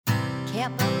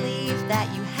Can't believe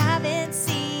that you haven't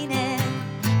seen it.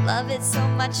 Love it so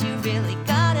much you really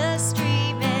gotta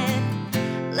stream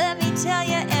it. Let me tell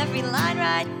you every line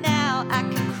right now. I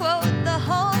can quote the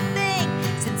whole thing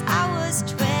since I was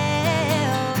 12.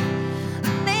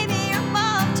 Maybe your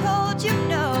mom told you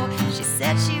no. She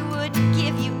said she wouldn't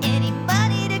give you any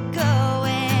money to go,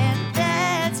 and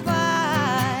that's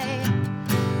why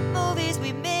movies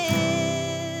we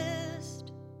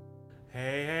missed.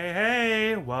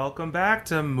 Hey, welcome back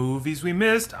to Movies We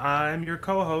Missed. I'm your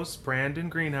co-host, Brandon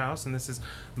Greenhouse, and this is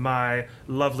my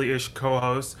lovely-ish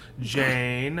co-host,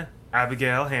 Jane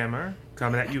Abigail Hammer,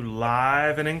 coming at you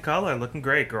live and in color. Looking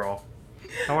great, girl.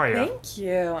 How are you? Thank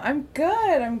you. I'm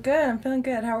good. I'm feeling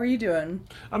good. How are you doing?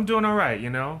 I'm doing all right, you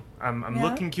know? I'm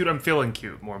looking cute. I'm feeling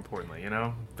cute, more importantly, you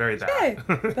know? Very that. Hey,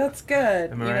 that's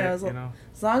good. Am I right? As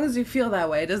long as you feel that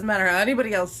way. It doesn't matter how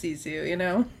anybody else sees you, you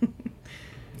know?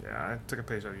 Yeah, I took a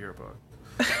page out of your book.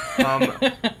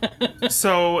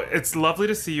 So it's lovely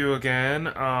to see you again.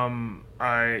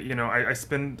 I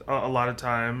spend a lot of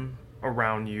time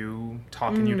around you,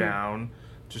 talking you down,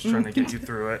 just trying to get you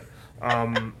through it.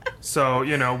 So,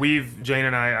 you know, Jane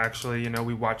and I actually, you know,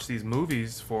 we watch these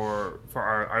movies for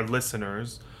our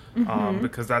listeners,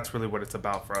 because that's really what it's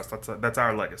about for us. That's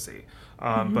our legacy.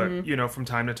 But, you know, from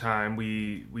time to time,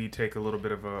 we take a little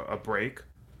bit of a break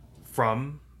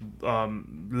from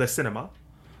le cinema,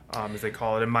 as they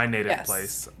call it in my native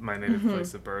place, my native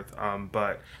place of birth. And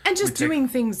just doing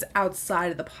things outside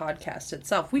of the podcast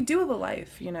itself. We do have a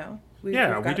life, you know. We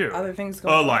do. Other things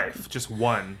going on. A life, just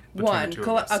one.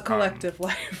 A collective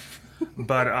life.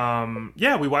 But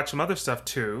we watch some other stuff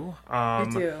too.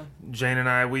 We do. Jane and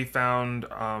I, we found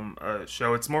a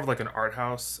show. It's more of like an art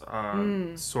house,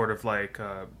 sort of like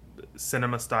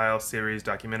cinema style series,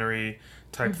 documentary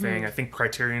type thing. I think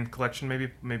Criterion Collection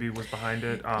maybe was behind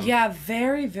it.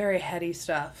 Very, very heady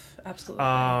stuff. Absolutely.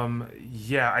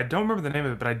 I don't remember the name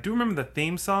of it, but I do remember the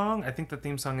theme song. I think the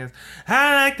theme song is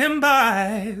 "I like them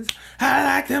boys, I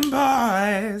like them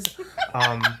boys."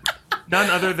 None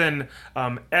other than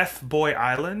F Boy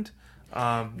Island.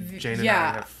 Jane and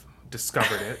I have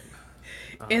discovered it.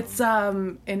 It's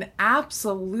an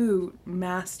absolute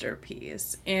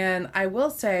masterpiece. And I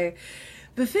will say,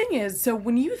 the thing is, so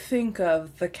when you think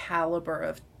of the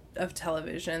caliber of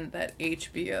television that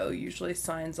HBO usually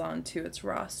signs on to its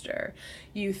roster,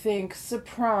 you think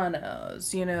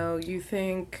Sopranos, you know, you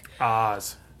think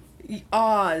Oz,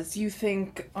 you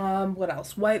think, what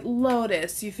else? White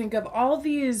Lotus. You think of all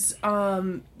these,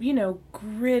 you know,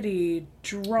 gritty,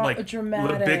 dramatic.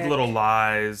 Big Little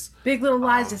Lies. Big Little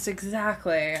Lies, yes,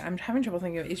 exactly. I'm having trouble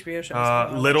thinking of HBO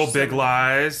shows. Little Big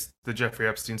Lies, the Jeffrey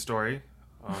Epstein story.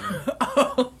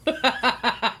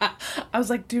 I was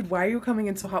like, dude, why are you coming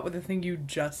in so hot with the thing you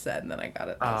just said? And then I got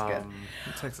it. That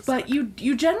was good. But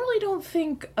you generally don't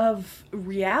think of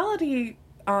reality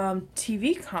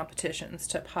TV competitions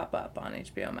to pop up on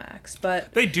HBO Max,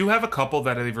 but they do have a couple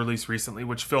that they've released recently,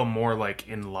 which feel more like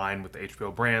in line with the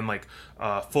HBO brand, like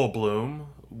Full Bloom,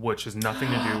 which has nothing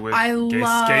to do with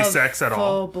gay sex at all.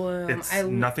 Full Bloom. It's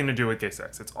nothing to do with gay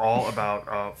sex. It's all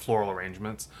about floral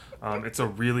arrangements. It's a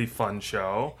really fun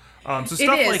show. So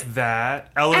stuff like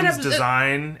that. Ellen's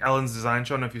Design show. I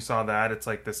don't know if you saw that. It's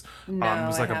like this.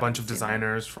 There's like a bunch of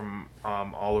designers from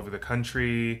all over the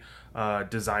country.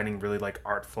 Designing really like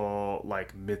artful,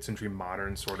 like mid-century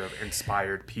modern sort of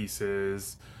inspired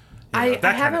pieces. I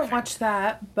haven't watched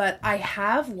that, but I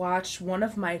have watched one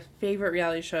of my favorite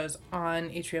reality shows on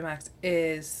HBO Max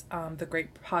is The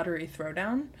Great Pottery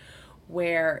Throwdown,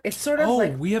 where it's sort of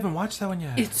like... we haven't watched that one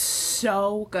yet. It's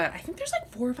so good. I think there's like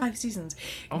 4 or 5 seasons.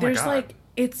 Oh my God. Like...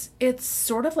 It's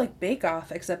sort of like Bake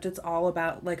Off, except it's all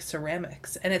about like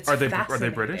ceramics, and it's fascinating. Are they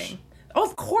British? Oh,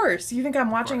 of course. You think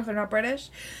I'm watching if they're not British?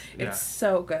 It's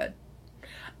so good.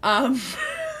 Have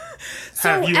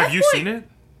you seen it,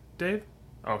 Dave?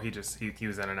 Oh, he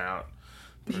was in and out.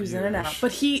 He was in and out,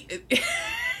 but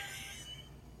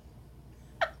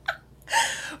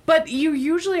but you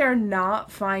usually are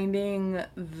not finding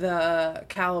the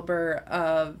caliber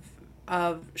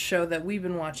of show that we've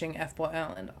been watching, F Boy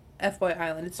Island.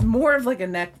 It's more of like a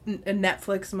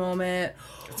Netflix moment.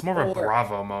 It's more of a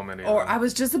Bravo moment. Even. Or I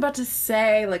was just about to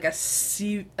say like a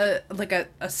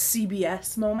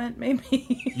CBS moment,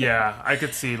 maybe. Yeah, I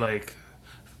could see like,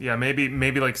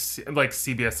 maybe like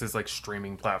CBS's like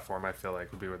streaming platform. I feel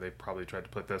like would be where they probably tried to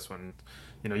put this one.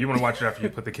 You know, you want to watch it after you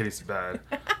put the kitties to bed.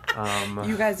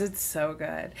 You guys, it's so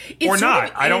good. Or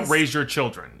not. I don't raise your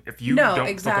children. If you don't feel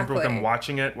comfortable with them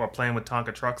watching it while playing with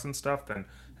Tonka trucks and stuff, then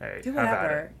hey, do have whatever.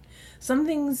 at it. Some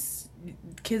things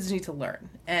kids need to learn,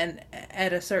 and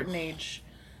at a certain age,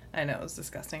 I know it's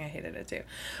disgusting. I hated it too,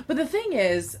 but the thing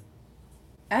is,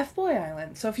 F-Boy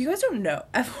Island. So if you guys don't know,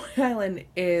 F-Boy Island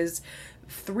is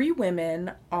 3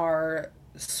 women are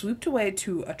swooped away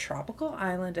to a tropical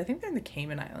island. I think they're in the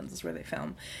Cayman Islands is where they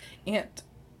film. And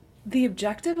the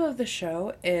objective of the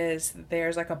show is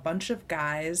there's like a bunch of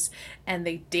guys and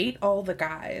they date all the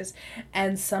guys,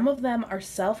 and some of them are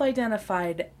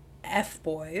self-identified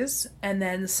F-boys, and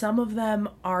then some of them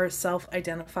are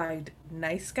self-identified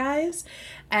nice guys,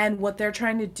 and what they're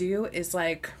trying to do is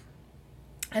like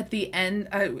at the end,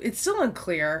 it's still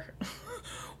unclear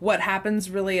what happens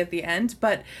really at the end,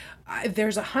 but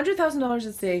there's $100,000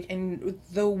 at stake, and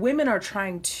the women are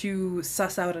trying to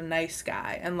suss out a nice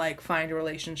guy and like find a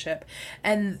relationship,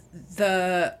 and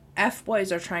the F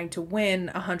boys are trying to win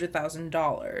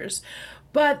 $100,000,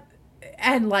 but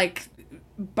and like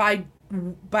by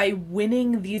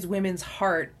winning these women's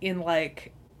heart in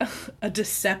like a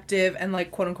deceptive and like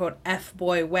quote unquote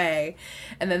F-boy way,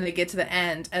 and then they get to the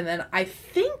end, and then I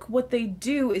think what they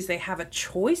do is they have a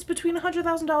choice between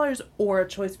 $100,000 or a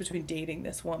choice between dating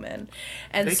this woman,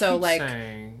 and they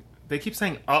keep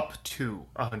saying up to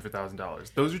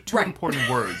 $100,000. Those are two Right. important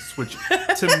words, which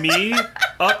to me,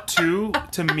 up to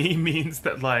me means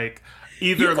that like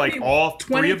either like all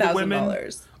 3 of the women.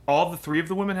 $20,000. All the 3 of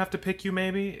the women have to pick you,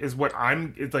 maybe, is what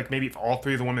it's like. Maybe if all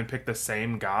 3 of the women pick the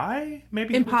same guy,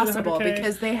 maybe Impossible, $100K?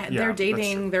 because they're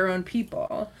dating their own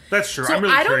people. That's true. So I'm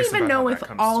really I don't curious even about know how if that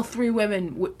comes all to. 3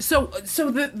 women. So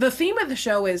the theme of the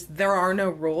show is there are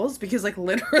no rules, because like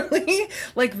literally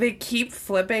like they keep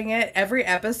flipping it every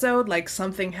episode. Like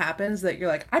something happens that you're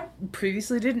like, I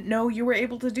previously didn't know you were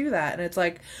able to do that, and it's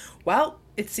like, well,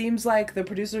 it seems like the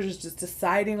producers is just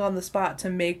deciding on the spot to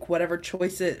make whatever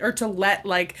choices, or to let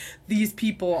like these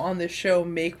people on this show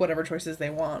make whatever choices they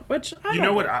want. Which I'm You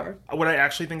know not what I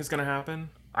actually think is going to happen?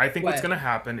 I think what's What? going to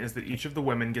happen is that each of the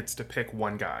women gets to pick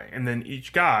one guy, and then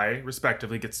each guy,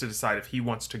 respectively, gets to decide if he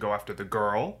wants to go after the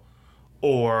girl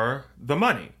or the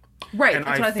money. right. And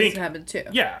That's what I think is gonna happen too.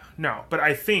 Yeah, no, but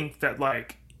I think that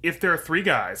like if there are 3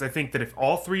 guys, I think that if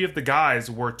all 3 of the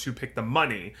guys were to pick the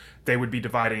money, they would be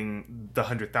dividing the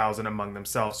 100,000 among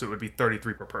themselves, so it would be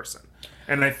 33 per person.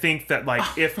 And I think that like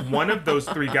if one of those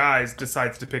 3 guys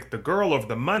decides to pick the girl over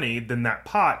the money, then that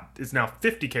pot is now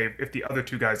 50K if the other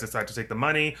 2 guys decide to take the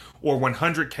money, or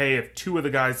 100K if 2 of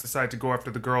the guys decide to go after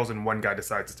the girls and 1 guy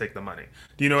decides to take the money.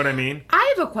 Do you know what I mean?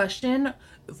 I have a question.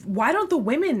 Why don't the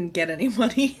women get any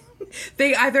money?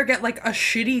 They either get like a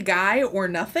shitty guy or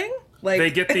nothing. Like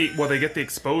They get the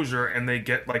exposure, and they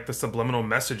get like the subliminal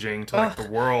messaging to like the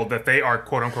world that they are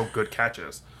quote unquote good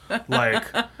catches.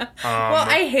 Like, well,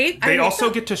 I hate. they also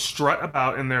get to strut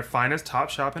about in their finest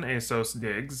Topshop and ASOS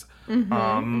digs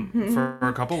for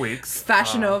a couple weeks.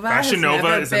 Fashion Nova has Nova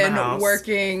never is in the been house.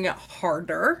 working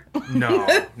harder No,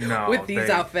 with these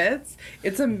they- outfits.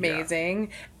 It's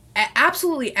amazing.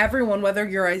 Absolutely everyone, whether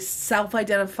you're a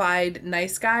self-identified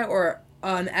nice guy or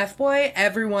an F-boy,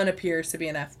 everyone appears to be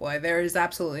an F-boy. There is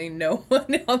absolutely no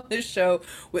one on this show.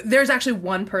 There's actually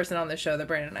one person on the show that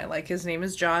Brandon and I like. His name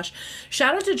is Josh.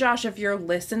 Shout out to Josh if you're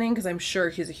listening, because I'm sure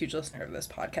he's a huge listener of this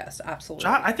podcast. Absolutely.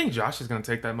 I think Josh is going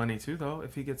to take that money too, though,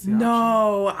 if he gets the option.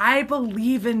 No, I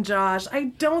believe in Josh. I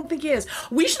don't think he is.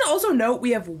 We should also note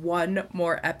we have one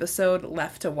more episode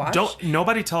left to watch.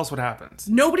 Nobody tell us what happens.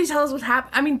 Nobody tell us what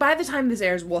happened. I mean, by the time this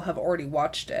airs, we'll have already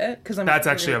watched it. That's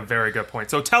actually a very good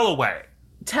point. So tell away.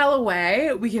 Tell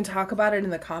away. We can talk about it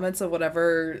in the comments of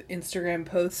whatever Instagram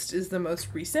post is the most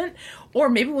recent, or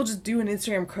maybe we'll just do an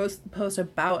Instagram post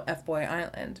about F-Boy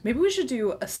Island. Maybe we should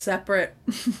do a separate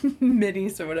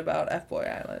mini-sode about F-Boy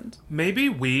Island. Maybe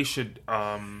we should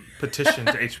petition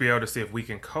to HBO to see if we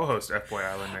can co-host F-Boy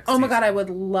Island next Oh my season. god, I would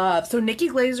love. So Nikki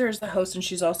Glazer is the host, and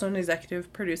she's also an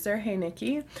executive producer. Hey,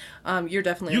 Nikki. You're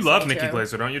definitely You a love psycho. Nikki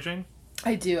Glazer, don't you, Jane?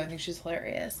 I do. I think she's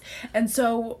hilarious. And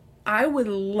so I would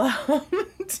love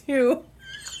to.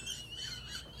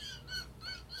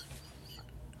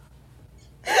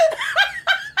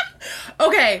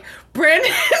 Okay,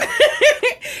 Brandon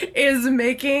is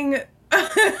making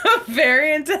a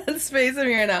very intense face of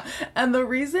me right now. And the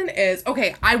reason is,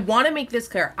 okay, I want to make this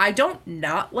clear. I don't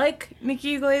not like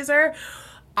Nikki Glazer.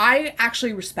 I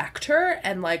actually respect her,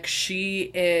 and like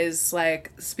she is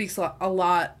like speaks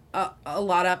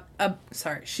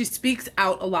she speaks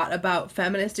out a lot about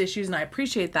feminist issues, and I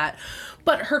appreciate that.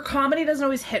 But her comedy doesn't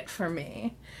always hit for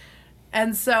me.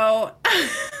 And so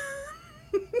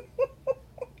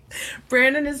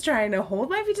Brandon is trying to hold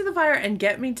my feet to the fire and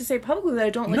get me to say publicly that I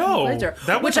don't like No, Nikki Glazer,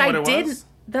 that which wasn't I what it didn't. was.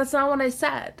 That's not what I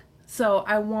said. So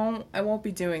I won't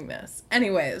be doing this.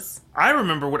 Anyways.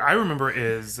 What I remember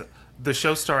is the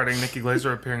show starting, Nikki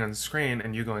Glazer appearing on the screen,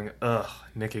 and you going, ugh,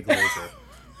 Nikki Glazer.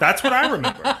 That's what I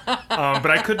remember. But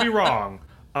I could be wrong.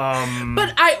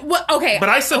 But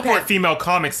I support female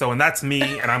comics, though, and that's me,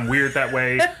 and I'm weird that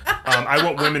way. I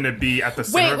want women to be at the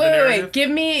center of the narrative. Give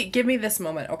me this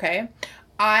moment, okay?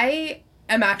 I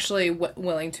am actually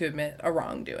willing to admit a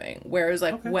wrongdoing. Whereas,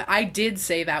 like, when I did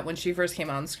say that when she first came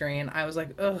on screen, I was like,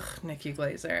 ugh, Nikki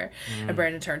Glaser. And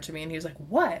Brandon turned to me and he was like,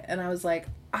 what? And I was like,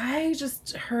 I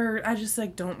just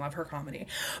like don't love her comedy.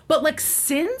 But like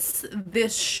since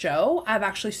this show, I've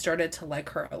actually started to like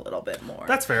her a little bit more.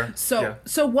 That's fair.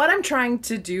 So what I'm trying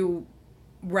to do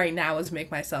right now is make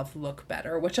myself look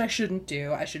better, which I shouldn't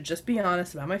do. I should just be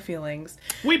honest about my feelings.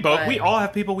 We all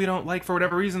have people we don't like for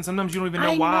whatever reason. Sometimes you don't even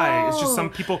know why. It's just some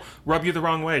people rub you the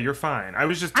wrong way. You're fine. I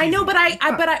was just teasing. I know, but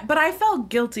I felt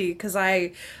guilty because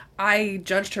I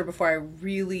judged her before I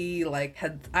really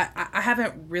I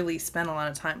haven't really spent a lot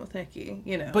of time with Nikki,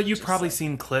 you know. But you've probably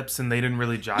seen clips and they didn't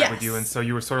really jive with you, and so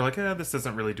you were sort of like, this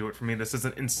doesn't really do it for me. This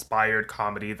isn't inspired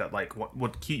comedy that like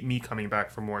would keep me coming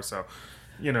back for more. So,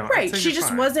 you know, right? She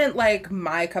just wasn't like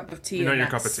my cup of tea. You know, in your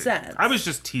that cup of tea. sense. I was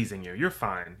just teasing you. You're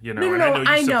fine. You know, No, and I know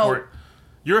you support. know.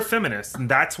 You're a feminist, and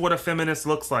that's what a feminist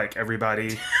looks like,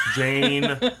 everybody. Jane,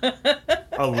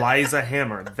 Eliza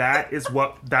Hammer.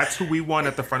 That's who we want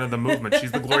at the front of the movement.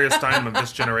 She's the Gloria Steinem of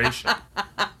this generation.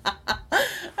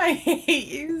 I hate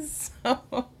you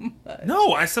so much.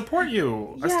 No, I support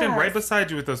you. Yes. I stand right beside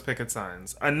you with those picket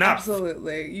signs. Enough.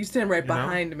 Absolutely. You stand right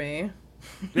behind me.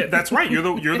 Yeah, that's right.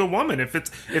 You're the woman. If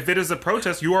it is a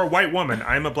protest, you are a white woman.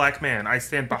 I'm a black man. I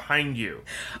stand behind you.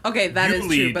 Okay, that is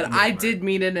true. But I did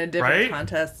mean it in a different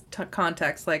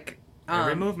context. Like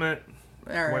every movement.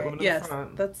 All right. White women in yes, the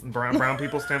front. that's brown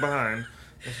people stand behind.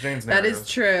 That's Jane's that narrative. is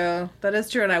true. That is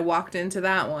true, and I walked into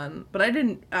that one, but I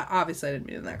didn't. Obviously, I didn't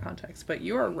mean it in that context. But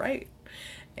you are right.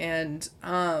 And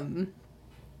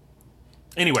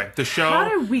anyway, the show. How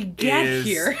did we get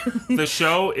here? The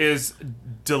show is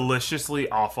deliciously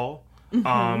awful.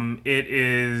 Mm-hmm. It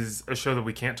is a show that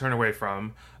we can't turn away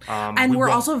from. And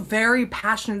we're also very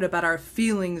passionate about our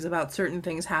feelings about certain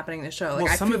things happening in the show.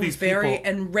 Like, I feel very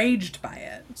enraged by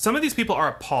it. Some of these people are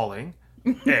appalling,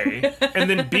 A. And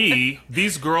then B,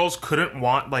 these girls couldn't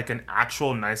want, like, an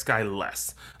actual nice guy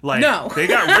less. Like, no. They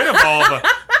got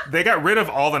rid of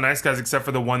all the nice guys except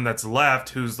for the one that's left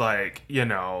who's, like, you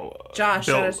know... Josh,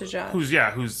 shout out to Josh.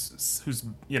 Who's,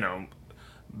 you know...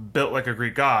 built like a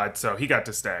Greek god, so he got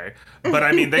to stay. But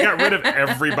I mean, they got rid of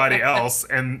everybody else,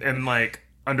 and like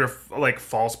under like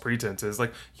false pretenses,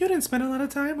 like you didn't spend a lot of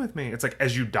time with me. It's like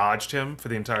as you dodged him for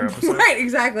the entire episode, right?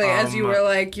 Exactly. As you were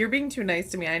like, you're being too nice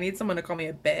to me. I need someone to call me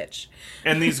a bitch.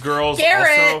 And these girls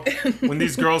also, when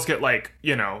these girls get like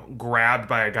grabbed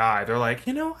by a guy, they're like,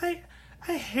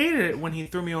 I hated it when he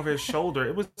threw me over his shoulder.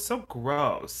 It was so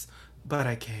gross, but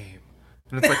I came,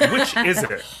 and it's like, which is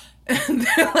it?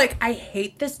 They're like, I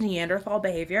hate this Neanderthal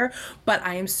behavior, but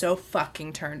I am so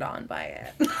fucking turned on by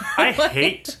it. I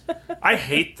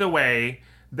hate the way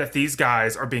that these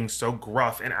guys are being so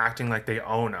gruff and acting like they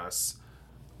own us,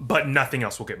 but nothing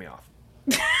else will get me off.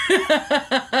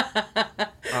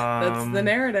 That's the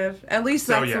narrative. At least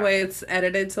that's the way it's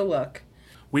edited to look.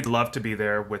 We'd love to be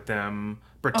there with them,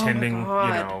 pretending,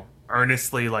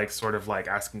 earnestly, like, sort of, like,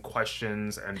 asking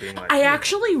questions and being like... I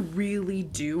actually really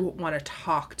do want to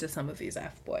talk to some of these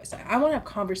F-boys. I want to have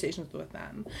conversations with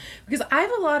them. Because I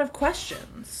have a lot of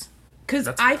questions. Because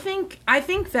I think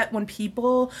that when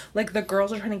people, like, the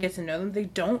girls are trying to get to know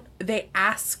them, they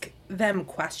ask them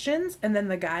questions, and then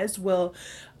the guys will...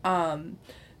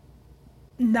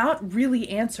 not really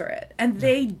answer it, and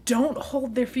they don't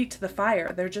hold their feet to the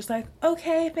fire. They're just like,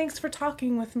 okay, thanks for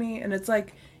talking with me, and it's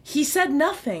like, he said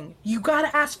nothing. You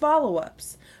gotta ask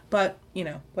follow-ups. But,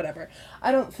 whatever.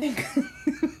 I don't think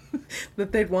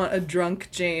that they'd want a drunk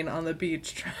Jane on the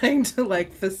beach trying to,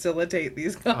 like, facilitate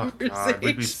these conversations. Oh, God.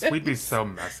 We'd be so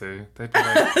messy. They'd be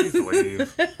like, please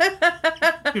leave.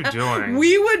 What are you doing?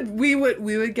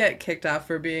 We would get kicked off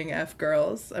for being F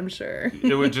girls, I'm sure.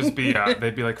 It would just be,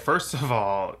 they'd be like, first of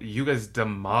all, you guys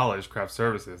demolished craft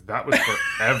services. That was for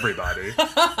everybody.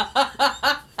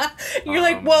 You're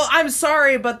like, well, I'm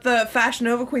sorry, but the Fashion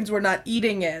Nova queens were not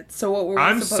eating it. So what were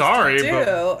we supposed to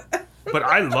do? But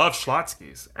I love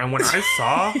Schlotzsky's. And when I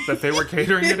saw that they were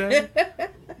catering today,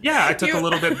 I took a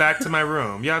little bit back to my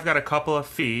room. Yeah, I've got a couple of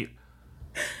feet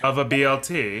of a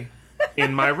BLT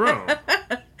in my room.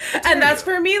 And that's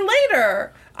for me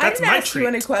later. I didn't ask treat. you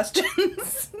any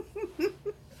questions.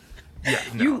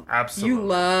 Absolutely. You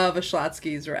love a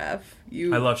Schlotzsky's, Ref.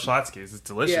 I love Schlotzsky's. It's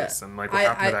delicious. And like what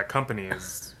happened to that company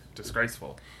is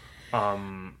disgraceful.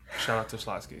 Shout out to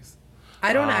Schlotzsky's.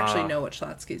 I don't actually know what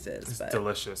Schlotzsky's is. It's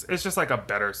delicious. It's just like a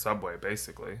better Subway,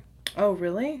 basically. Oh,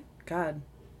 really? God.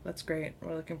 That's great.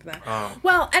 We're looking for that. Oh.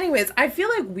 Well, anyways, I feel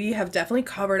like we have definitely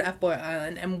covered F-Boy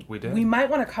Island, and We did. we might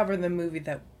want to cover the movie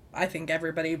that I think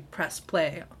everybody pressed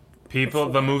play.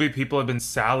 The movie people have been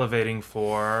salivating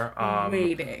for.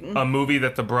 Waiting. A movie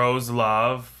that the bros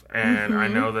love, and I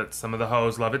know that some of the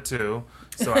hoes love it too.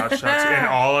 So I'll shout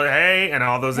you, and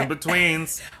all those in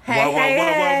betweens.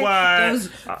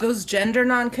 What? Those gender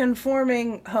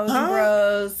non-conforming hoes and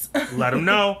bros. Let them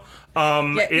know.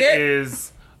 Yeah.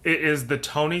 It is the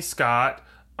Tony Scott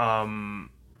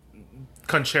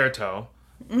concerto.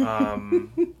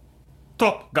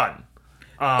 Top Gun.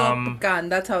 Top Gun,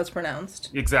 that's how it's pronounced.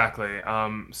 Exactly.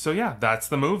 So yeah, that's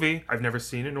the movie. I've never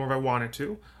seen it, nor have I wanted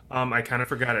to. I kind of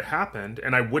forgot it happened,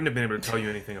 and I wouldn't have been able to tell you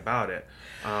anything about it.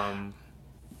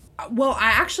 Well,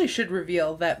 I actually should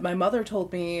reveal that my mother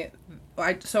told me.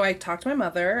 So I talked to my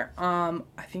mother.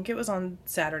 I think it was on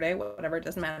Saturday, whatever, it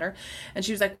doesn't matter. And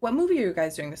she was like, "What movie are you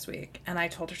guys doing this week?" And I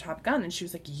told her Top Gun, and she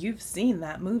was like, "You've seen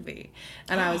that movie?"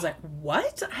 And I was like,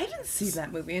 "What? I didn't see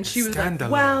that movie." And she was Escándalo.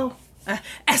 like, "Well,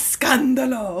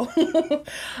 escándalo."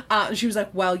 She was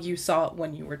like, "Well, you saw it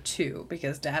when you were 2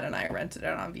 because Dad and I rented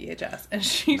it on VHS." And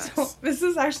she told, this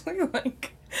is actually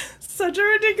like such a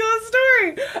ridiculous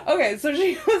story. Okay, so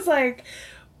she was like,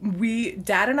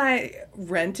 Dad and I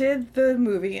rented the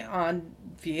movie on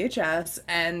VHS,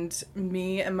 and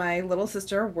me and my little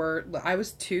sister I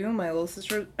was 2, my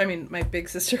big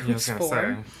sister was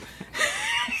 4.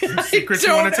 Some secrets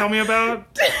you want to tell me about?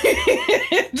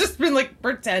 Just been like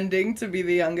pretending to be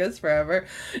the youngest forever.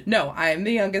 No, I am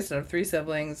the youngest out of 3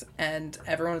 siblings, and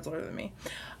everyone is older than me.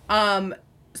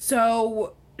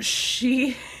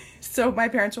 So my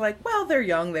parents were like, "Well, they're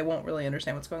young, they won't really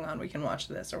understand what's going on. We can watch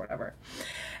this or whatever."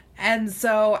 And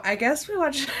so I guess we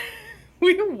watched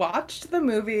the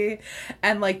movie,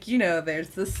 and like, there's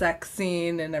the sex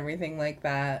scene and everything like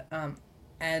that.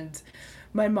 And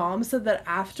my mom said that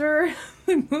after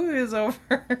the movie was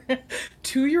over,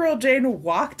 2-year-old Jane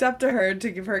walked up to her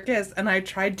to give her a kiss, and I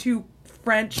tried to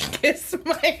French kiss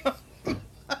my own.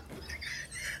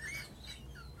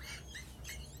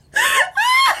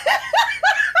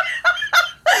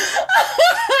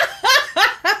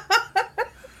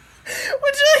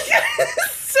 Which is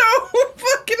so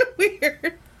fucking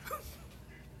weird.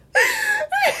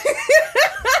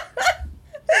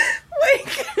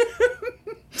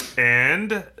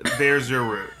 And there's your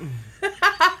root.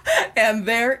 And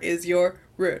there is your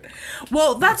root.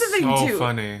 Well, that's the thing so too.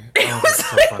 Funny. It was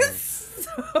so like funny.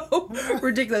 so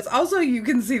ridiculous. Also, you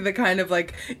can see the kind of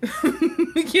like,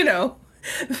 the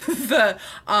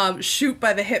shoot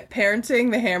by the hip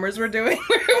parenting the Hammers were doing,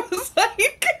 where it was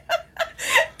like,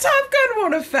 Top Gun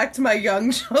won't affect my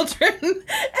young children,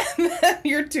 and then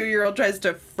your 2-year-old tries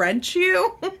to French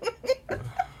you.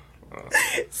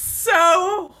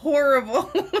 So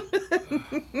horrible.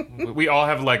 We all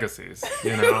have legacies,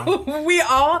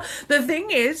 The thing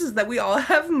is that we all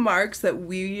have marks that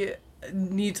we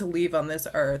need to leave on this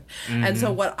earth. Mm-hmm. And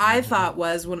so what I thought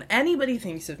was, when anybody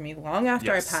thinks of me long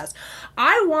after I pass,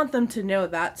 I want them to know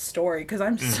that story, because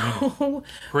I'm so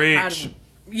proud of,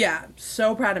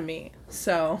 so proud of me.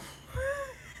 So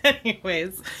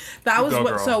anyways, that was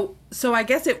so I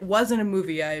guess it wasn't a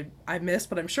movie I missed,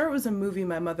 but I'm sure it was a movie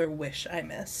my mother wished I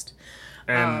missed.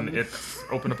 And it's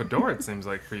opened up a door, it seems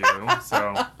like, for you.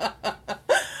 So,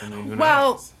 who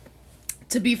well, knows?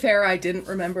 To be fair, I didn't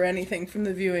remember anything from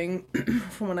the viewing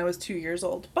from when I was 2 years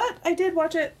old, but I did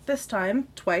watch it this time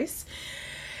twice.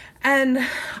 And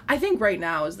I think right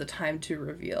now is the time to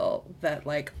reveal that,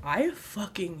 like, I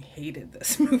fucking hated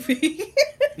this movie.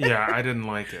 Yeah, I didn't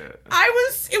like it.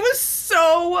 It was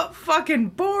so fucking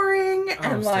boring.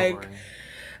 And, like, boring.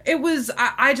 It was,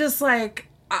 I just, like,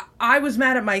 I was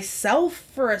mad at myself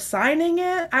for assigning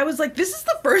it. I was like, this is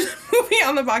the first movie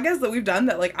on the podcast that we've done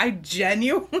that, like, I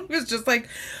genuinely was just like,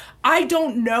 I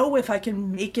don't know if I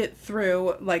can make it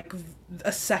through, like,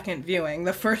 a second viewing.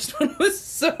 The first one was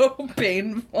so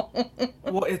painful.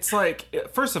 Well, it's like,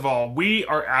 first of all, we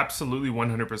are absolutely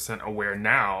 100% aware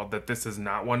now that this is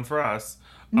not one for us.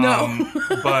 No.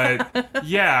 But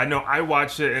yeah, no, I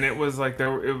watched it, and it was like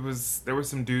there were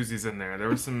some doozies in there. There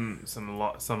were some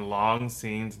long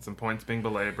scenes and some points being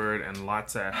belabored and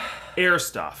lots of air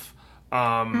stuff.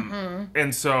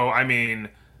 And so, I mean,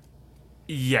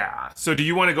 yeah. So do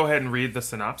you want to go ahead and read the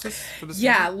synopsis for this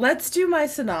movie? Let's do my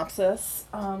synopsis.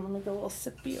 Let me get a little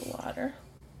sippy of water.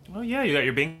 Oh yeah, you got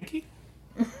your binky?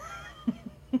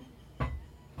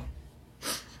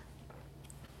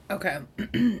 Okay.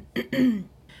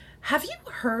 Have you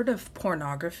heard of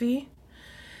pornography?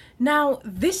 Now,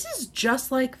 this is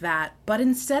just like that, but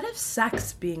instead of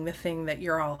sex being the thing that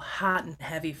you're all hot and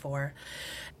heavy for,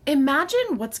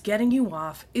 Imagine what's getting you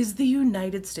off is the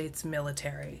United States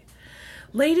military.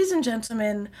 Ladies and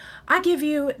gentlemen, I give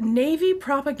you Navy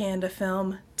propaganda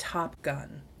film Top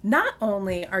Gun. Not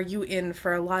only are you in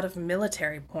for a lot of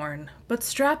military porn, but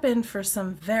strap in for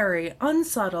some very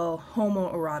unsubtle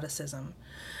homoeroticism.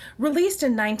 Released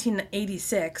in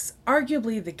 1986,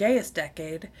 arguably the gayest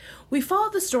decade, we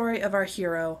follow the story of our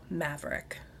hero,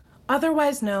 Maverick,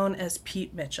 otherwise known as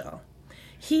Pete Mitchell.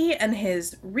 He and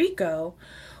his Rico,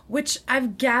 which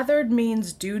I've gathered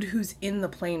means dude who's in the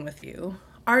plane with you,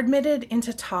 are admitted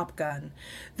into Top Gun,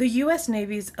 the U.S.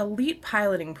 Navy's elite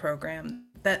piloting program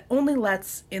that only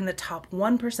lets in the top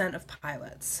 1% of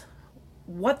pilots.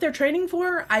 What they're training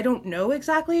for, I don't know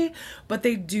exactly, but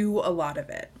they do a lot of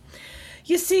it.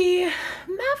 You see,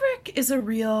 Maverick is a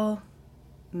real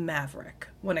maverick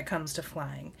when it comes to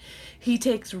flying. He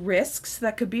takes risks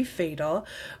that could be fatal,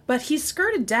 but he's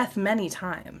skirted death many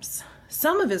times.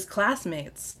 Some of his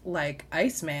classmates, like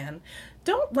Iceman,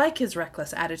 don't like his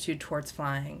reckless attitude towards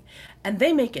flying, and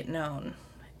they make it known.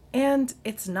 And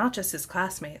it's not just his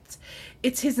classmates,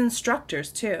 it's his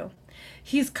instructors too.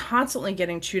 He's constantly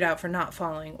getting chewed out for not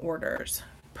following orders,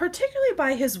 particularly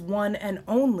by his one and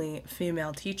only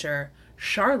female teacher,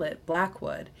 Charlotte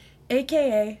Blackwood,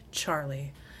 aka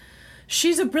Charlie.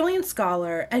 She's a brilliant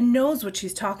scholar and knows what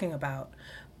she's talking about,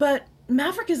 but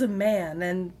Maverick is a man,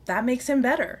 and that makes him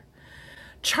better.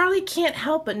 Charlie can't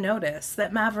help but notice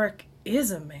that Maverick is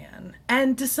a man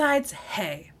and decides,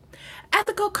 hey,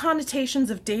 ethical connotations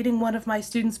of dating one of my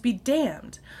students be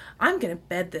damned. I'm gonna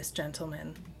bed this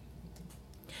gentleman.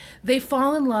 They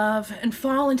fall in love and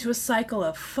fall into a cycle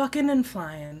of fucking and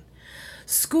flying.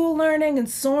 School learning and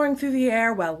soaring through the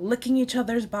air while licking each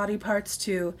other's body parts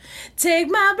to take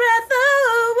my breath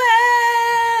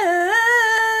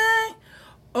away.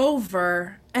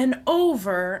 Over and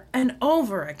over and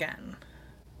over again.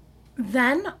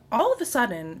 Then, all of a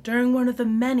sudden, during one of the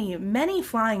many, many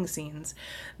flying scenes,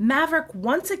 Maverick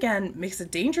once again makes a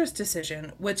dangerous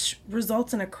decision, which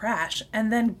results in a crash,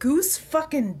 and then Goose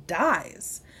fucking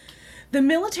dies. The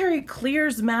military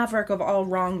clears Maverick of all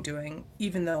wrongdoing,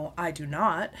 even though I do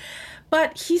not,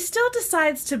 but he still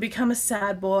decides to become a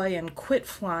sad boy and quit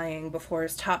flying before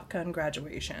his Top Gun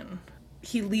graduation.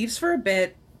 He leaves for a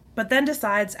bit, but then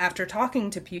decides, after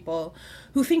talking to people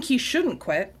who think he shouldn't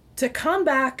quit, to come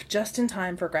back just in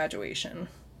time for graduation.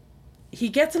 He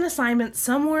gets an assignment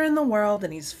somewhere in the world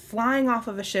and he's flying off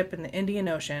of a ship in the Indian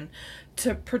Ocean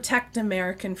to protect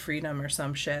American freedom or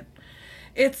some shit.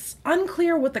 It's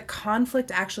unclear what the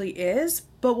conflict actually is,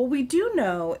 but what we do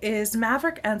know is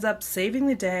Maverick ends up saving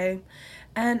the day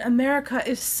and America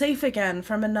is safe again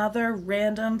from another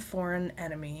random foreign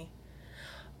enemy.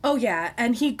 Oh yeah,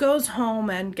 and he goes home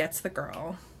and gets the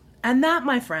girl. And that,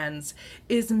 my friends,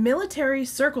 is military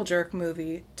circle jerk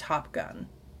movie Top Gun.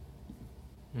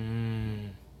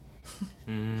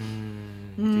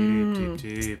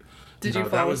 Deep. Did you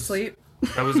fall asleep?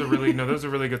 That was a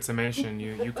really good summation.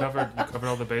 You covered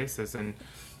all the bases, and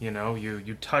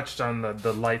you touched on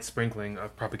the light sprinkling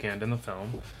of propaganda in the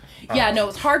film. Yeah, no, it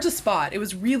was hard to spot. It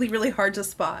was really, really hard to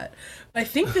spot. But I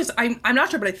think I'm not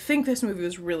sure, but I think this movie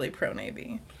was really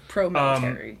pro-Navy,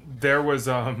 pro-military. There's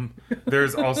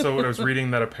also what I was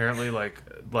reading that apparently like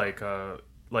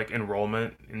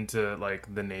enrollment into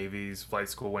like the Navy's flight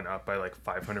school went up by like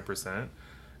 500%.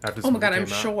 Oh my god, I'm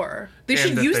sure. They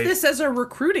should use this as a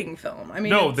recruiting film. I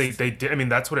mean, no, they did. I mean,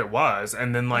 that's what it was.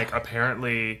 And then like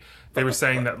apparently they were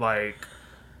saying that like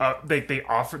they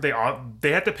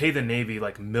had to pay the Navy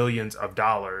like millions of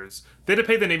dollars. They had to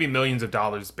pay the Navy millions of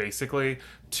dollars basically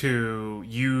to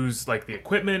use like the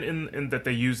equipment in that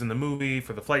they use in the movie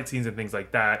for the flight scenes and things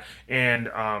like that, and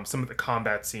some of the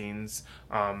combat scenes.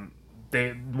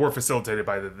 They were facilitated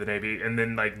by the Navy, and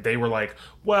then like they were like,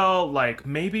 well, like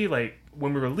maybe like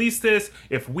when we release this,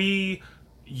 if we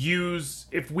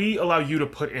allow you to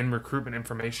put in recruitment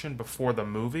information before the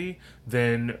movie,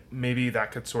 then maybe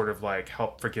that could sort of like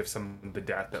help forgive some of the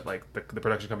debt that like the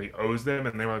production company owes them.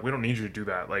 And they were like, we don't need you to do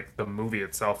that. Like the movie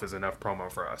itself is enough promo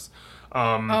for us.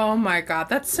 Oh my god,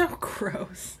 that's so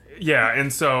gross. Yeah,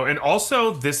 and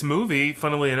also this movie,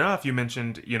 funnily enough, you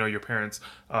mentioned your parents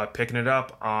picking it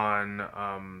up on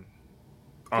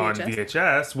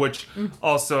VHS, which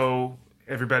also.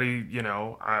 Everybody,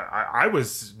 I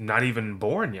was not even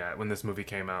born yet when this movie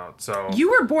came out. So you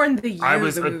were born the year I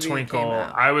was the a movie twinkle. came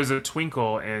out. I was a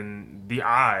twinkle in the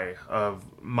eye of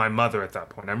my mother at that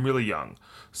point. I'm really young,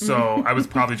 so I was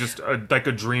probably just like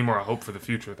a dream or a hope for the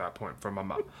future at that point for my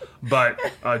mom. But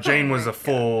Jane was a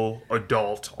full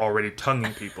adult, already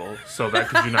tonguing people, so that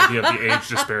gives you an idea of the age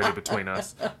disparity between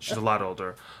us. She's a lot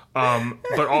older.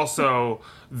 But also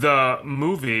the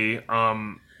movie.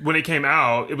 when it came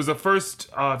out, it was the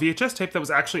first VHS tape that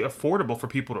was actually affordable for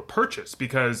people to purchase,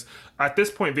 because at this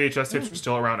point VHS tapes were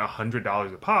still around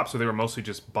 $100 a pop, so they were mostly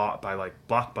just bought by like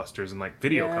Blockbusters and like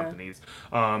video companies.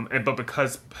 But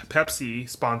because Pepsi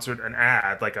sponsored an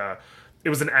ad, it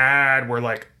was an ad where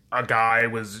like a guy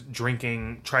was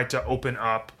tried to open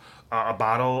up a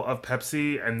bottle of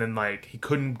Pepsi, and then like he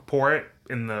couldn't pour it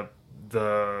in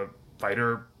the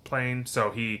fighter plane,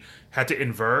 so he had to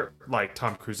invert like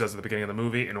Tom Cruise does at the beginning of the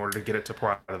movie in order to get it to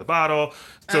pour out of the bottle.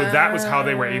 So that was how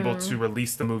they were able to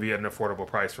release the movie at an affordable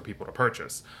price for people to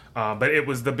purchase. But it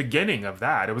was the beginning of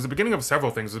that. It was the beginning of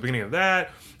several things. It was the beginning of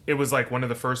that. It was like one of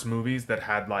the first movies that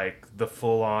had like the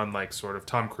full on like sort of,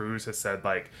 Tom Cruise has said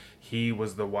like he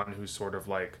was the one who sort of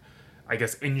like, I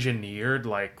guess, engineered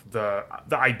like the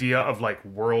idea of like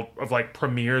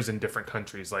premieres in different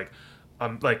countries, like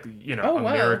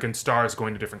American stars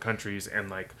going to different countries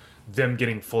and like them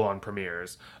getting full on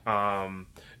premieres. And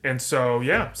so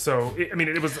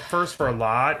it was the first for a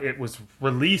lot. It was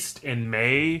released in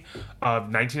May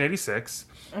of 1986.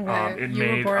 Okay.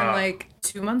 You were born like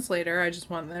 2 months later. I just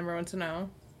want everyone to know.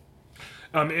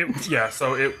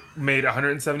 So it made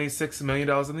 $176 million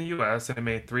in the U.S. and it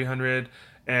made $357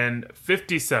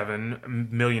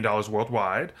 million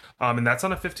worldwide, and that's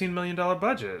on a $15 million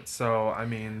budget. So I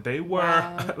mean, they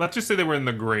were let's just say they were in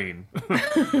the green.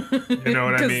 You know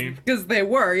what I mean? Because they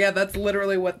were. Yeah, that's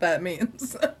literally what that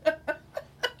means.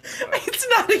 It's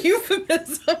not a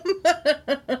euphemism.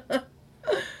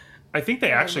 I think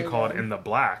they actually call it in the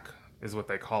black, is what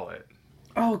they call it.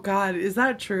 Oh God, is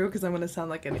that true? Because I'm gonna sound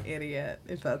like an idiot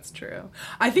if that's true.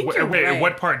 I think you're right.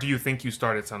 What part do you think you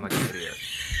started sound like an idiot?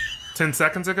 10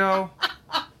 seconds ago?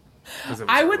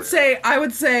 I would say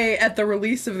at the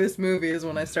release of this movie is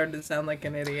when I started to sound like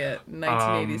an idiot in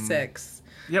 1986.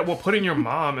 Yeah, well, putting your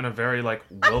mom in a very like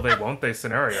will they won't they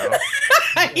scenario.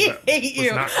 I hate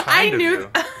you.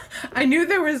 I knew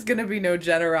there was gonna be no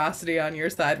generosity on your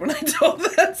side when I told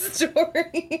that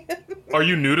story. Are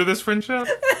you new to this friendship?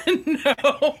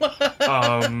 No.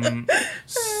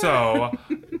 So,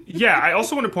 yeah, I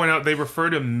also want to point out they refer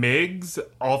to MiGs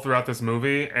all throughout this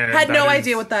movie, and had no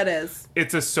idea what that is.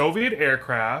 It's a Soviet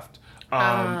aircraft,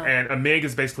 and a MiG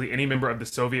is basically any member of the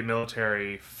Soviet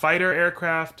military fighter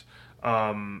aircraft.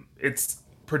 It's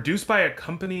produced by a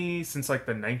company since like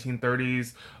the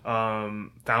 1930s,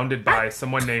 founded by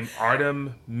someone named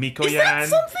Artem Mikoyan. Is that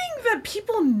something that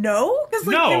people know? Because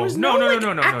like, there was no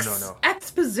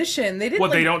exposition. They didn't. Well,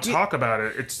 they don't talk about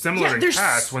it. It's similar to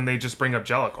Cats when they just bring up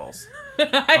jellicles.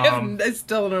 I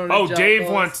still don't know.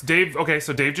 Dave. Okay,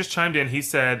 so Dave just chimed in. He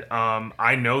said,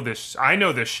 "I know this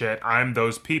shit. I'm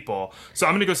those people." So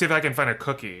I'm gonna go see if I can find a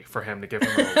cookie for him to give him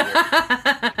a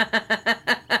review.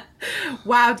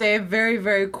 Wow, Dave, very,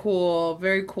 very cool.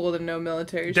 Very cool to know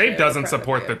military. Dave doesn't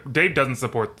support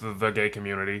the gay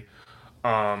community.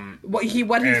 What he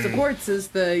supports is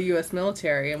the U.S.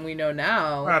 military, and we know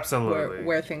now absolutely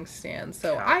where things stand.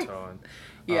 So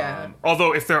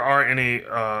although if there are any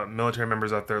military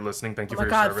members out there listening, thank you for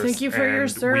your service. Thank you for your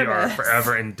service. We are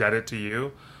forever indebted to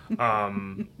you.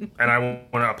 And I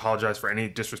want to apologize for any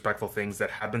disrespectful things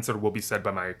that have been said or will be said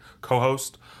by my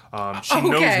co-host. She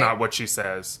knows not what she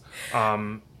says,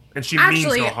 and she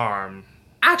means no harm.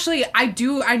 Actually, I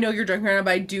know you're drunk right now,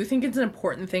 but I do think it's an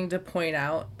important thing to point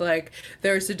out. Like,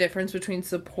 there's a difference between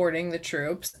supporting the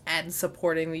troops and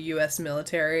supporting the U.S.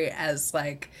 military as,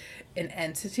 like, an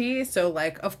entity. So,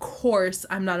 like, of course,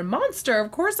 I'm not a monster.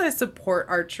 Of course I support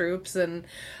our troops and,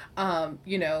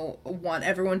 want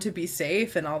everyone to be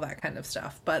safe and all that kind of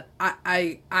stuff. But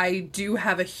I do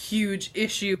have a huge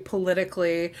issue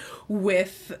politically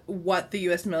with what the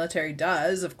U.S. military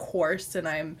does, of course, and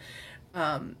I'm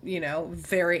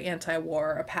very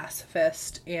anti-war, a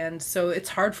pacifist, and so it's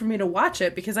hard for me to watch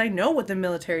it because I know what the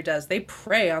military does. They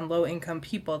prey on low-income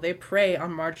people. They prey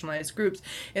on marginalized groups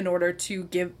in order to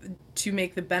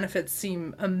make the benefits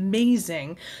seem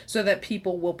amazing so that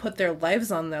people will put their lives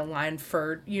on the line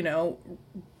for,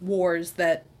 wars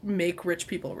that make rich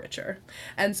people richer.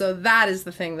 And so that is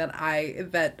the thing that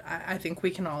I think we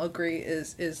can all agree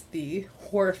is the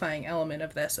horrifying element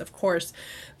of this. Of course,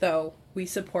 though, we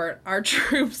support our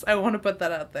troops. I want to put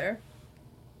that out there.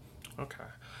 Okay.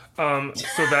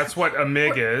 So that's what a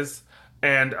MiG is.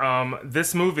 And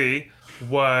this movie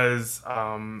was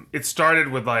it started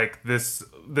with like this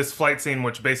flight scene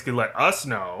which basically let us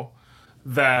know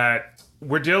that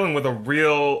we're dealing with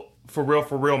a for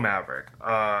real Maverick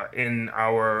in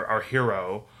our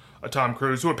hero, Tom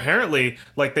Cruise, who apparently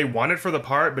like they wanted for the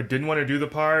part but didn't want to do the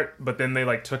part, but then they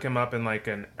like took him up in like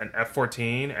an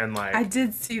F-14 and like I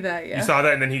did see that. Yeah, you saw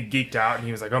that, and then he geeked out and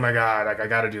he was like, "Oh my god, like I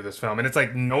got to do this film." And it's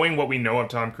like knowing what we know of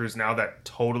Tom Cruise now, that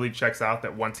totally checks out.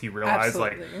 That once he realized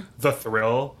like the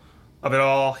thrill of it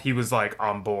all, he was like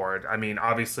on board. I mean,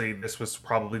 obviously this was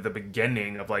probably the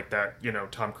beginning of like that, you know,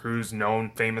 Tom Cruise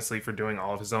known famously for doing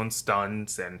all of his own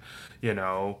stunts and, you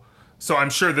know, so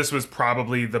I'm sure this was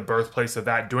probably the birthplace of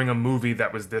that, doing a movie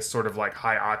that was this sort of like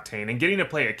high octane and getting to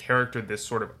play a character this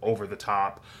sort of over the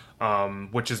top,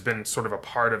 which has been sort of a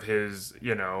part of his,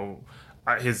 you know,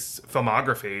 his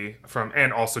filmography from,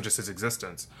 and also just his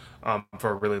existence for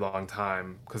a really long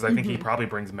time. Because I think he probably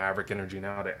brings Maverick energy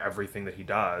now to everything that he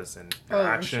does, and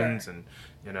actions and,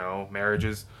 you know,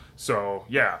 marriages. So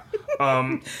yeah,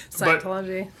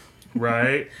 Scientology,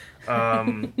 right?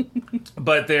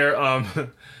 But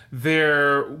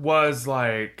there was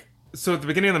like, so at the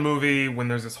beginning of the movie when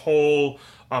there's this whole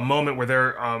moment where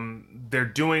they're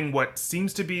doing what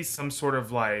seems to be some sort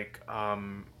of like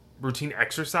routine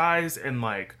exercise in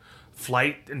like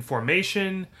flight and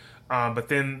formation, but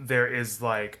then there is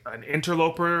like an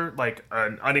interloper, like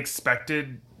an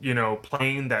unexpected, you know,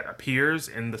 plane that appears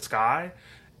in the sky,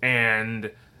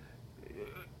 and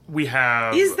we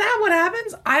have. Is that what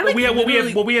happens?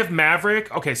 We have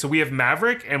Maverick. Okay, so we have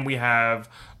Maverick, and we have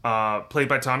played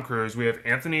by Tom Cruise. We have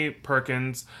Anthony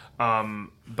Perkins.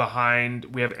 Behind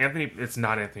we have Anthony. It's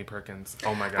not Anthony Perkins.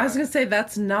 Oh my god! I was gonna say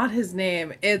that's not his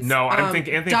name. It's no. I'm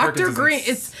thinking Anthony Dr. Perkins. Green.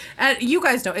 It's you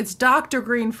guys know it's Dr.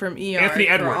 Green from ER. Anthony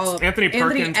Edwards. Anthony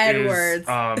Perkins is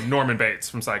Norman Bates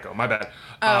from Psycho. My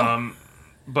bad.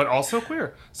 But also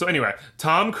queer. So anyway,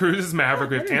 Tom Cruise is Maverick.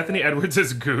 We have Anthony Edwards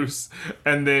as Goose,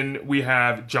 and then we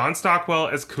have John Stockwell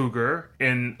as Cougar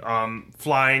in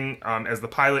flying as the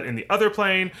pilot in the other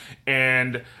plane,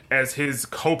 and as his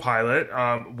co-pilot,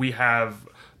 we have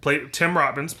Tim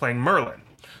Robbins playing Merlin.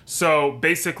 So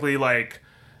basically, like,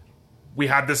 we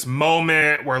have this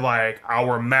moment where like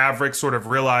our Maverick sort of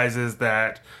realizes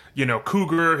that, you know,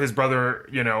 Cougar, his brother,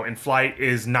 you know, in flight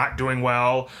is not doing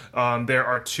well. There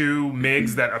are two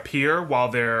MiGs that appear while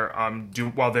they're in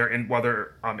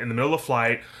the middle of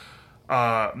flight.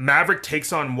 Maverick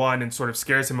takes on one and sort of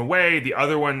scares him away. The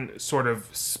other one sort of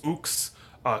spooks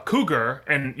Cougar,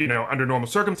 and, you know, under normal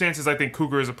circumstances, I think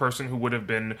Cougar is a person who would have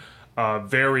been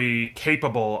very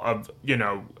capable of, you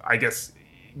know, I guess,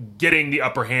 getting the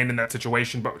upper hand in that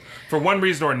situation, but for one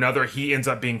reason or another he ends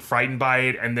up being frightened by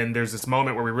it, and then there's this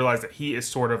moment where we realize that he is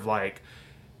sort of like,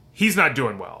 he's not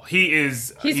doing well.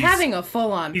 He's having a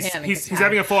full-on panic attack. He's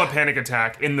having a full-on panic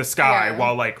attack in the sky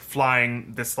while like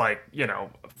flying this like, you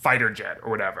know, fighter jet or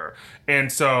whatever. And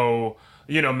so,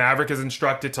 you know, Maverick is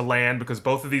instructed to land because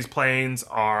both of these planes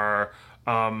are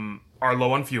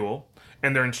low on fuel.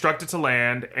 And they're instructed to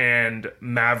land, and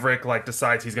Maverick like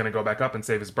decides he's going to go back up and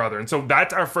save his brother. And so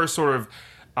that's our first sort of,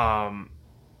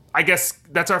 I guess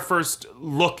that's our first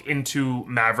look into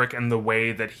Maverick and the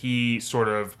way that he sort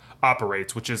of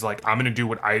operates, which is like, I'm going to do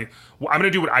what I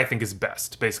think is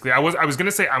best. Basically, I was going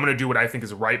to say I'm going to do what I think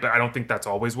is right, but I don't think that's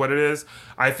always what it is.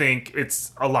 I think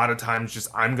it's a lot of times just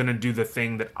I'm going to do the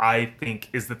thing that I think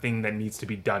is the thing that needs to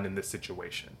be done in this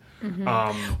situation.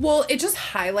 Mm-hmm. Well, it just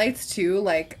highlights too,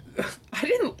 like, I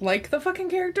didn't like the fucking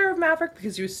character of Maverick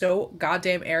because he was so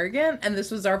goddamn arrogant, and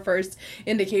this was our first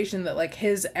indication that like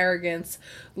his arrogance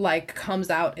like comes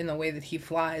out in the way that he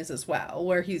flies as well,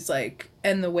 where he's like,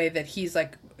 and the way that he's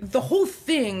like, the whole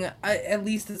thing, at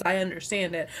least as I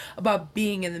understand it, about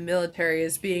being in the military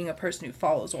is being a person who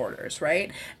follows orders,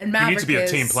 right? And Maverick you need to be a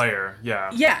team player, yeah.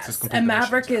 Yes, and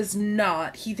Maverick is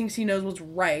not. He thinks he knows what's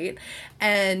right,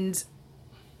 and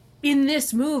in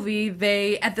this movie,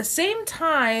 they, at the same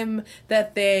time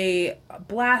that they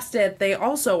blast it, they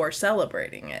also are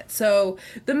celebrating it. So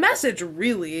the message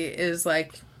really is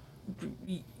like,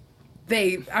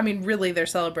 really they're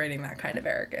celebrating that kind of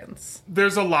arrogance.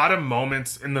 There's a lot of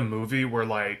moments in the movie where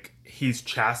like he's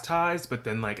chastised, but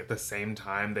then like at the same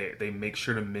time they make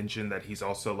sure to mention that he's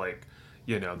also like,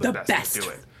 you know, the best to do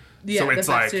it. Yeah, so it's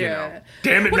like, you know,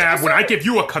 damn it, Mav, when I give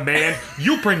you a command,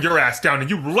 you bring your ass down and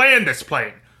you land this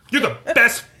plane. You're the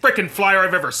best freaking flyer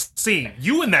I've ever seen.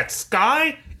 You in that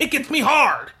sky, it gets me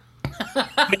hard.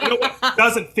 You know what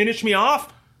doesn't finish me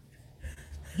off?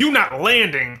 You not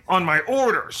landing on my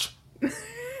orders.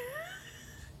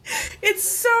 It's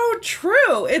so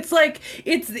true. It's like,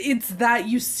 it's that,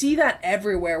 you see that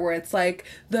everywhere, where it's like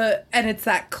and it's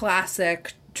that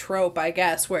classic trope, I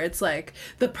guess, where it's like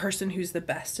the person who's the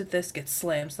best at this gets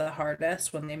slammed the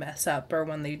hardest when they mess up or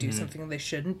when they do something they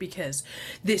shouldn't, because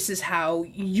this is how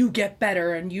you get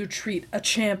better and you treat a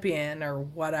champion or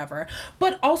whatever.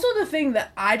 But also the thing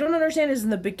that I don't understand is in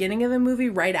the beginning of the movie,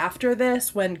 right after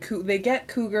this, when they get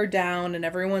Cougar down and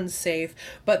everyone's safe,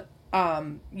 but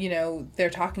you know, they're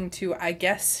talking to, I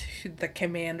guess, the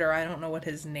commander. I don't know what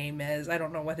his name is. I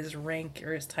don't know what his rank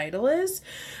or his title is,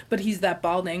 but he's that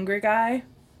bald, angry guy.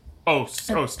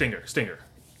 Stinger.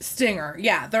 Stinger,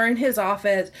 yeah. They're in his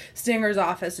office, Stinger's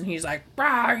office, and he's like,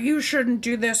 "Brah, you shouldn't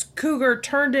do this. Cougar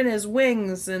turned in his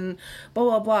wings," and blah,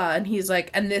 blah, blah. And he's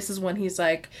like, and this is when he's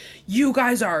like, "You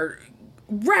guys are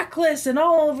reckless and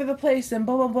all over the place and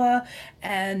blah blah blah,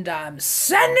 and I'm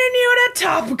sending you to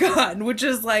Top Gun," which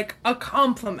is like a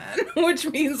compliment, which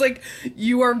means like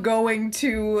you are going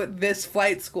to this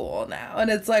flight school now.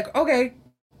 And it's like, okay,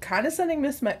 kind of sending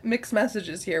mixed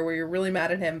messages here where you're really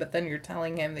mad at him, but then you're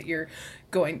telling him that you're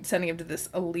sending him to this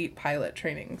elite pilot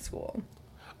training school.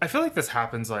 I feel like this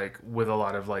happens like with a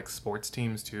lot of like sports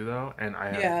teams too, though, and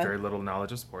I have very little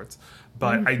knowledge of sports,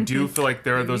 but I do feel like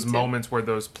there are those moments where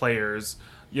those players,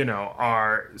 you know,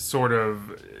 are sort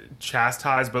of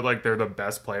chastised, but like they're the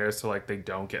best players, so like they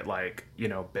don't get like, you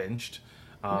know, benched.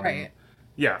 Right.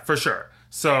 Yeah, for sure.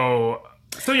 So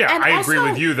yeah, And I also, agree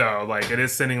with you though. Like it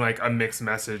is sending like a mixed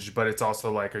message, but it's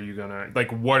also like,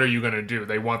 what are you gonna do?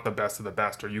 They want the best of the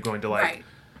best. Are you going to like right.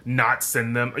 not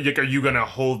send them? Like, are you gonna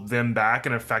hold them back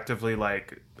and effectively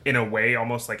like in a way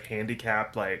almost like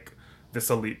handicap like this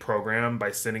elite program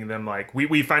by sending them like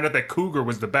we find out that Cougar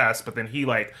was the best, but then he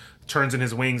like turns in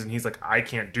his wings and he's like, I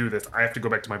can't do this. I have to go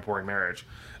back to my boring marriage.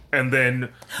 And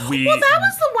then Well, that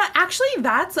was the one. Actually,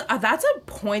 that's a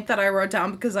point that I wrote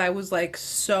down because I was like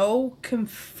so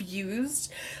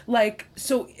confused. Like,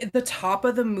 so at the top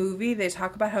of the movie, they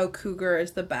talk about how Cougar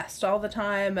is the best all the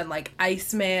time, and like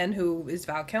Iceman, who is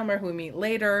Val Kilmer, who we meet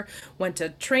later, went to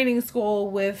training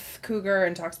school with Cougar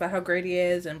and talks about how great he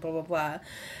is and blah blah blah,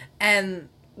 and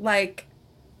like.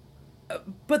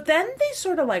 But then they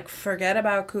sort of like forget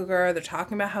about Cougar. They're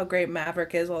talking about how great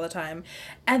Maverick is all the time.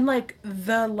 And like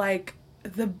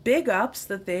the big ups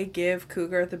that they give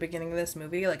Cougar at the beginning of this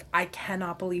movie, like I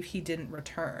cannot believe he didn't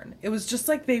return. It was just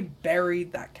like they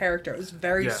buried that character. It was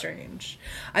very strange.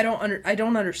 I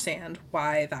don't understand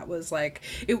why that was like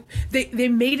it. They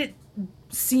made it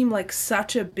seem like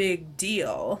such a big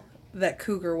deal that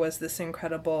Cougar was this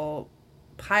incredible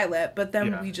pilot, but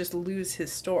then we just lose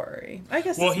his story. I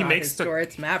guess it's not his story,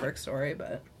 it's Maverick's story,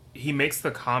 but he makes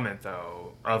the comment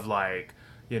though of like,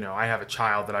 you know, I have a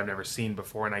child that I've never seen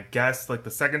before, and I guess like the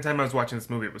second time I was watching this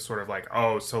movie, it was sort of like,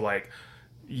 oh, so like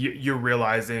you're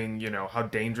realizing, you know, how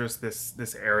dangerous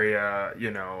this area,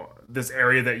 you know, this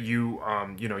area that you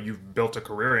you know, you've built a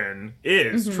career in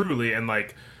is truly, and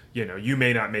like, you know, you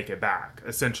may not make it back,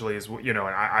 essentially, is, you know,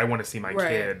 and I want to see my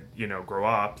kid, you know, grow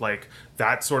up. Like,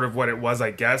 that's sort of what it was,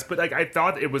 I guess. But, like, I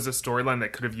thought it was a storyline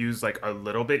that could have used, like, a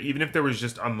little bit, even if there was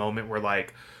just a moment where,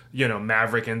 like, you know,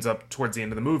 Maverick ends up towards the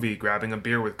end of the movie grabbing a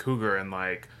beer with Cougar, and,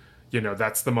 like, you know,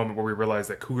 that's the moment where we realize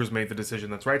that Cougar's made the decision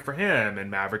that's right for him,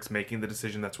 and Maverick's making the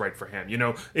decision that's right for him. You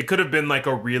know, it could have been, like,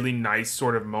 a really nice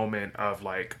sort of moment of,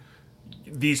 like,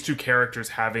 these two characters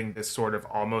having this sort of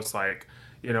almost, like,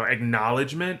 you know,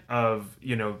 acknowledgement of,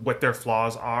 you know, what their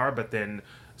flaws are, but then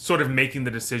sort of making the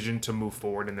decision to move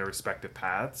forward in their respective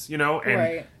paths, you know,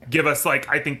 and give us, like,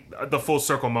 I think the full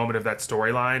circle moment of that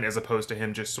storyline, as opposed to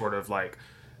him just sort of like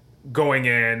going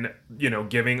in, you know,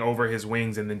 giving over his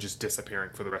wings and then just disappearing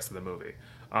for the rest of the movie.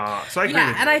 So I agree with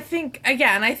and you.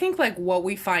 I think like what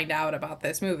we find out about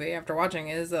this movie after watching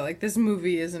it is that like this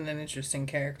movie isn't an interesting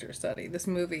character study. This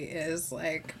movie is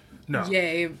like, no.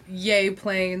 Yay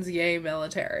planes, yay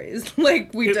militaries.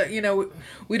 Like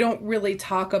we don't really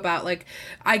talk about, like,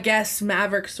 I guess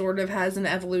Maverick sort of has an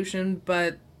evolution,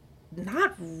 but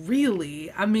not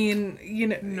really. I mean, you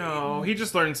know. No, he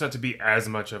just learns not to be as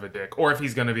much of a dick, or if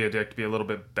he's gonna be a dick, to be a little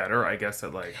bit better, I guess,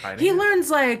 at like hiding. He learns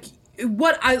like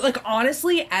what I like.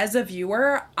 Honestly, as a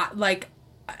viewer,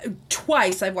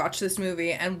 twice I've watched this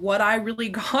movie, and what I really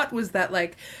got was that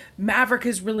like Maverick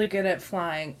is really good at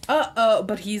flying.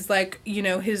 But he's like, you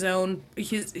know, he's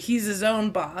his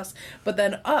own boss. But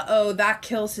then that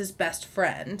kills his best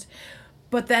friend.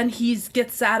 But then he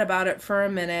gets sad about it for a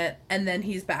minute, and then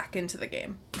he's back into the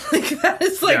game. Like that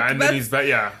is like then he's back.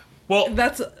 Yeah. Well,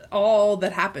 that's all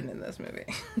that happened in this movie.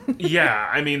 Yeah,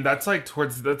 I mean that's like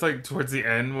towards the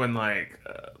end when like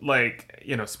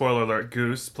you know, spoiler alert,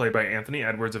 Goose, played by Anthony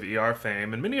Edwards of ER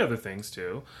fame and many other things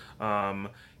too.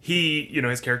 He, you know,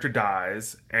 his character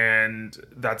dies, and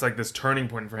that's like this turning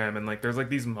point for him. And like there's like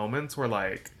these moments where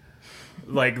like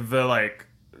the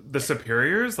the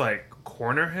superiors like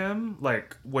corner him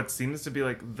like what seems to be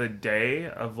like the day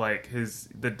of like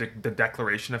the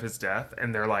declaration of his death,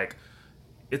 and they're like,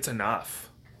 it's enough,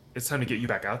 it's time to get you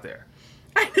back out there.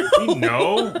 I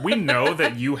know. We know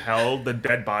that you held the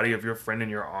dead body of your friend in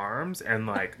your arms, and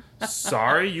like,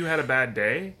 sorry you had a bad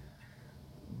day,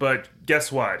 but guess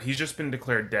what? He's just been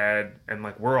declared dead, and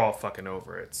like, we're all fucking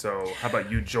over it. So how about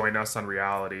you join us on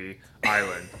Reality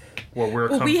Island, where we're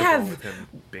comfortable with him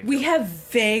being we killed. have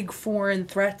vague foreign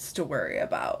threats to worry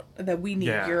about that we need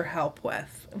Yeah. your help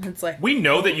with. And it's like, We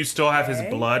know that you still have his Okay.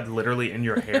 blood literally in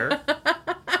your hair,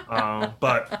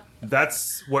 but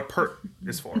that's what PERT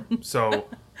is for. So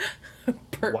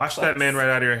wash that man right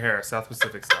out of your hair, South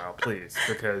Pacific style, please,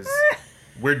 because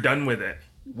we're done with it.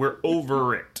 We're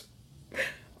over it.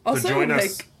 Also, So join like,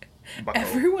 us. Bucko.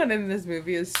 everyone in this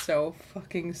movie is so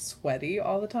fucking sweaty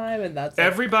all the time, and that's like,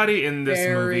 Everybody in this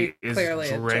very movie is clearly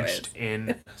a drenched choice.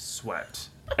 in sweat.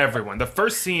 Everyone. The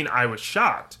first scene, I was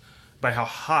shocked by how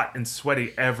hot and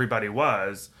sweaty everybody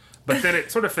was. But then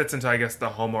it sort of fits into, I guess, the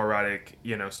homoerotic,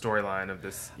 storyline of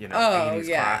this, 80s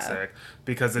yeah. classic.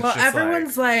 Because it's well, just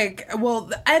everyone's like,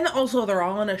 and also they're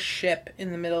all on a ship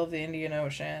in the middle of the Indian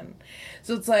Ocean,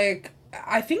 so it's like,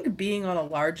 I think being on a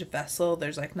large vessel,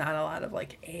 there's like not a lot of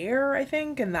like air, I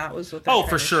think, and that was what. oh,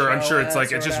 for sure. I'm sure it's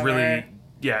like, or it's just whatever.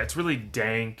 really, it's really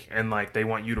dank. And like, they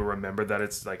want you to remember that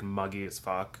it's like muggy as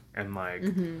fuck. And like,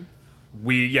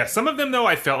 some of them though,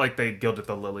 I felt like they gilded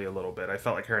the lily a little bit. I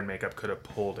felt like hair and makeup could have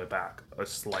pulled it back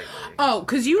slightly. Oh,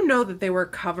 because that they were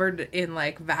covered in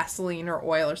like Vaseline or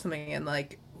oil or something, and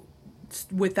like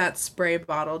with that spray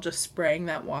bottle, just spraying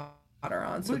that water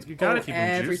on. So Well, it's you gotta both keep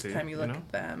 'em every juicy, time you look you know?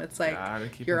 at them, it's like Gotta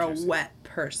keep you're 'em a juicy. wet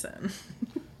person.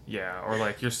 Yeah, or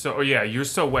like you're so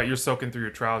wet, you're soaking through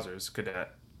your trousers,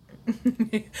 cadet.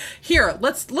 Here,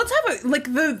 let's have a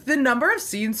like the number of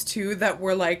scenes too that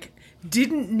were like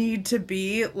didn't need to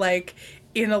be like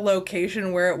in a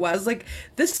location where it was like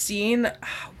this scene.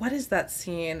 What is that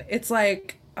scene? It's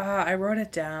like I wrote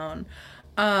it down.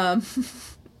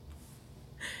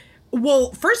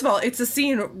 Well, first of all, it's a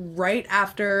scene right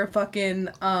after fucking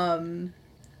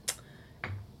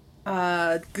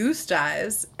Goose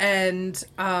dies, and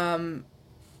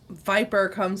Viper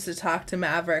comes to talk to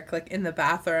Maverick like in the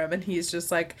bathroom, and he's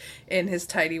just like in his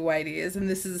tighty whities, and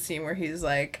this is a scene where he's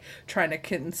like trying to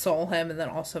console him and then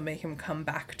also make him come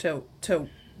back to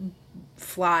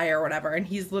fly or whatever, and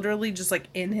he's literally just like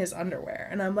in his underwear,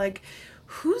 and I'm like,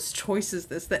 whose choice is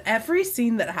this? That every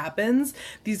scene that happens,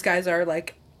 these guys are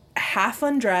like half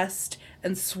undressed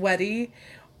and sweaty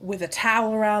with a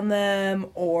towel around them,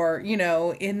 or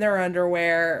in their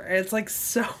underwear. It's like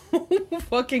so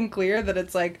fucking clear that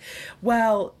it's like,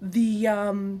 well, the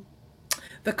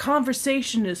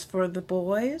conversation is for the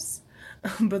boys,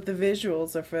 but the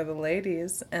visuals are for the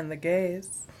ladies and the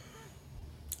gays.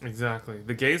 Exactly.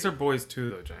 The gays are boys too,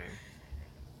 though, Jane.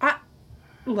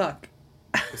 Look,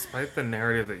 Despite the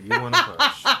narrative that you want to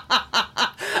push.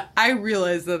 I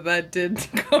realize that did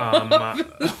go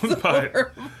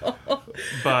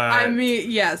but I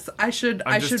mean, yes, I should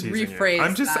just teasing you.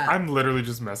 rephrase that. I'm literally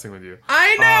just messing with you.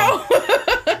 I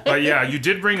know. But yeah, you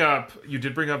did bring up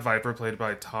Viper, played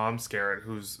by Tom Skerritt,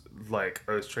 who's like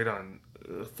a straight on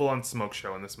full on smoke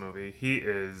show in this movie.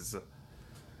 He's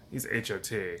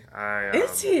HOT.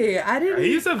 Is he? I didn't.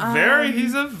 He's a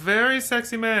very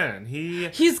sexy man.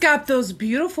 He's got those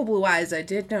beautiful blue eyes. I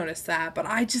did notice that, but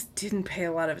I just didn't pay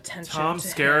a lot of attention. Tom to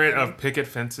Skerritt him. of Picket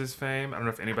Fences fame. I don't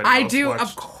know if anybody I else do, watched.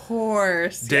 of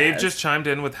course. Dave yes. just chimed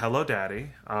in with "Hello,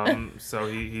 Daddy," so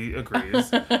he agrees.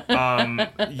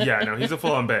 Yeah, no, he's a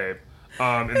full-on babe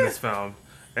in this film,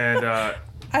 and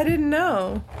I didn't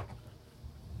know.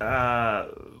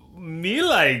 me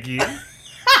like it.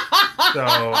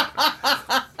 So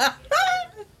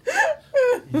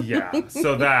yeah,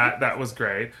 so that was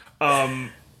great.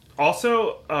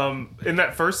 Also, in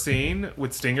that first scene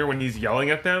with Stinger when he's yelling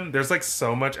at them, there's like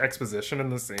so much exposition in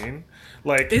the scene.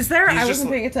 Like, Is there? he's I just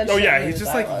wasn't paying attention Oh to yeah, any he's of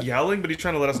just the like dialogue. yelling, but he's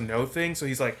trying to let us know things. So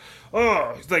he's like,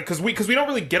 oh, he's like, because we don't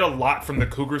really get a lot from the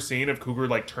Cougar scene of Cougar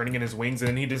like turning in his wings and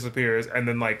then he disappears, and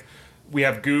then like we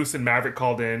have Goose and Maverick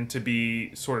called in to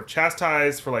be sort of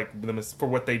chastised for like for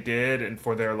what they did and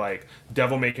for their like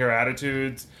devil may care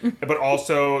attitudes, but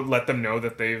also let them know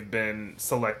that they've been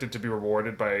selected to be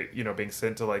rewarded by being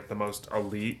sent to like the most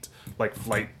elite like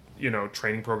flight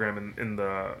training program in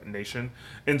the nation.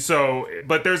 And so,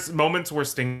 but there's moments where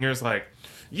Stinger's like,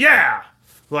 yeah,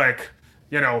 like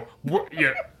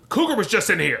Cougar was just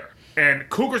in here and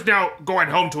Cougar's now going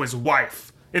home to his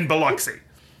wife in Biloxi.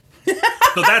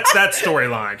 So that's that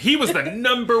storyline. He was the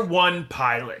number one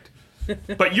pilot,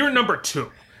 but you're number two.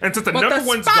 And since the But number the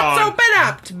one's spot's gone, open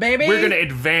up, baby. we're going to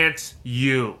advance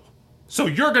you. So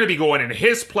you're going to be going in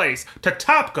his place to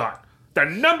Top Gun, the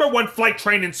number one flight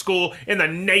training school in the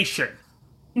nation.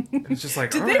 And it's just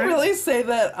like, Did all they right. really say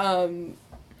that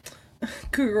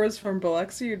Cougar was from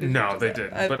Biloxi? Or did No, you they just-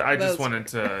 didn't. But I just wanted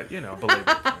to, belabor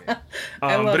it.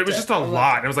 I But loved it was it. just a I loved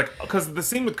lot. it. And it was like, because the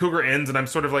scene with Cougar ends, and I'm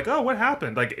sort of like, oh, what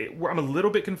happened? Like, I'm a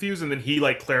little bit confused, and then he,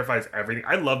 like, clarifies everything.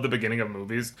 I love the beginning of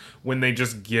movies when they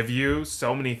just give you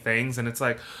so many things, and it's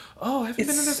like, oh, I haven't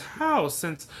been in this house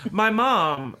since my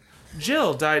mom,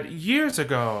 Jill, died years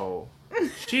ago.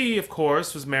 She, of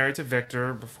course, was married to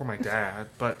Victor before my dad,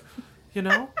 but,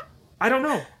 I don't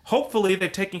know. Hopefully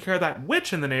they've taken care of that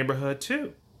witch in the neighborhood,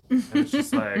 too. And it's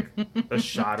just like a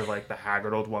shot of like the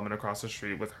haggard old woman across the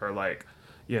street with her like,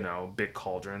 big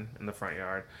cauldron in the front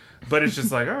yard. But it's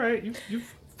just like, all right,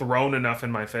 you've thrown enough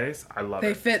in my face. I love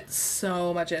They it. fit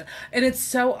so much in, and it's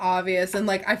so obvious. And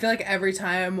like, I feel like every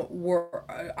time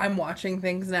I'm watching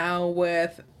things now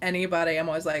with anybody, I'm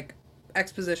always like,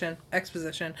 exposition,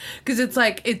 because it's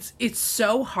like it's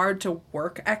so hard to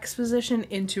work exposition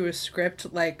into a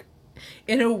script like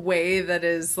in a way that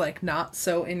is like not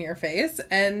so in your face,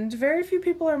 and very few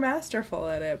people are masterful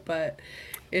at it, but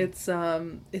it's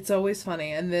always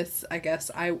funny. And this, I guess,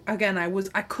 I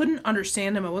couldn't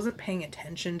understand him. I wasn't paying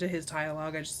attention to his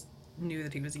dialogue. I just knew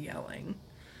that he was yelling.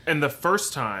 And the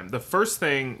first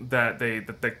thing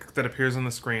that appears on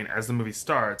the screen as the movie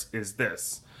starts is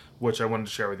this, which I wanted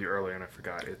to share with you earlier and I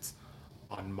forgot. It's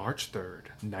on March 3rd,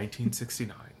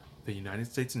 1969, the United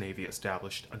States Navy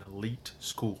established an elite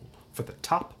school for the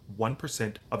top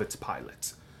 1% of its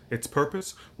pilots. Its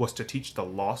purpose was to teach the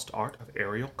lost art of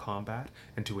aerial combat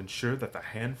and to ensure that the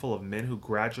handful of men who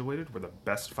graduated were the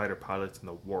best fighter pilots in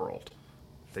the world.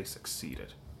 They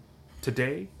succeeded.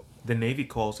 Today, the Navy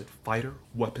calls it Fighter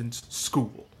Weapons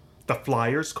School. The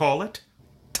Flyers call it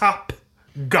Top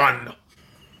Gun.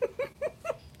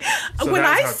 So when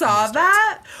that I is saw how it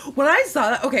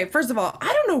that, okay, first of all,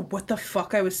 I don't know what the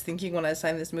fuck I was thinking when I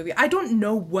signed this movie. I didn't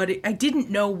know what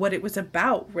it was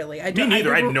about, really. Me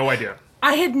neither. I had no idea.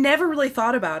 I had never really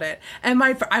thought about it. And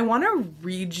I want to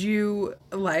read you,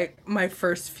 like, my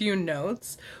first few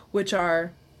notes, which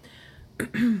are,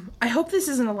 I hope this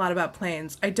isn't a lot about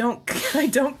planes. I don't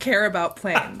care about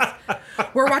planes.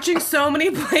 We're watching so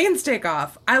many planes take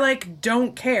off. I, like,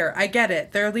 don't care. I get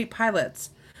it. They're elite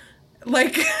pilots.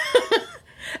 Like,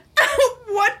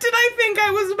 what did I think I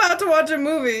was about to watch a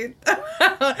movie?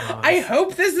 I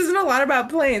hope this isn't a lot about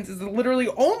planes. It's literally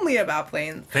only about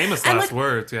planes. Famous And, last like,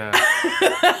 words, yeah.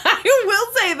 I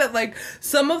will say that, like,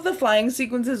 some of the flying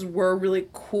sequences were really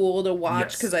cool to watch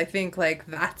Yes. because I think, like,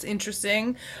 that's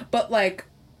interesting. But, like,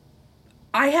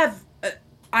 I have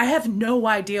no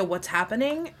idea what's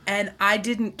happening, and I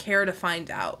didn't care to find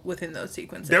out within those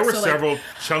sequences. There were So, like, several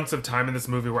chunks of time in this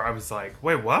movie where I was like,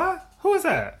 wait, what? Who is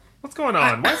that? What's going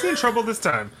on? Why is he in trouble this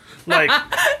time? Like,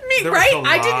 there was right? a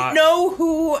I lot. didn't know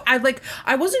who.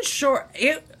 I wasn't sure.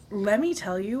 Let me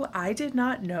tell you, I did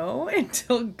not know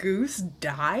until Goose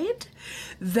died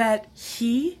that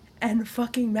he and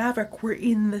fucking Maverick were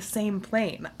in the same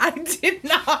plane. I did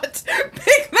not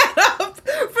pick that up for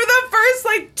the first,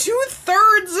 like,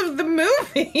 2/3 of the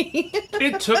movie.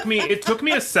 It took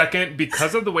me a second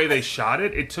because of the way they shot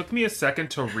it. It took me a second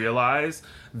to realize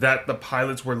that the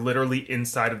pilots were literally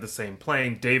inside of the same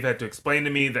plane. Dave had to explain to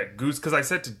me that Goose, because I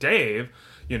said to Dave,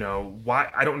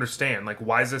 why, I don't understand. Like,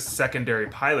 why is this secondary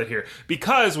pilot here?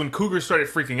 Because when Cougar started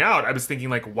freaking out, I was thinking,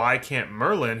 like, why can't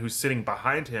Merlin, who's sitting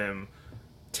behind him,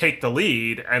 take the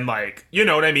lead and, like, you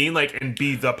know what I mean? Like, and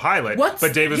be the pilot.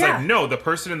 But Dave was like, no, the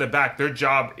person in the back, their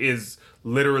job is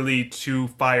literally to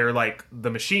fire, like, the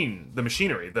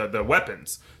machinery, the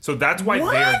weapons. So that's why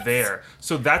they're there.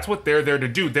 So that's what they're there to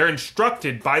do. They're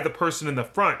instructed by the person in the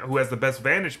front who has the best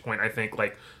vantage point, I think,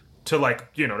 like, to,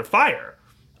 like, to fire.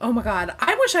 Oh my god,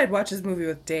 I wish I'd watched this movie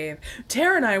with Dave.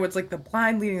 Tara and I was like the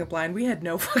blind leading the blind. We had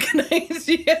no fucking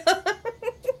idea.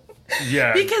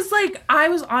 Yeah. Because, like, I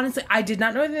did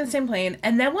not know they were in the same plane.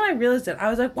 And then when I realized it, I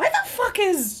was like, why the fuck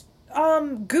is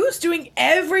Goose doing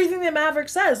everything that Maverick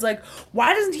says? Like,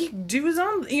 why doesn't he do his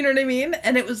own, you know what I mean?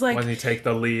 And it was like, Why doesn't he take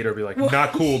the lead or be like,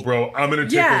 not cool, bro. I'm going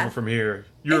to take over from here.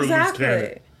 You're a loose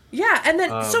cannon. Yeah, and then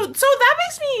so that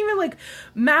makes me even like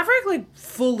Maverick like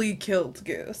fully killed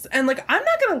Goose, and like I'm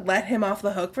not gonna let him off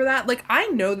the hook for that. Like I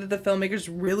know that the filmmakers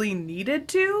really needed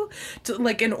to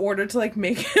like in order to like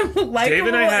make him likable. Dave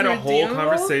and I had a whole redeemable.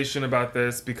 conversation about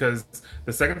this because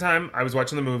the second time I was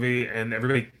watching the movie and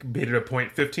everybody made it a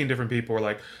point. 15 different people were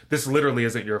like, "This literally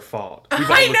isn't your fault.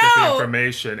 We've all looked at the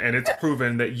information and it's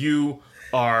proven that you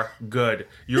are good.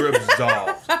 You're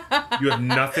absolved. You have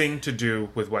nothing to do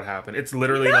with what happened. It's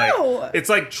literally No! it's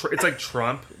like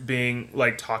Trump being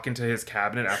like talking to his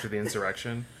cabinet after the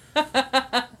insurrection.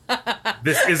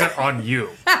 This isn't on you.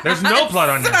 There's no blood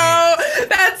on your hands.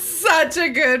 That's such a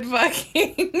good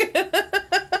fucking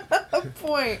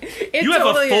point. It You have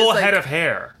totally a full is, like, head of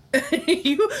hair.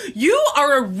 you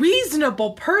are a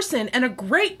reasonable person and a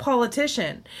great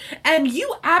politician, and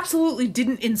you absolutely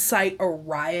didn't incite a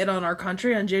riot on our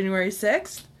country on January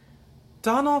 6th.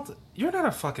 Donald, you're not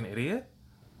a fucking idiot.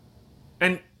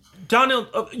 And Donald,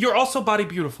 you're also body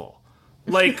beautiful.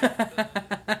 Like,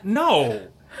 no.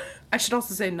 I should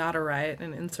also say not a riot,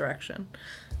 an insurrection.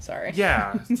 Sorry.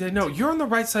 Yeah, no, you're on the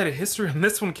right side of history on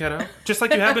this one, kiddo. Just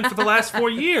like you have been for the last 4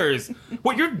 years.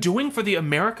 What you're doing for the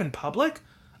American public?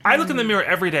 I look in the mirror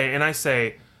every day and I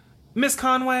say, Miss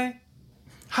Conway,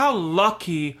 how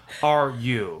lucky are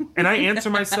you? And I answer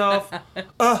myself,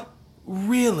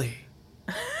 really?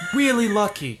 Really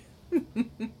lucky.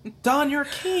 Don, you're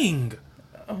king.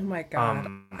 Oh my god.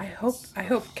 I hope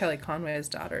Kelly Conway's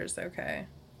daughter is okay.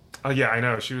 Oh yeah, I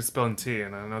know. She was spilling tea,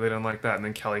 and I know they didn't like that. And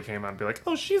then Kelly came out and be like,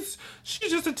 "Oh, she's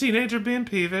just a teenager being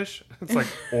peevish." It's like,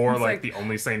 or It's like like- the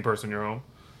only sane person in your home.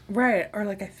 Right, or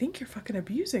like, I think you're fucking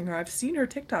abusing her. I've seen her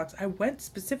TikToks. I went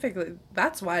specifically.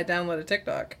 That's why I downloaded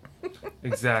TikTok.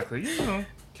 Exactly. You know,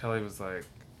 Kelly was like,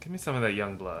 "Give me some of that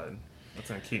young blood. That's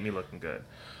gonna keep me looking good."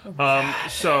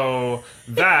 So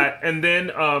that, and then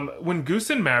when Goose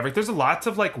and Maverick, there's lots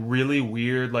of like really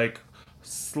weird, like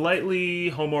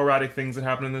slightly homoerotic things that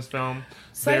happen in this film.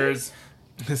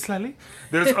 Slightly?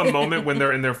 There's a moment when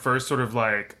they're in their first sort of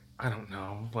like, I don't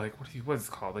know, like what's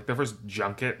it called? Like their first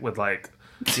junket with like,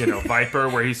 you know, Viper,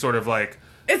 where he sort of like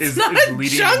It's not a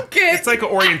junket. It's like an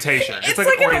orientation. It's like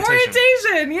an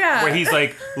orientation, yeah. Where he's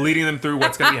like leading them through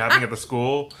what's going to be happening at the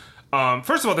school.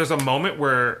 First of all, there's a moment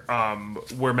where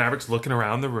Maverick's looking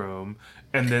around the room,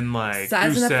 and then like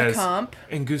Sizing Goose up the says, comp.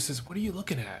 and Goose says, "What are you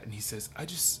looking at?" And he says, "I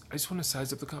just want to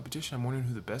size up the competition. I'm wondering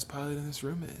who the best pilot in this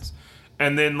room is."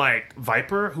 And then like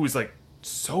Viper, who's like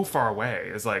so far away,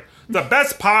 is like, "The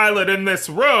best pilot in this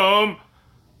room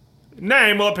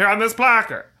name will appear on this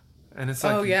placard." And it's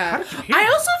like, Oh yeah. how did you hear I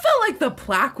that? also felt like the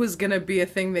plaque was gonna be a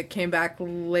thing that came back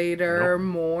later Nope.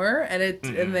 more, and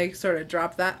and they sort of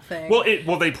dropped that thing.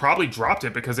 Well, they probably dropped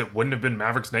it because it wouldn't have been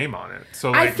Maverick's name on it.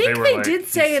 So like, I think were they like, did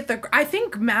say he's- at the. I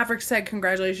think Maverick said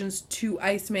congratulations to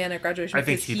Iceman at graduation. I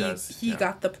think because he does, He yeah.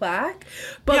 got the plaque,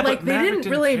 but Yeah, but like they Maverick didn't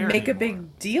didn't really care make a anymore.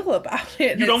 big deal about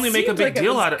it. You'd It only make a seemed big like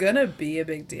deal it was out of- gonna be a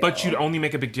big deal. But you'd only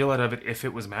make a big deal out of it if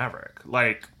it was Maverick.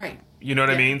 Like, Right. you know what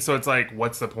I Yeah. mean? So it's like,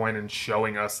 what's the point in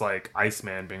showing us like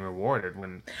Iceman being rewarded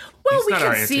when Well, he's we not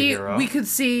our could see anti-hero? we could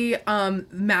see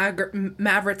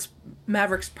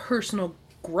Maverick's personal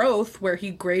growth, where he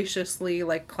graciously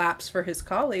like claps for his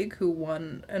colleague who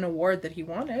won an award that he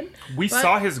wanted. We But-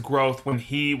 saw his growth when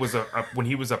he was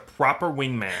a proper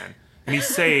wingman, and he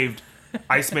saved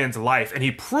Iceman's life, and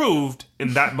he proved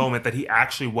in that moment that he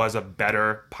actually was a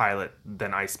better pilot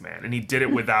than Iceman, and he did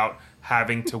it without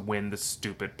having to win the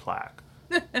stupid plaque.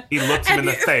 He looked him in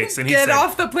the face, and he get said,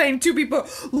 off the plane. Two people,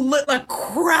 a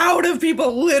crowd of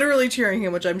people, literally cheering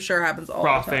him, which I'm sure happens all the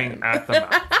frothing time. at the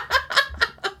mouth.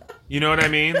 You know what I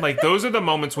mean? Like, those are the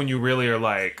moments when you really are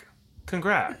like,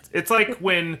 congrats. It's like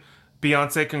when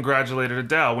Beyonce congratulated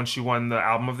Adele when she won the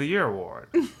Album of the Year award.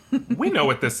 We know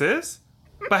what this is.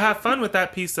 But have fun with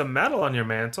that piece of metal on your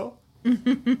mantle.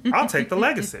 I'll take the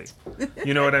legacy.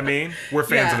 You know what I mean? We're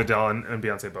fans Yeah. of Adele and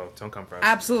Beyonce both. Don't come for us.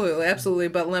 Absolutely.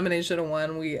 But Lemonade should have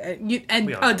won. We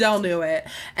all Adele knew it.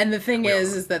 And the thing all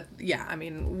is that yeah, I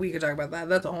mean, we could talk about that.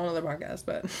 That's a whole other podcast.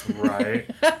 But Right.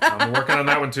 I'm working on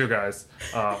that one too, guys.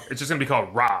 It's just going to be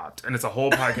called Robbed. And it's a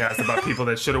whole podcast about people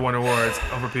that should have won awards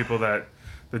over people that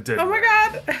didn't. oh my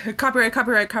god,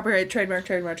 copyright, trademark.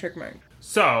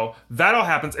 So that all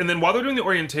happens, and then while they're doing the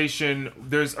orientation,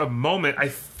 there's a moment. I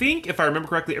think, if I remember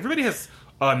correctly, everybody has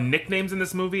nicknames in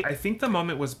this movie. I think the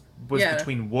moment was Yeah.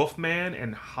 between Wolfman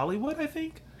and Hollywood. I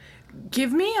think.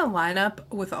 Give me a lineup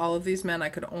with all of these men. I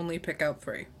could only pick out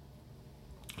 3.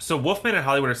 So Wolfman and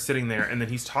Hollywood are sitting there, and then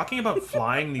he's talking about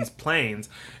flying these planes,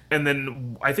 and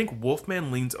then I think Wolfman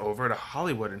leans over to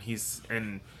Hollywood, and he says,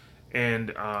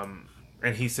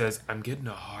 "I'm getting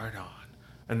a hard on."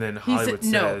 And then Hollywood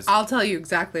No, says, I'll tell you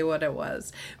exactly what it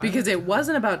was. Because it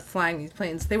wasn't about flying these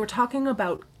planes. They were talking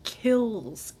about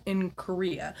kills in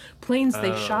Korea. Planes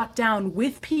they shot down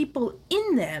with people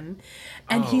in them.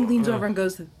 And he leans over and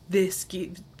goes, this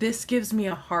gives me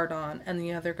a hard on. And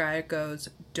the other guy goes,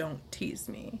 don't tease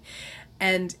me.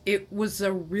 And it was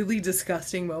a really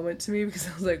disgusting moment to me because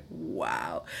I was like,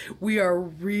 wow, we are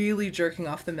really jerking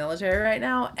off the military right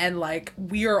now. And like,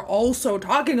 we are also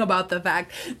talking about the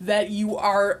fact that you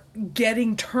are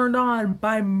getting turned on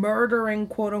by murdering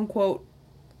quote unquote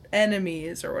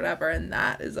enemies or whatever. And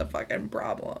that is a fucking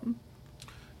problem.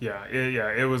 Yeah,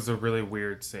 it was a really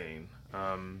weird scene.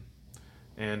 And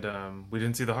we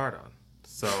didn't see the hard on.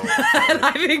 So and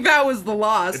I think that was the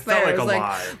loss. It felt like a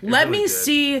lie. Let me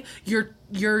see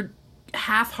your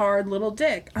half-hard little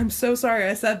dick. I'm so sorry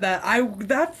I said that.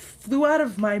 That flew out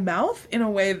of my mouth in a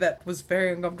way that was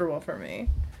very uncomfortable for me.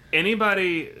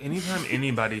 Anytime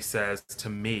anybody says to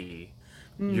me,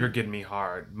 "You're getting me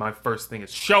hard," my first thing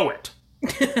is show it.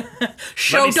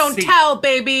 Show, don't tell,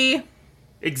 baby.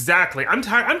 Exactly. I'm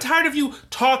tired of you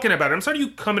talking about it. I'm tired of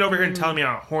you coming over here and telling me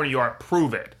how horny you are.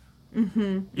 Prove it.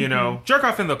 You know, jerk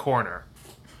off in the corner.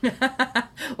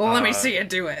 Well, let me see you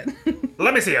do it.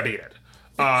 Let me see you beat it.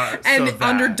 And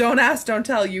under Don't Ask, Don't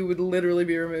Tell, you would literally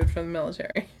be removed from the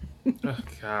military. Oh,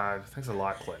 God. Thanks a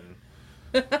lot, Clinton.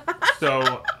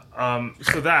 So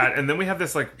that, and then we have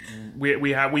this, like, we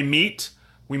meet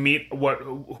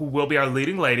who will be our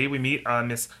leading lady. We meet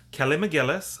Miss Kelly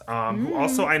McGillis, who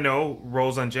also I know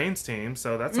rolls on Jane's team,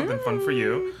 so that's something fun for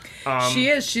you. She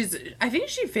is. I think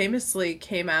she famously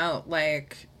came out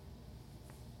like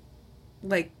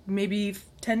maybe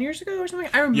 10 years ago or something.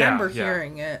 I remember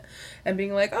hearing it and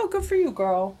being like, "Oh, good for you,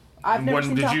 girl." I've never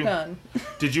seen Top Gun.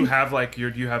 Did you have like do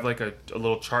you have like a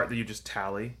little chart that you just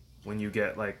tally when you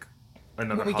get like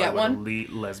another Hollywood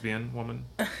elite lesbian woman?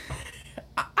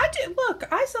 I do. Look,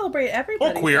 I celebrate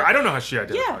everybody. Or queer. I don't know how she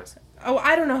identifies. Yeah. Oh,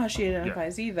 I don't know how she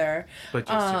identifies either. But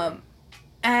just,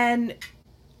 and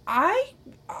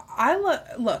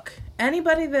look,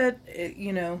 anybody that,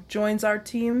 you know, joins our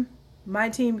team, my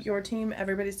team, your team,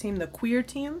 everybody's team, the queer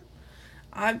team,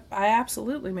 I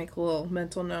absolutely make a little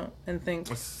mental note and think,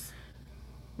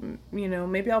 you know,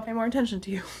 maybe I'll pay more attention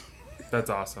to you. That's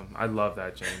awesome. I love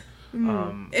that, Jane.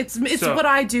 It's what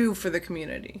I do for the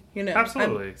community, you know.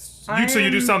 Absolutely. So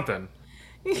you do something.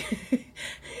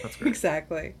 That's great.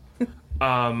 Exactly.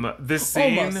 This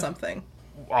scene almost something.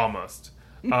 Almost.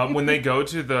 When they go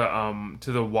to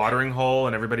the watering hole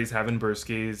and everybody's having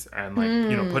brewskis and like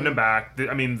you know putting them back.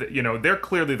 I mean you know they're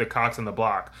clearly the cocks on the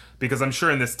block because I'm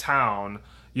sure in this town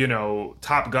you know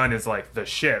Top Gun is like the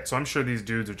shit. So I'm sure these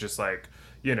dudes are just like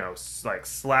you know like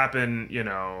slapping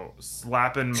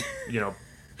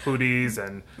pooties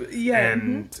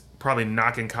and probably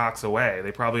knocking cocks away.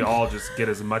 They probably all just get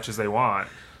as much as they want.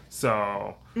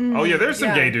 So, there's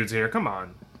some gay dudes here. Come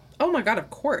on. Oh my God, of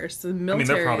course. The military. I mean,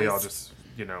 they're probably all just,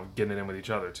 you know, getting in with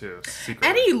each other too. Secretly.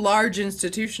 Any large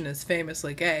institution is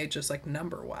famously gay, just like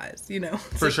number-wise, you know.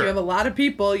 For sure. If you have a lot of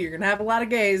people, you're gonna have a lot of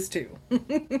gays too.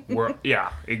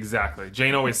 Yeah, exactly.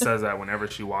 Jane always says that whenever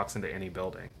she walks into any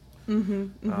building.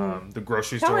 The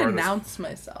grocery store. I'll announce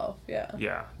myself. Yeah.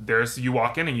 Yeah. You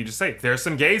walk in and you just say, "There's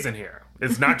some gays in here.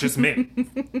 It's not just me."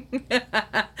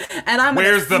 And I'm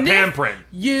Where's the pamphlet?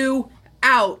 You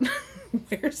out.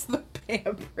 Where's the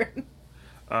pamphlet?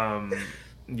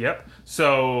 Yep.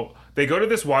 So they go to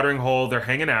this watering hole. They're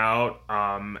hanging out.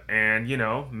 And you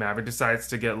know, Maverick decides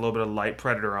to get a little bit of light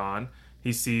predator on.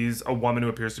 He sees a woman who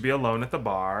appears to be alone at the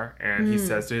bar, and he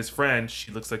says to his friend, "She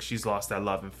looks like she's lost that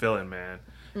love and feeling, man."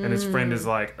 And his friend is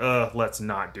like, let's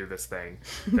not do this thing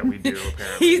that we do,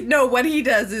 apparently. What he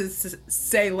does is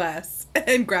say less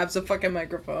and grabs a fucking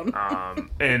microphone.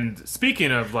 And speaking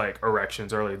of, like,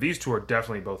 erections earlier, these two are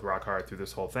definitely both rock hard through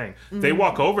this whole thing. They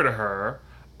walk over to her,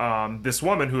 this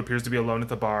woman who appears to be alone at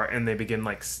the bar, and they begin,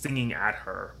 like, singing at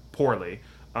her poorly.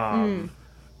 And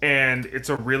it's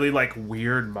a really, like,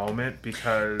 weird moment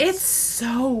because... It's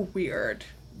so weird.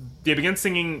 They begin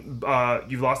singing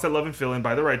You've Lost That Love and Feeling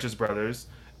by the Righteous Brothers.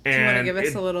 Do you want to give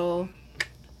us a little...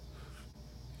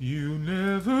 You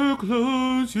never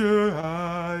close your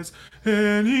eyes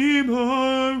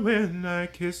anymore when I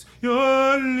kiss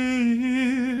your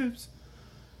lips.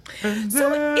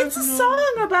 So it's a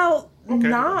song about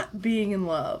not being in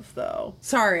love, though.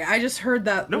 Sorry, I just heard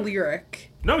that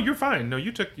lyric. No, you're fine. No,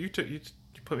 you put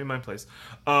me in my place.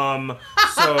 So I'm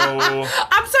sorry,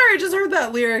 I just heard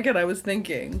that lyric and I was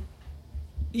thinking.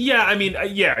 Yeah, I mean,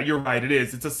 yeah, you're right. It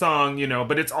is. It's a song, you know,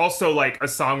 but it's also like a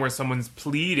song where someone's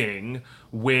pleading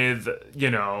with,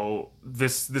 you know,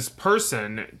 this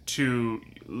person to,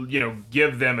 you know,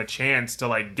 give them a chance to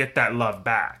like get that love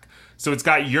back. So it's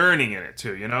got yearning in it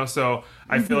too, you know? So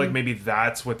I feel like maybe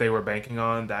that's what they were banking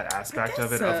on, that aspect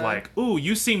of it, of like, ooh,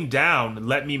 you seem down.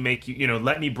 Let me make you, you know,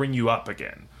 let me bring you up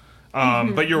again.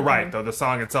 But you're right, though. The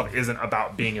song itself isn't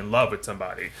about being in love with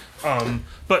somebody.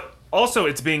 But also,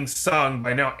 it's being sung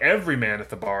by now every man at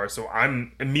the bar, so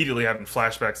I'm immediately having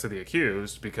flashbacks to The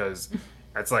Accused because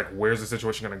it's like, where's the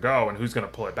situation going to go and who's going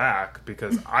to pull it back?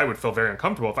 Because I would feel very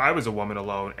uncomfortable if I was a woman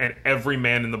alone and every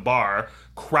man in the bar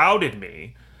crowded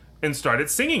me and started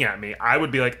singing at me. I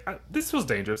would be like, this feels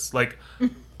dangerous. Like,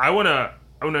 I wanna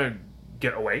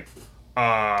get away.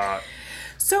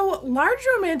 So, large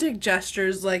romantic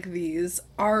gestures like these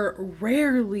are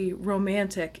rarely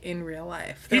romantic in real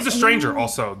life. He's a stranger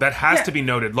also. That has to be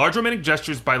noted. Large romantic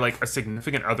gestures by like a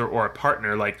significant other or a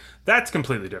partner, like that's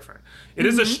completely different. It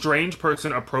is a strange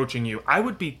person approaching you. I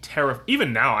would be terrified.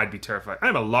 Even now I'd be terrified.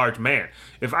 I'm a large man.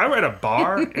 If I were at a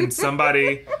bar and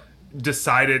somebody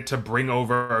decided to bring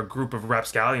over a group of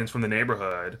rapscallions from the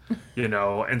neighborhood, you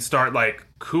know, and start like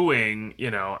cooing, you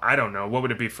know, I don't know, what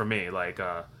would it be for me? Like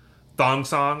thong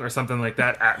song or something like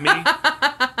that at me,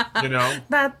 you know.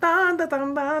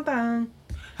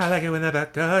 I like it when the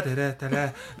back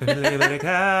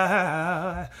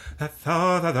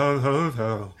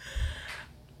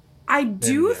I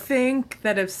do think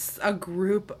that if a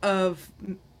group of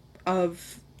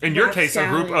in your case a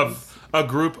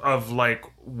group of like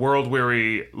world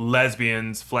weary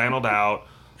lesbians flanneled out,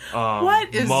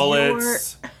 what is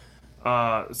mullets,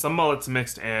 some mullets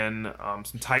mixed in,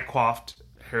 some tight coiffed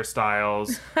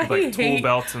hairstyles, with, like tool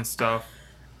belts and stuff.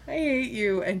 I hate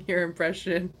you and your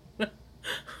impression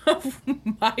of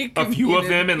my community. A few of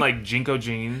them in like Jinko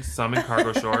jeans, some in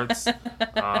cargo shorts.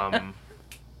 How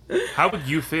would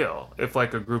you feel if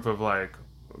like a group of like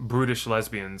brutish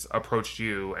lesbians approached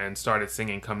you and started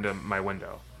singing "Come to My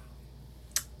Window"?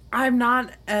 I'm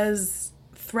not as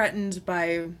threatened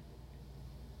by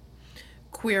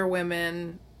queer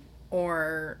women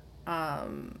or,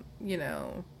 you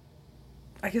know,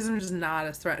 I guess I'm just not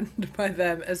as threatened by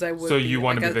them as I would. So you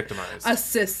want like to be victimized?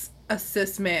 A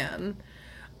cis man.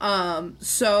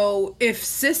 So if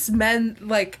cis men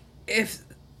if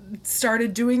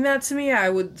started doing that to me, I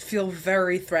would feel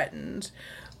very threatened.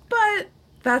 But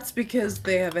that's because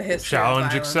they have a history.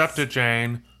 Challenge of accepted,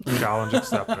 Jane. Challenge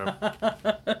accepted.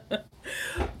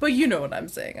 But you know what I'm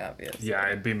saying, obviously. Yeah,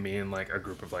 it'd be me and like a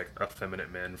group of like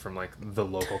effeminate men from like the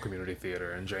local community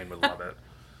theater, and Jane would love it.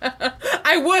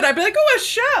 I would. I'd be like, oh, a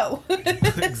show.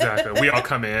 Exactly. We all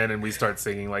come in and we start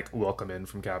singing like "Welcome In"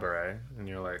 from Cabaret, and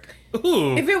you're like,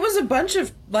 ooh. If it was a bunch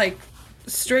of like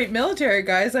straight military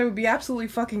guys, I would be absolutely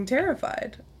fucking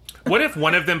terrified. What if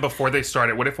one of them, before they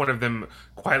started, what if one of them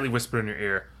quietly whispered in your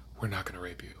ear, "We're not gonna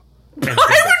rape you"? And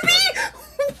I would be.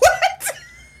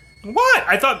 What? What?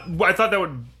 I thought that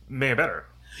would make it better.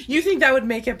 You think that would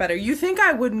make it better? You think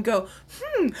I wouldn't go,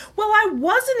 well, I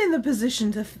wasn't in the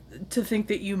position to think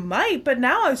that you might, but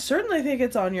now I certainly think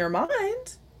it's on your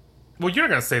mind. Well, you're not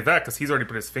going to say that because he's already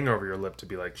put his finger over your lip to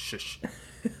be like, shush.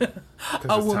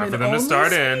 A woman only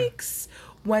speaks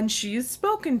when she is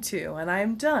spoken to, and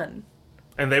I'm done.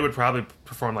 And they would probably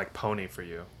perform like Pony for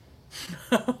you.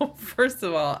 First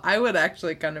of all, I would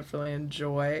actually kind of really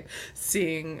enjoy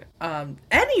seeing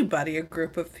anybody, a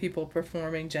group of people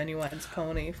performing Genuine's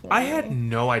Pony for me. I had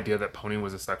no idea that Pony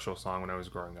was a sexual song when I was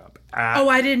growing up.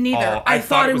 I didn't either. I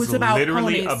thought it was about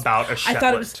literally ponies. About a Shetland. I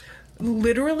thought it was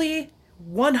literally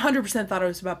 100% thought it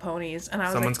was about ponies, and I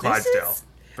was Someone's like, Clydesdale.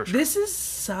 For sure. This is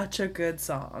such a good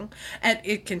song, and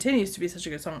it continues to be such a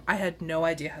good song. I had no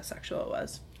idea how sexual it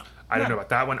was. I didn't know about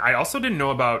that one. I also didn't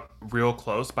know about Real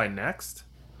Close by Next.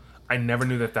 I never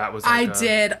knew that was like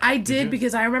I did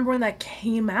because I remember when that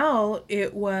came out,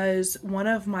 it was one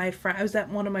of my friends, I was at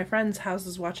one of my friends'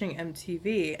 houses watching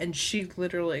MTV, and she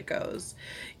literally goes,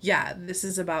 yeah, this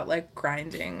is about like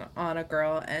grinding on a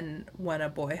girl and when a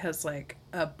boy has like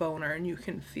a boner and you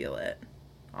can feel it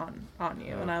on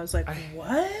you. And I was like,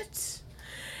 what?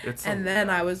 And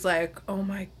then I was like, oh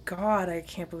my god, I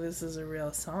can't believe this is a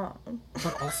real song.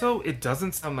 But also, it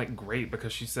doesn't sound like great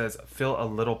because she says, feel a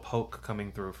little poke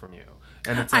coming through from you.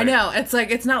 And it's like, I know. It's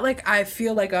like, it's not like I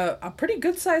feel like a pretty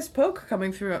good sized poke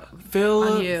coming through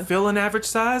on you. Feel an average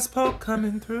size poke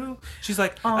coming through. She's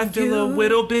like, I feel a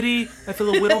whittle bitty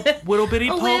poke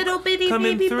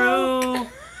coming through.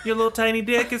 Your little tiny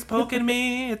dick is poking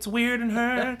me. It's weird and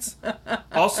hurts.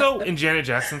 Also, in Janet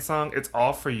Jackson's song, It's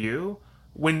All For You,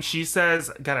 when she says,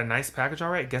 got a nice package, all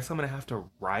right, guess I'm going to have to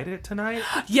ride it tonight.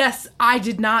 Yes, I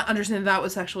did not understand that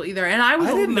was sexual either. And I was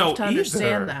old enough to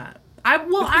understand that.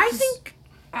 I think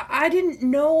I didn't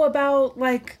know about,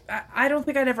 like, I don't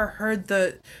think I'd ever heard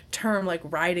the term, like,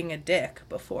 riding a dick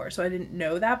before. So I didn't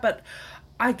know that. But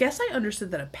I guess I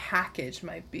understood that a package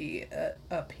might be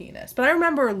a penis. But I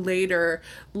remember later,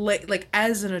 like,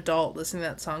 as an adult listening to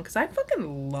that song, because I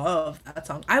fucking love that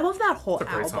song. I love that whole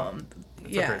album.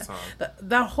 It's a great song.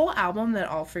 That whole album that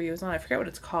All For You is on, I forget what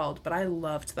it's called, but I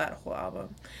loved that whole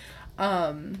album.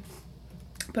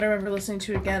 But I remember listening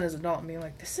to it again as an adult and being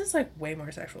like, this is like way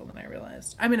more sexual than I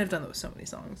realized. I mean, I've done that with so many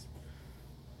songs.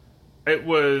 It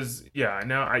was, yeah,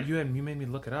 now you made me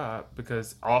look it up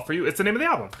because All For You, it's the name of the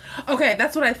album. Okay,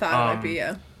 that's what I thought it might be,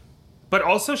 yeah. But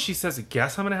also she says,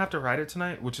 guess I'm going to have to write it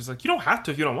tonight, which is like, you don't have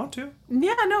to if you don't want to.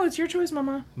 Yeah, no, it's your choice,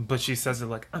 mama. But she says it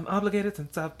like, I'm obligated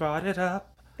since I've brought it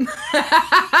up.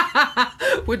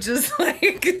 Which is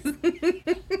like,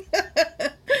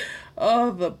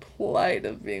 oh, the plight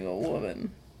of being a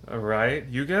woman. All right,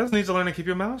 you guys need to learn to keep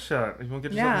your mouth shut. You won't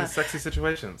get yourself in these sexy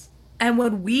situations. And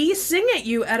when we sing at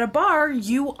you at a bar,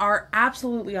 you are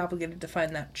absolutely obligated to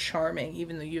find that charming,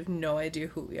 even though you have no idea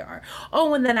who we are.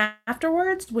 Oh, and then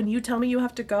afterwards, when you tell me you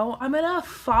have to go, I'm going to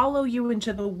follow you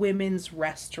into the women's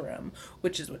restroom,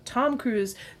 which is what Tom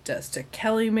Cruise does to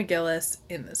Kelly McGillis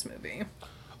in this movie.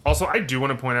 Also, I do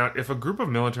want to point out, if a group of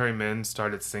military men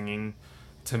started singing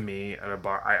to me at a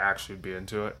bar, I actually would be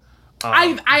into it.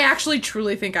 I actually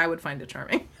truly think I would find it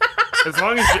charming. As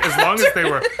long as they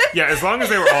were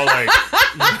all like.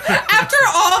 After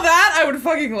all that, I would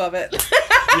fucking love it.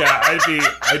 Yeah,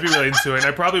 I'd be really into it, and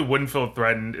I probably wouldn't feel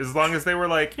threatened as long as they were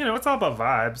like, it's all about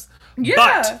vibes. Yeah.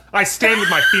 But I stand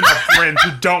with my female friends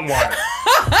who don't want it.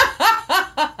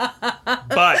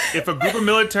 But if a group of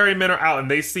military men are out and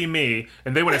they see me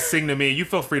and they want to sing to me, you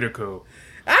feel free to coo.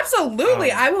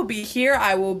 Absolutely. I will be here.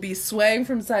 I will be swaying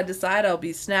from side to side. I'll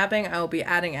be snapping. I will be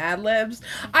adding ad-libs.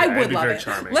 I would love it.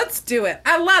 Charming. Let's do it.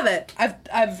 I love it.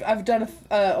 I've done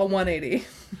a 180.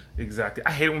 Exactly.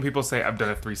 I hate it when people say I've done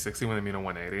a 360 when they mean a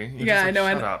 180. I know.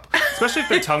 Shut up. Especially if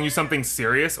they're telling you something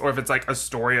serious, or if it's like a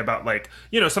story about like,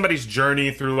 somebody's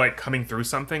journey through like coming through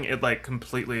something. It like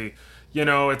completely,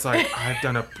 it's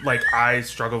like I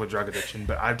struggle with drug addiction,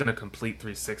 but I've done a complete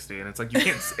 360, and it's like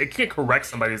it can't correct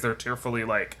somebody as they're tearfully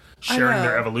like sharing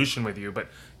their evolution with you, but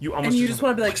you almost just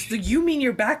want to be like, so you mean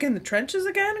you're back in the trenches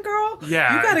again, girl?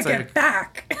 Yeah, you gotta get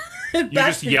back. You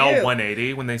just yell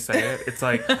 180 when they say it. It's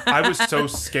like, I was so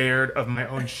scared of my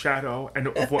own shadow and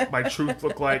of what my truth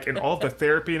looked like and all the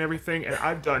therapy and everything, and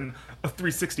I've done a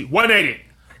 360.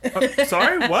 180!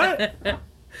 Sorry, what?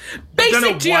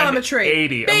 Basic geometry.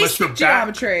 180, unless you're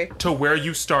geometry. Back to where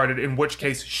you started, in which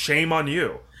case, shame on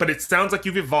you. But it sounds like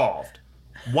you've evolved.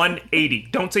 180.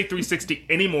 Don't say 360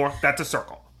 anymore. That's a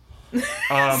circle.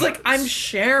 It's like, I'm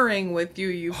sharing with you,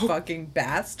 you fucking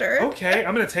bastard. Okay,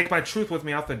 I'm gonna take my truth with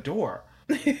me out the door.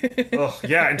 Ugh,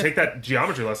 yeah, and take that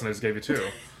geometry lesson I just gave you too.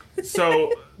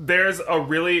 So there's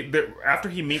after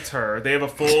he meets her, they have a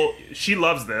full, she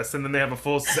loves this, and then they have a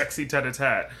full sexy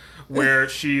tete-a-tete where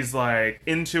she's like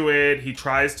into it. He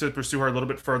tries to pursue her a little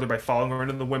bit further by following her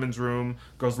into the women's room.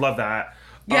 Girls love that.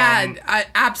 Yeah,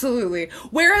 absolutely.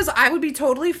 Whereas I would be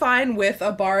totally fine with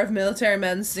a bar of military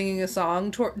men singing a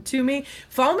song to me.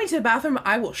 Follow me to the bathroom,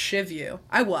 I will shiv you.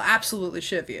 I will absolutely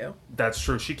shiv you. That's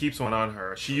true. She keeps one on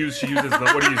her. She uses you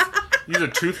use a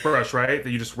toothbrush, right? That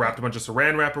you just wrapped a bunch of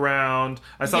saran wrap around.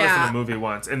 I saw this in a movie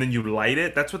once, and then you light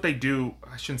it. That's what they do.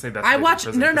 I shouldn't say that. I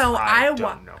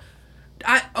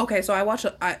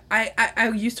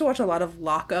used to watch a lot of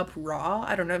Lock Up Raw.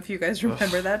 I don't know if you guys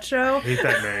remember that show. I hate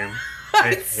that name.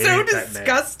 It's so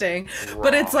disgusting.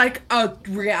 But it's like a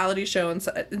reality show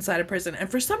inside a prison. And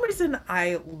for some reason,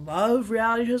 I love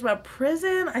reality shows about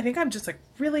prison. I think I'm just like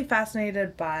really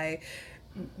fascinated by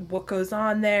what goes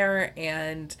on there.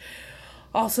 And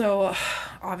also,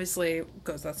 obviously,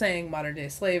 goes without saying, modern day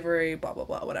slavery, blah, blah,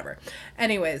 blah, whatever.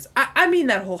 Anyways, I mean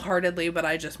that wholeheartedly, but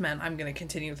I just meant I'm going to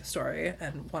continue the story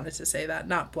and wanted to say that,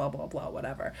 not blah, blah, blah,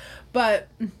 whatever. But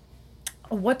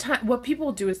what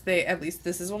people do is at least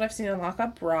this is what I've seen in Lock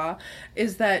Up Raw,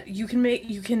 is that you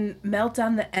can melt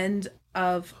down the end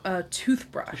of a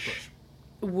toothbrush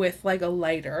with like a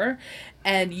lighter,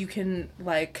 and you can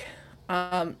like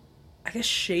I guess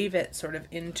shave it sort of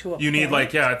into a You need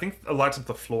point. I think a lot of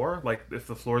the floor, like if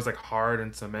the floor is like hard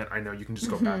and cement, I know you can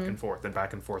just go back and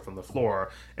forth on the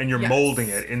floor, and you're molding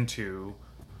it into,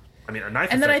 a knife.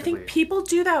 And then I think people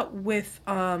do that with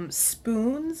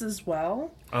spoons as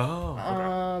well.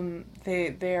 Oh. Okay.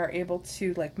 They are able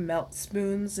to like melt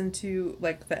spoons into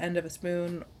like the end of a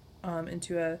spoon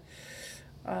into a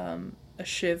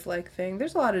shiv like thing.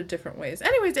 There's a lot of different ways.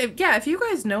 Anyways, if you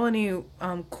guys know any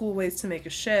cool ways to make a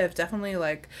shiv, definitely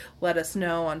like let us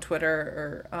know on Twitter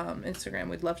or Instagram.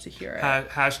 We'd love to hear it.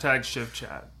 Hashtag shiv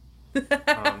chat. Just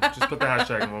put the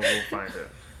hashtag and we'll find it.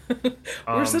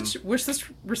 We're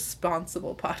such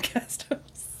responsible podcast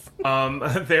hosts.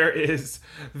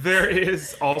 There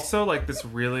is also like this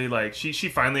really like she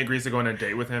finally agrees to go on a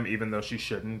date with him, even though she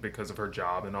shouldn't because of her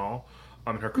job and all.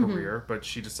 in her career, but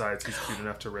she decides he's cute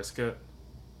enough to risk it.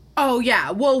 Oh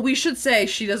yeah. Well, we should say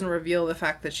she doesn't reveal the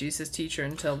fact that she's his teacher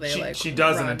until they she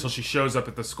doesn't run. until she shows up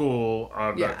at the school,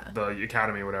 Yeah. the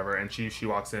academy or whatever, and she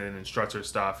walks in and struts her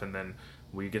stuff, and then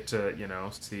we get to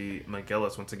see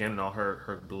McGillis once again in all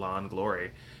her blonde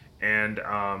glory. And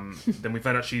then we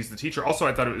find out she's the teacher. Also,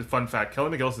 I thought it was a fun fact.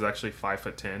 Kelly McGillis is actually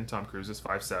 5'10". Tom Cruise is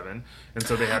 5'7", and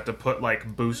so they had to put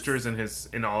like boosters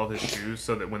in all of his shoes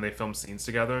so that when they film scenes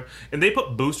together, and they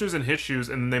put boosters in his shoes,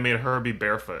 and then they made her be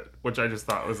barefoot, which I just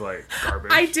thought was like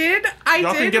garbage. I did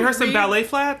Y'all can get her some ballet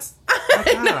flats.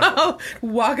 I know.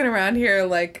 Walking around here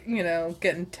like,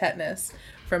 getting tetanus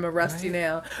from a rusty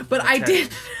nail. But I did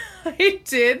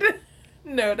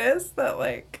notice that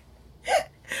like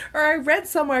or I read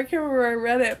somewhere, I can't remember where I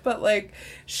read it, but like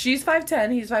she's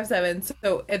 5'10", he's 5'7",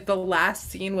 so at the last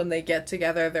scene when they get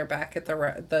together, they're back at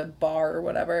the bar or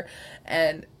whatever,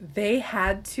 and they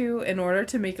had to, in order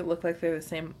to make it look like they're the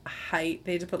same height,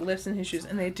 they had to put lifts in his shoes,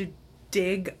 and they had to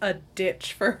dig a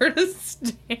ditch for her to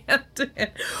stand in,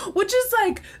 which is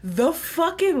like the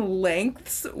fucking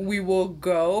lengths we will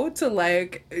go to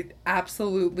like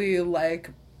absolutely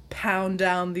like pound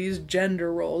down these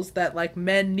gender roles that like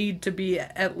men need to be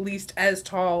at least as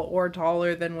tall or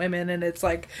taller than women, and it's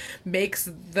like makes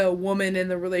the woman in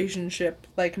the relationship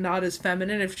like not as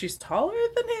feminine if she's taller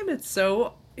than him. It's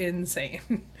so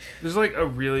insane. There's like a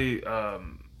really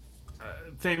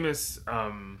famous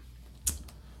hold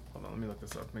on, let me look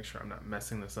this up, make sure I'm not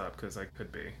messing this up because I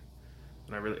could be.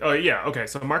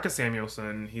 So Marcus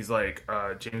Samuelsson, he's like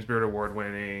James Beard Award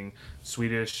winning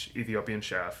Swedish Ethiopian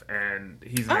chef, and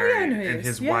he's married, and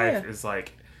his wife is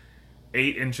like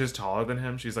 8 inches taller than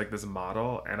him. She's like this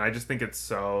model, and I just think it's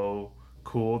so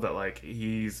cool that like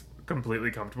he's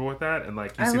completely comfortable with that, and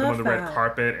like you see them on the red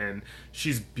carpet, and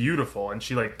she's beautiful, and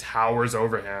she like towers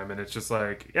over him, and it's just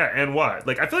like, yeah, and what?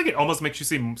 Like I feel like it almost makes you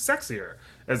seem sexier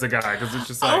as a guy, because it's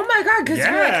just like, oh my god, because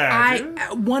yeah, you're like,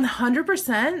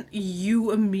 100%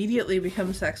 you immediately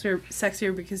become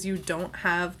sexier because you don't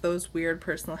have those weird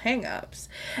personal hang-ups,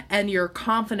 and you're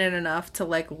confident enough to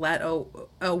like let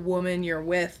a woman you're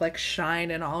with like shine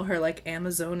in all her like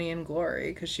Amazonian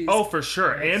glory, because she's for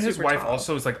sure, like, and his wife tall.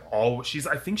 Also is like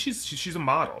I think she's a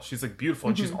model, she's like beautiful,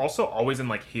 and she's also always in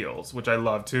like heels, which I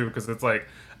love too, because it's like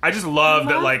I just love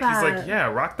that like he's like, yeah,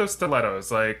 rock those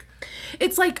stilettos, like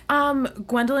it's like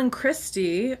Gwendolyn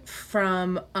Christie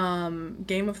from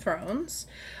Game of Thrones.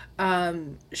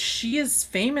 She is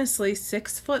famously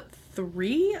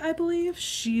 6'3", I believe.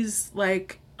 She's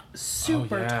like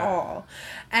super tall,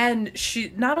 and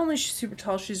she not only she's super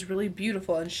tall, she's really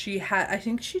beautiful, and I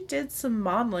think she did some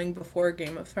modeling before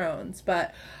Game of Thrones,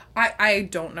 but I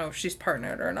don't know if she's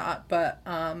partnered or not, but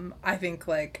I think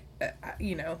like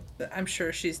I'm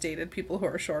sure she's dated people who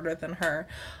are shorter than her,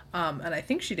 and I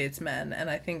think she dates men, and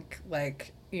I think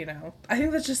like I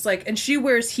think that's just like, and she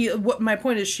wears my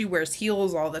point is she wears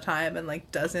heels all the time, and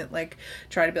like doesn't like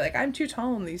try to be like, I'm too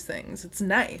tall in these things. It's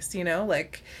nice,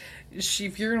 like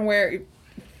if you're gonna wear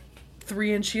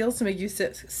 3-inch heels to make you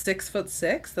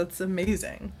 6'6", that's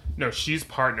amazing. No, she's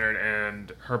partnered,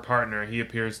 and her partner, he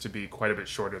appears to be quite a bit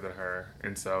shorter than her,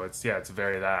 and so it's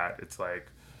very that. It's like,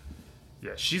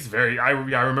 yeah, she's very. I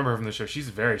remember her from the show. She's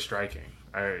very striking.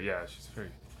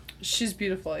 She's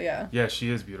beautiful. Yeah. Yeah, she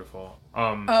is beautiful.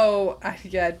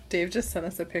 Dave just sent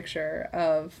us a picture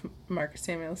of Marcus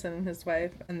Samuelsson and his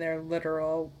wife, and they're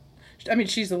literal. I mean,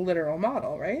 she's a literal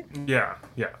model, right? Yeah,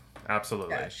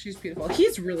 absolutely. Yeah, she's beautiful.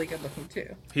 He's really good looking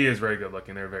too. He is very good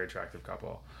looking. They're a very attractive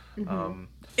couple. Mm-hmm.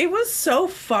 It was so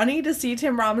funny to see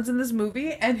Tim Robbins in this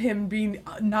movie and him being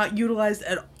not utilized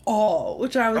at all,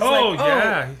 which I was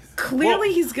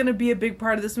clearly he's going to be a big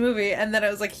part of this movie, and then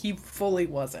I was like, he fully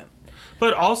wasn't.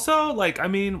 But also, like, I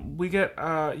mean, we get,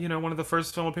 one of the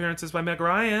first film appearances by Meg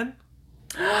Ryan.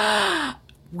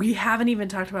 We haven't even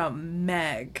talked about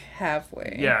Meg, have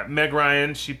we? Yeah, Meg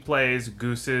Ryan, she plays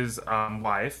Goose's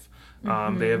wife.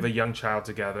 They have a young child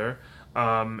together.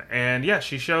 And yeah,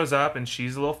 she shows up, and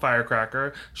she's a little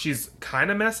firecracker. She's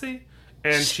kind of messy.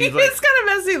 And she is kind of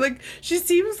messy. Like, she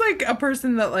seems like a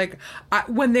person that, like,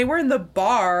 when they were in the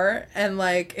bar, and,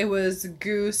 like, it was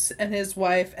Goose and his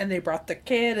wife, and they brought the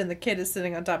kid, and the kid is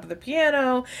sitting on top of the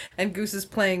piano, and Goose is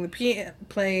playing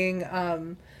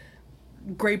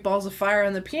Great Balls of Fire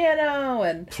on the piano,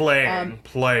 and playing.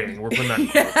 We're putting that in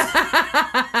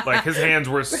quotes. Like, his hands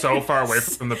were so far away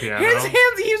from the piano. His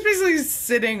hands, he was basically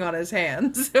sitting on his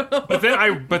hands. But then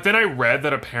I read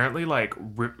that apparently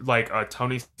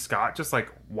Tony Scott just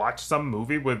like watched some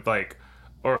movie with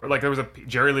or there was a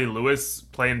Jerry Lee Lewis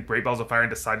playing Great Balls of Fire and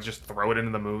decided to just throw it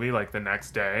into the movie like the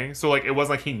next day. So like it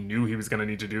wasn't like he knew he was gonna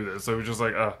need to do this. So it was just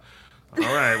like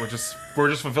All right, we're just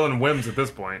fulfilling whims at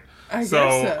this point. I guess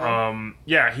so.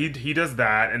 Yeah, he does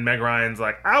that, and Meg Ryan's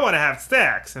like, I want to have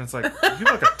sex, and it's like,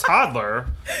 you're like a toddler.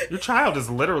 Your child is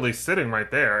literally sitting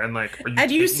right there, and like, are you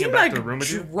And you taking seem it back like to the room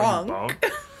with you? Are you drunk. boned?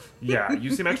 Yeah, you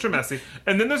seem extra messy.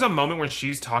 And then there's a moment when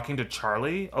she's talking to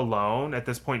Charlie alone. At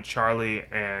this point, Charlie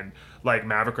and like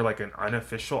Maverick are like an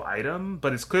unofficial item,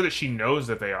 but it's clear that she knows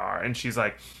that they are, and she's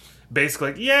like,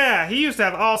 basically, like, yeah, he used to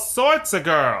have all sorts of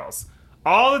girls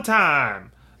all the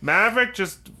time. Maverick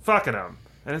just fucking him.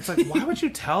 And it's like, why would you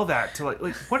tell that to like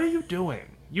what are you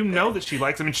doing? You know that she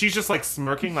likes him, and she's just like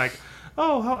smirking like,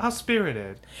 oh, how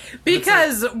spirited.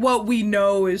 Because what we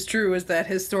know is true is that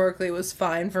historically it was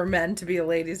fine for men to be a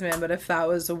ladies' man, but if that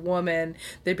was a woman,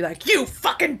 they'd be like, you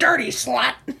fucking dirty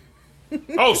slut!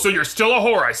 Oh, so you're still a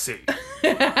whore, I see.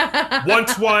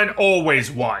 Once one, always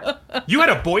one. You had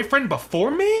a boyfriend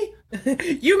before me?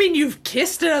 You mean you've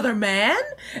kissed another man?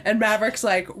 And Maverick's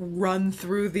like, run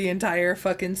through the entire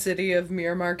fucking city of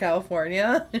Miramar,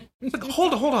 California. Like,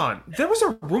 hold on. There was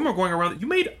a rumor going around that you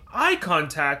made eye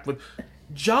contact with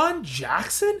John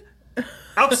Jackson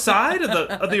outside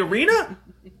of the arena?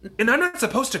 And I'm not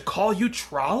supposed to call you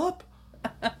Trollop?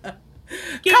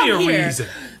 Give me a here. reason.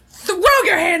 Throw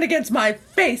your hand against my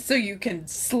face so you can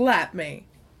slap me.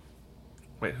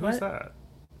 Wait, who's that?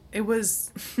 It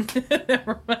was...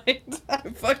 Never mind. I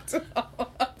fucked it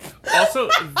up. Also,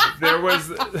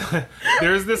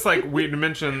 there's this, like, we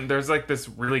mentioned, there's, like, this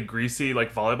really greasy,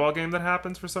 like, volleyball game that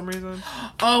happens for some reason.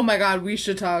 Oh my god, we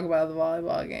should talk about the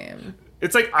volleyball game.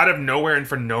 It's, like, out of nowhere and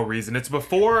for no reason. It's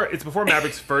before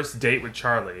Maverick's first date with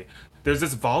Charlie. There's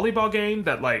this volleyball game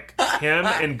that, like, him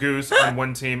and Goose are on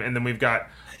one team, and then we've got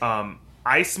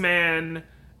Iceman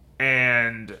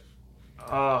and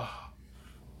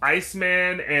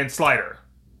Slider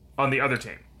on the other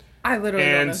team. I literally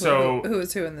don't know who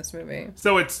is who in this movie.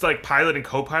 So it's like pilot and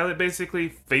co-pilot basically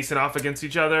facing off against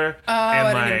each other. Oh, and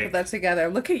I didn't even put that together.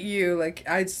 Look at you, like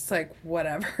I just like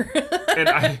whatever.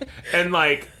 and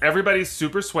like everybody's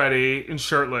super sweaty and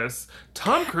shirtless.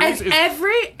 Tom Cruise is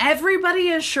everybody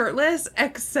is shirtless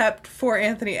except for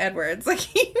Anthony Edwards. Like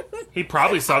he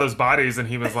probably saw those bodies and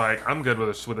he was like, I'm good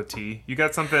with a T. You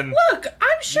got something? Look,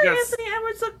 I'm sure Anthony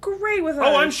Edwards looked great with.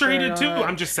 Oh, I'm sure he did too.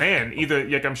 I'm just saying. Either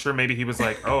like I'm sure maybe he was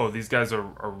like, oh, these guys are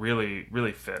really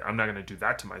really fit. I'm not gonna do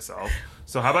that to myself.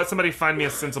 So how about somebody find me a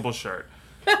sensible shirt?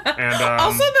 And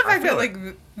also the fact that like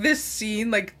this scene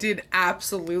like did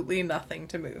absolutely nothing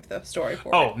to move the story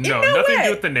forward. Oh no, nothing to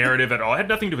do with the narrative at all. It had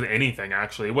nothing to do with anything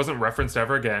actually. It wasn't referenced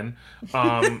ever again.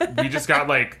 We just got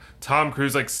like Tom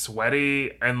Cruise like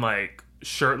sweaty and like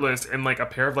shirtless and like a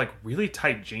pair of like really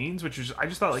tight jeans, which was I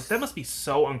just thought like that must be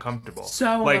so uncomfortable.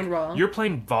 So like wrong. You're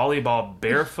playing volleyball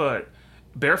barefoot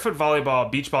volleyball,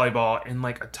 beach volleyball, in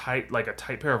like a tight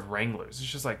pair of Wranglers. It's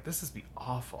just like this must be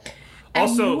awful. And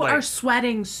also, you are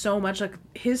sweating so much. Like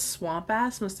his swamp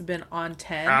ass must have been on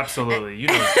 10. Absolutely, you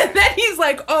know. And then he's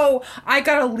like, "Oh, I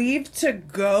gotta leave to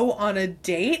go on a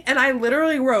date," and I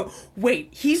literally wrote, "Wait,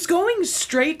 he's going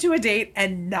straight to a date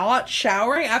and not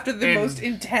showering after the most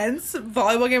intense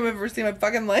volleyball game I've ever seen in my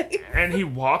fucking life." And he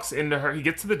walks into her. He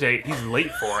gets to the date he's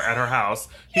late for at her house.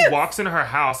 He walks into her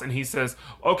house and he says,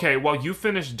 "Okay, while you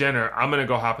finish dinner, I'm gonna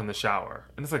go hop in the shower."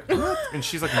 And it's like, what? And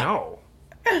she's like, "No."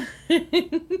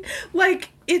 Like,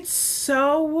 it's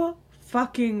so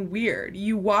fucking weird.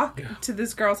 You walk to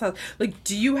this girl's house. Like,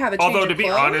 do you have a change Although, to of be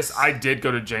clothes? honest, I did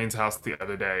go to Jane's house the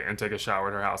other day and take a shower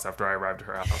at her house after I arrived at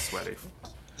her house sweaty.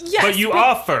 Yes, but you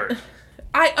offered.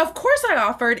 Of course I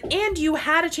offered, and you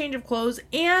had a change of clothes,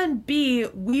 and B,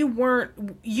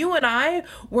 you and I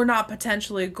were not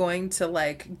potentially going to,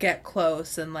 like, get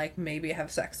close and, like, maybe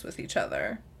have sex with ech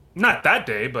other. Not that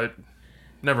day, but...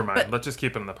 Never mind. Let's just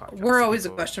keep it in the podcast. We're always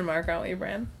a question mark, aren't we,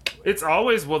 Bran? It's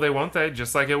always, will they, won't they?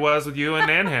 Just like it was with you and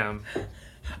Nanham.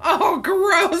 Oh,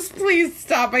 gross. Please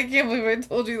stop. I can't believe I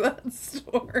told you that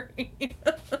story.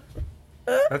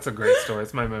 That's a great story.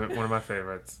 It's one of my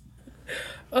favorites.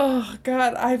 Oh,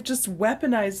 God. I've just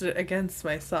weaponized it against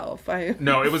myself.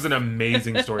 No, it was an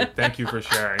amazing story. Thank you for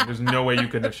sharing. There's no way you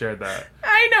couldn't have shared that.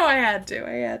 I know I had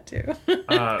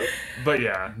to. But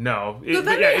yeah, no. So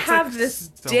then they have this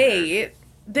date.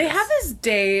 They have this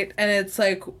date, and it's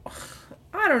like,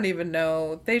 I don't even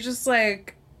know. They just,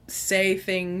 like, say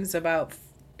things about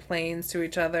planes to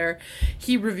each other.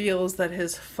 He reveals that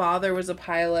his father was a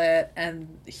pilot,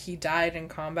 and he died in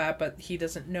combat, but he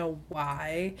doesn't know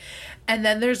why. And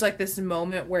then there's, like, this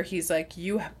moment where he's like,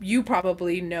 you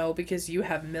probably know because you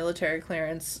have military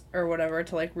clearance or whatever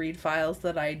to, like, read files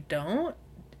that I don't.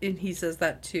 And he says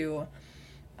that to,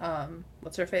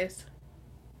 what's her face?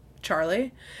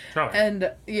 Charlie.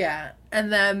 And yeah,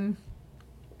 and then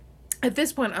at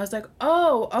this point, I was like,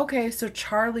 oh, okay, so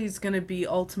Charlie's gonna be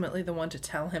ultimately the one to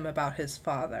tell him about his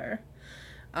father,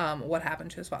 what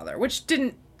happened to his father, which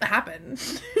didn't happen.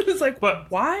 It was like, But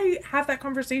why have that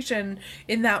conversation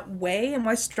in that way, and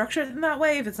why structure it in that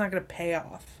way if it's not gonna pay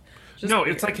off? Just no,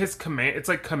 weird. it's like his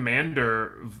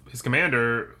commander,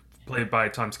 played by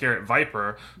Tom Skerritt,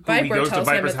 Viper, who he Viper goes to tells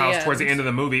him Viper's at the house towards the end. end of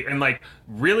the movie, and like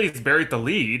really has buried the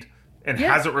lead and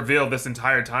Yeah. hasn't revealed this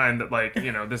entire time that, like,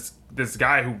 you know, this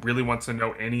guy who really wants to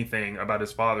know anything about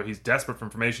his father, he's desperate for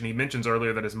information. He mentions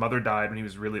earlier that his mother died when he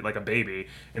was really like a baby,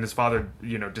 and his father,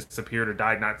 you know, disappeared or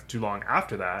died not too long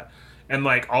after that. And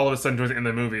like all of a sudden towards the end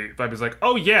of the movie, Viper's like,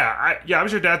 "Oh yeah, I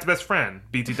was your dad's best friend,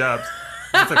 BT Dubs."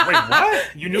 And it's like, wait,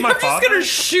 what? You knew my You're father? just gonna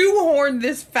shoehorn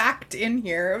this fact in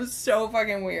here. It was so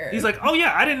fucking weird. He's like, "Oh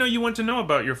yeah, I didn't know you wanted to know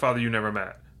about your father you never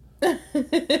met."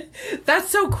 That's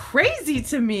so crazy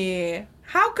to me.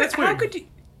 That's How weird. could you?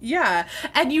 Yeah,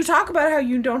 and you talk about how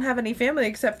you don't have any family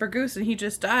except for Goose, and he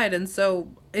just died, and so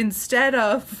instead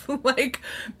of like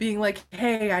being like,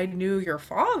 "Hey, I knew your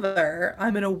father.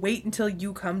 I'm gonna wait until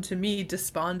you come to me,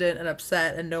 despondent and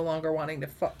upset, and no longer wanting to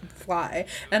fly,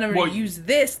 and I'm gonna Well, use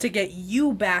this to get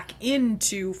you back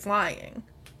into flying."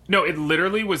 No, it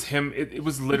literally was him. It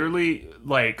was literally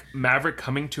like Maverick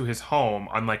coming to his home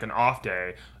on like an off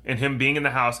day, and him being in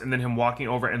the house, and then him walking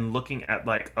over and looking at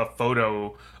like a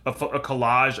photo, a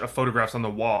collage of photographs on the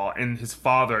wall, and his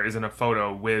father is in a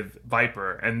photo with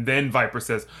Viper, and then Viper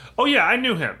says, "Oh yeah, I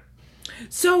knew him."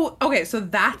 So okay, so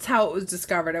that's how it was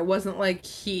discovered. It wasn't like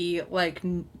he like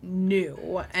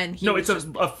knew, and he No, was it's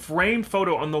a framed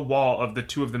photo on the wall of the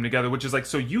two of them together, which is like,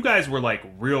 so you guys were like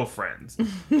real friends,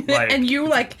 like, and you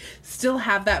like still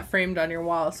have that framed on your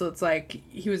wall, so it's like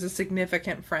he was a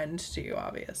significant friend to you,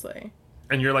 obviously.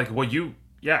 and you're like, well,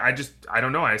 yeah, I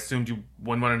don't know, I assumed you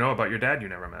wouldn't want to know about your dad you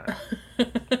never met.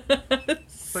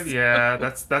 But yeah,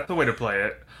 that's the way to play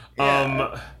it.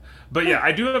 Yeah. But yeah,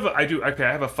 I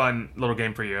have a fun little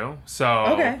game for you. So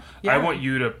Okay, yeah. I want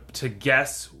you to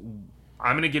guess.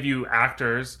 I'm gonna give you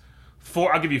actors.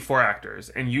 I'll give you 4 actors,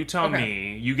 and you tell Okay.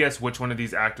 me. You guess which one of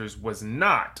these actors was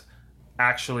not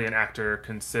actually an actor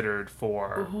considered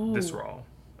for this role.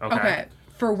 Okay. Okay,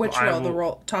 for which So I role? The will-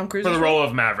 role Tom Cruise For the role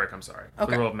of Maverick, I'm sorry. For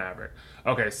Okay. the role of Maverick.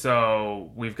 Okay,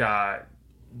 so we've got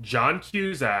John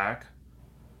Cusack,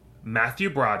 Matthew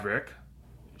Broderick,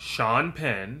 Sean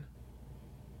Penn,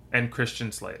 and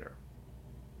Christian Slater.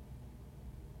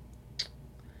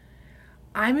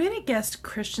 I'm gonna guess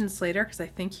Christian Slater because I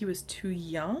think he was too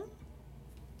young.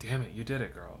 Damn it, you did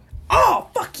it, girl. Oh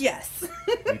fuck yes!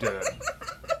 You did it.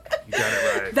 You got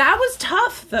it right. That was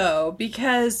tough though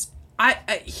because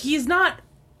he's not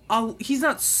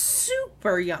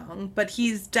super young, but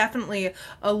he's definitely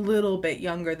a little bit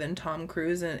younger than Tom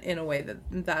Cruise in a way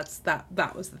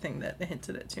that was the thing that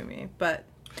hinted it to me. But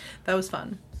that was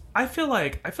fun. I feel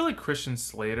like Christian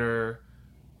Slater,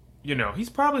 you know, he's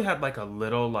probably had like a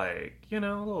little a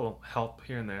little help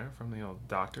here and there from the old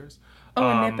doctors. Oh,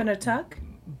 a nip and a tuck.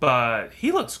 But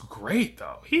he looks great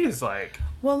though. He is like,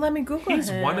 Well, let me Google he's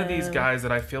him. one of these guys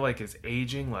that I feel like is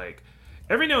aging. Like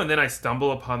every now and then I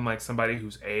stumble upon like somebody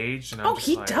who's aged, and I'm Oh, just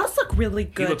he like, does look really He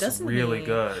good, looks doesn't really he?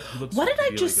 good. He looks What did I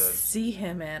really just good. see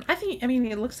him in? I mean,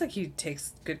 it looks like he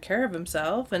takes good care of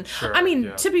himself, and Sure, I mean,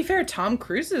 yeah. to be fair, Tom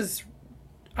Cruise is,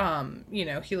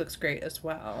 he looks great as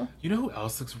well. You know who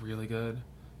else looks really good?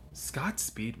 Scott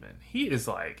Speedman. He is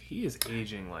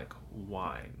aging like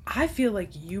wine. I feel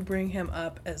like you bring him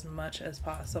up as much as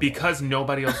possible. Because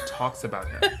nobody else talks about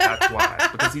him. That's why.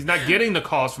 Because he's not getting the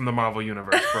calls from the Marvel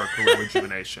Universe for a career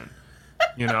rejuvenation.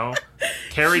 You know?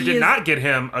 Carrie He did is- not get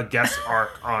him a guest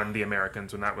arc on The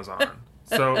Americans when that was on.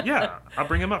 So yeah, I'll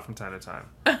bring him up from time to time.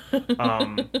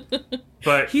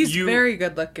 But he's very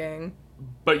good looking.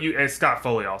 But and Scott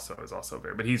Foley is also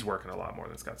very, but he's working a lot more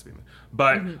than Scott Speedman.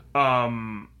 But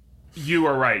you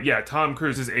are right. Yeah, Tom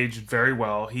Cruise has aged very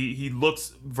well. He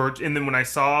looks and then when I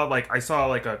saw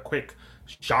a quick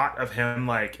shot of him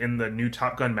like in the new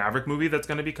Top Gun Maverick movie that's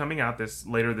going to be coming out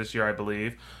later this year, I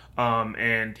believe.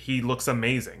 And he looks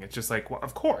amazing. It's just like, well,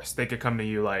 of course they could come to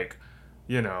you like,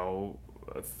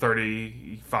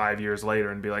 35 years later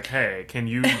and be like, "Hey, can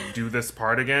you do this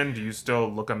part again? Do you still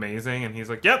look amazing?" And he's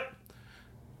like, "Yep."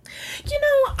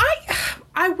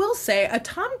 I will say a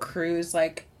Tom Cruise,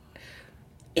 like,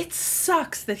 it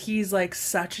sucks that he's like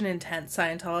such an intense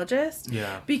Scientologist.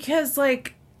 Yeah. Because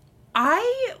like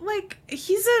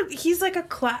he's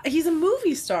a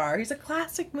movie star. He's a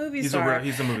classic movie star.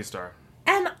 He's a movie star.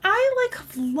 And I like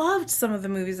have loved some of the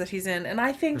movies that he's in, and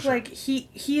I think For sure. like he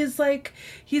is like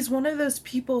he's one of those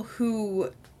people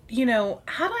who, had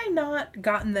I not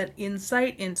gotten that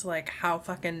insight into like how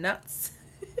fucking nuts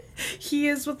he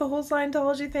is with the whole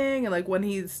Scientology thing, and like when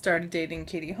he started dating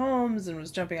Katie Holmes and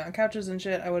was jumping on couches and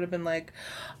shit, I would have been like,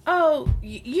 oh,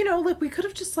 you know, like we could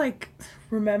have just like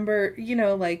remember, you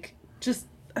know, like just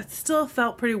I still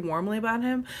felt pretty warmly about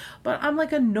him, but I'm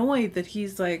like annoyed that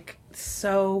he's like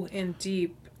so in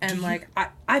deep, and like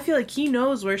I feel like he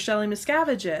knows where Shelley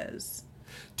Miscavige is.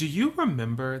 Do you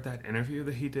remember that interview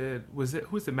that he did? Who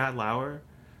was it, Matt Lauer?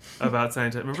 About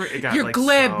Scientology. Remember it got You're like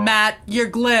glib, Matt. You're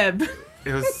glib.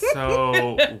 It was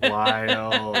so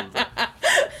wild.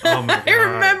 Oh my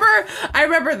god. I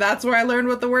remember that's where I learned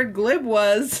what the word glib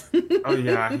was. Oh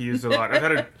yeah, he used it a lot.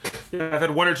 I've had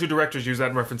one or two directors use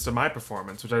that in reference to my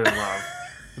performance, which I didn't love.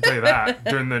 I'll tell you that.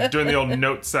 During the old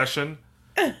note session.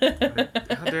 How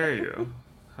dare you?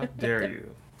 How dare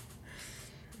you?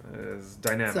 It's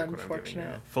dynamic. It's unfortunate. What I'm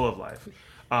giving you. Full of life.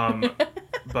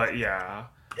 But yeah.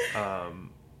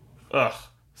 Ugh.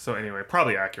 So anyway,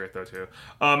 probably accurate though too.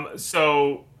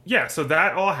 So yeah, so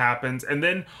that all happens, and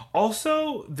then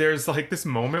also there's like this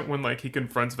moment when like he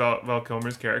confronts Val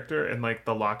Kilmer's character in like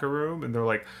the locker room, and they're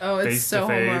like it's so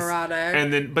face, homoerotic.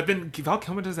 and then Val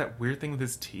Kilmer does that weird thing with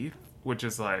his teeth, which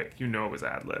is like, you know, it was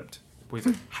ad libbed. He's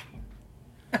like,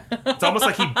 it's almost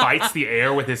like he bites the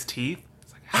air with his teeth.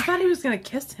 It's like, I thought he was gonna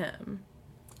kiss him.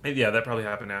 Yeah, that probably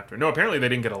happened after. No, apparently they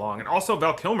didn't get along. And also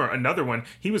Val Kilmer, another one,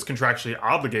 he was contractually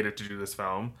obligated to do this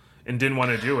film and didn't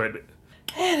want to do it.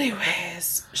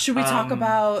 Anyways, should we talk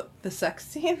about the sex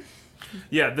scene?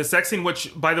 Yeah, the sex scene,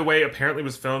 which, by the way, apparently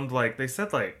was filmed, like, they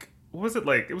said, like, what was it,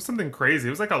 like, it was something crazy.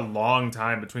 It was, like, a long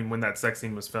time between when that sex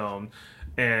scene was filmed.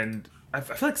 And I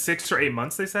feel like 6 or 8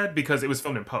 months, they said, because it was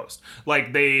filmed in post.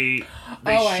 Like, they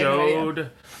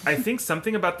showed, I think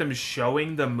something about them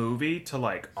showing the movie to,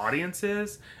 like,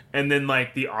 audiences, and then,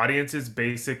 like, the audiences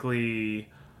basically,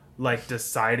 like,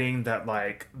 deciding that,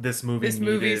 like, this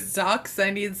movie sucks.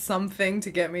 I need something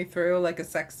to get me through, like a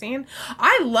sex scene.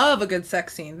 I love a good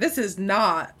sex scene. This is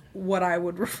not what I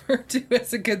would refer to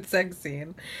as a good sex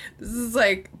scene. This is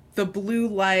like the blue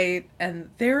light, and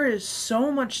there is so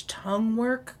much tongue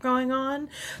work going on.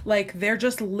 Like they're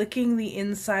just licking the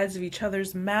insides of each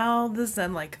other's mouths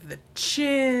and like the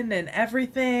chin and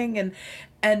everything,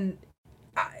 and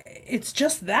it's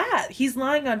just that he's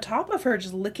lying on top of her,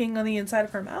 just licking on the inside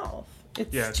of her mouth.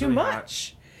 It's too really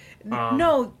much.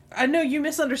 No, I know you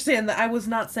misunderstand that. I was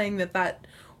not saying that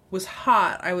was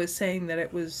hot. I was saying that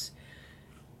it was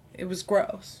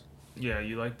gross. Yeah,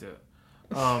 you liked it.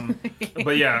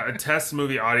 But yeah, a test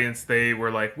movie audience, they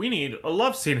were like, we need a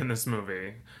love scene in this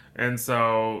movie. And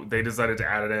so they decided to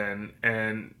add it in.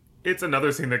 And it's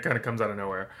another scene that kind of comes out of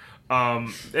nowhere.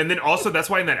 And then also, that's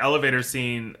why in that elevator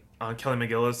scene, Kelly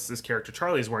McGillis' character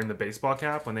Charlie is wearing the baseball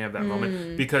cap when they have that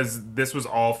moment. Because this was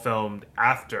all filmed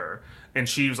after. And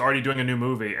she was already doing a new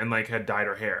movie and, like, had dyed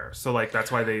her hair. So, like,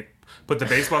 that's why they put the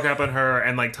baseball cap on her.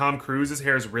 And, like, Tom Cruise's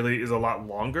hair is a lot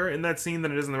longer in that scene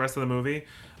than it is in the rest of the movie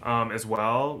as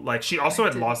well. Like, she also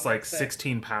had lost, like,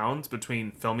 16 pounds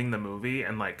between filming the movie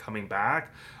and, like, coming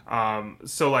back.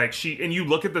 So, like, and you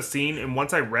look at the scene, and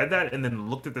once I read that and then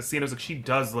looked at the scene, I was like, she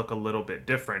does look a little bit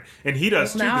different. And he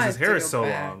does, too, because his hair is so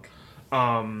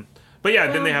long. But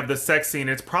yeah, then they have the sex scene.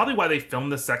 It's probably why they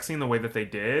filmed the sex scene the way that they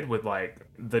did, with like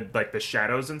the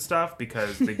shadows and stuff,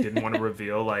 because they didn't want to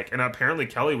reveal like. And apparently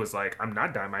Kelly was like, "I'm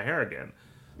not dyeing my hair again,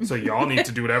 so y'all need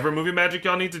to do whatever movie magic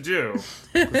y'all need to do."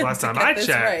 Because last time I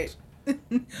checked,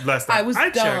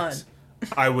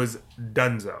 I was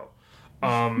donezo.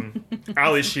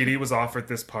 Ali Sheedy was offered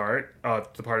this part,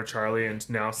 the part of Charlie, and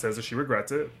now says that she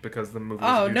regrets it because the movie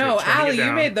was Ali,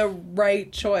 you made the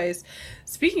right choice.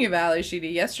 Speaking of Ali Sheedy,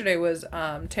 yesterday was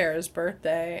Tara's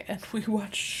birthday, and we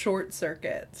watched Short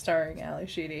Circuit starring Ali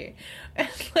Sheedy. And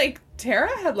like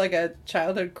Tara had like a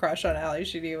childhood crush on Ali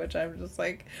Sheedy, which I'm just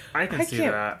like, I can see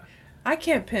that. I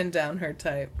can't pin down her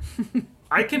type.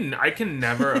 I can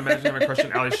never imagine having a crush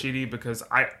on Ali Sheedy, because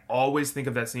I always think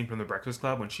of that scene from The Breakfast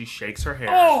Club when she shakes her hair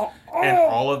and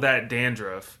all of that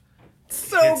dandruff hits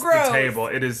gross. The table.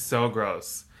 It is so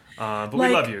gross. But like,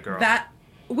 we love you, girl.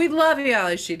 We love you,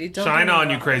 Ali Sheedy. Don't shine on,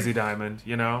 you crazy diamond.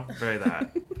 You know, very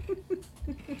that.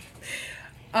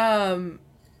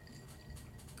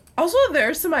 Also, there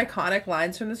are some iconic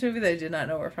lines from this movie that I did not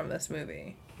know were from this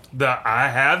movie. I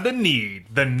have the need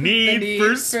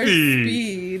for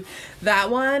speed. That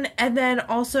one, and then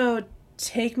also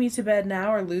Take Me to Bed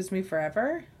Now or Lose Me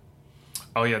Forever.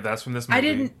 Oh yeah, that's from this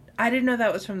movie. I didn't know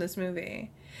that was from this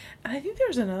movie. And I think there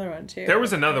was another one too. There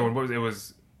was another one. What was it?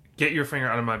 Was Get Your Finger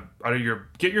Out of My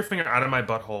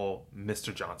Butthole,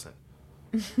 Mr. Johnson.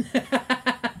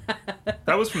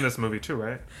 That was from this movie too,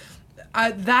 right?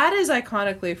 That is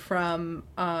iconically from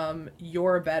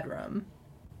Your Bedroom.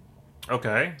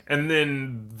 Okay. And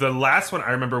then the last one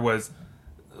I remember was,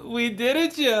 "We did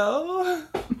it, Joe.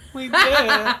 We did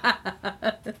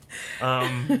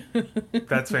it."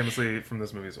 That's famously from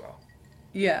this movie as well.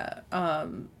 Yeah.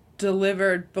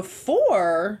 Delivered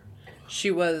before she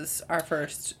was our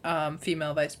first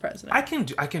female vice president. I can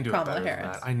do it Kamala better Harris.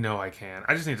 than that. I know I can.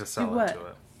 I just need to sell Do what? into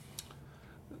it.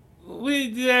 We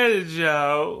did it,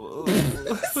 Joe. We did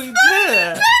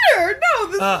it. Better! No,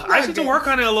 this is I just need to work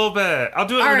on it a little bit. I'll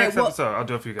do it in the next episode. I'll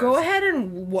do it for you guys. Go ahead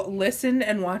and listen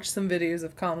and watch some videos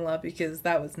of Kamala because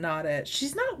that was not it.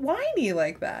 She's not whiny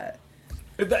like that.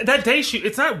 That day,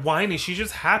 it's not whiny. She's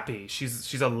just happy.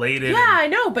 She's elated. Yeah, I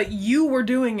know, but you were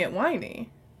doing it whiny.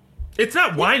 It's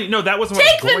not whiny. No, that wasn't what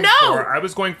Take I was the going note! for. I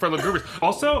was going for lugubrious.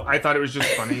 Also, I thought it was just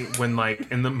funny when, like,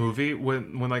 in the movie,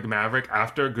 when like, Maverick,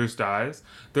 after Goose dies,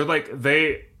 they're like,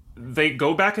 they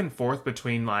go back and forth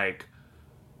between, like,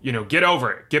 you know, get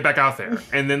over it, get back out there.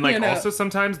 And then, like, also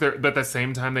sometimes, but at the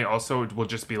same time, they also will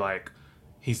just be like,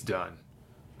 he's done.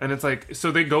 And it's like,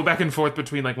 so they go back and forth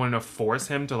between, like, wanting to force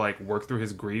him to, like, work through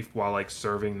his grief while, like,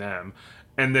 serving them.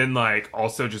 And then, like,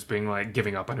 also just being, like,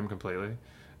 giving up on him completely.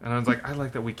 And I was like, I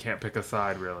like that we can't pick a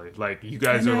side, really. Like, you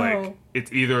guys are like,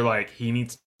 it's either like he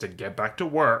needs to get back to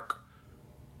work.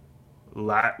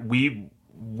 We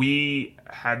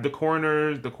had the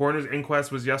coroner's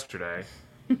inquest was yesterday.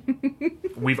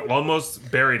 We've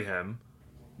almost buried him.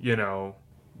 You know,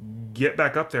 get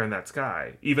back up there in that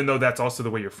sky. Even though that's also the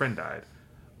way your friend died.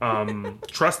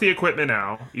 Trust the equipment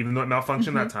now, even though it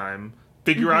malfunctioned that time.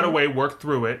 Figure out a way, work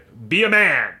through it. Be a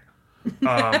man.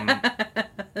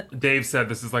 Dave said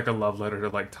this is like a love letter to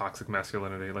like toxic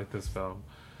masculinity, like this film.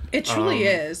 It truly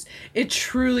is. It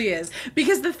truly is.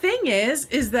 Because the thing is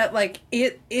that like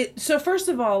so first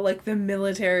of all, like the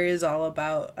military is all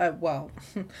about well,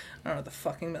 I don't know what the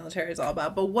fucking military is all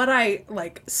about, but what I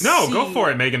like No, go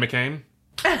for it, Meghan McCain.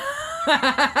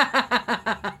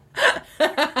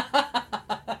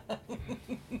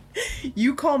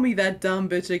 You call me that dumb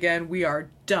bitch again, we are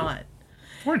done.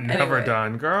 We're never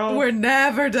done, girl. We're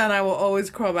never done. I will always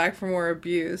crawl back for more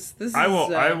abuse. I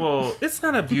will. It's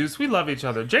not abuse. We love each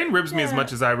other. Jane ribs me as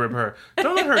much as I rib her.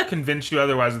 Don't let her convince you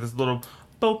otherwise with this little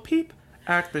Bo Peep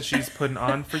act that she's putting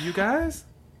on for you guys.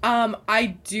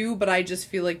 I do, but I just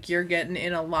feel like you're getting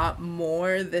in a lot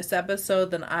more this episode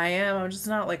than I am. I'm just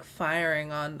not like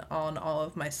firing on all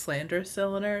of my slander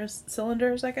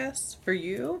cylinders, I guess, for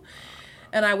you.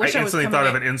 And I wish I was instantly thought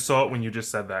of an insult when you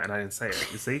just said that, and I didn't say it.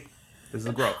 You see? This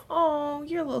is growth. Oh,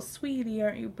 you're a little sweetie,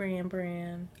 aren't you, Bran?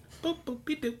 Boop, boop,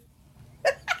 beep, doop.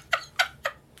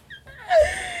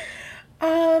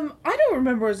 I don't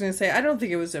remember what I was going to say. I don't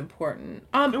think it was important.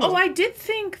 I did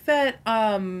think that,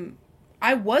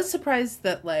 I was surprised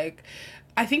that, like,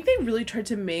 I think they really tried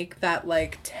to make that,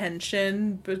 like,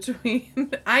 tension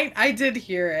between, I did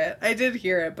hear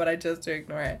it, but I chose to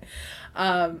ignore it.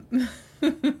 The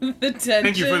tension.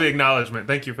 Thank you for the acknowledgement.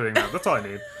 That's all I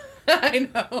need. I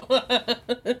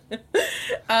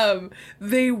know.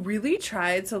 They really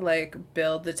tried to like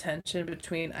build the tension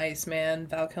between Iceman,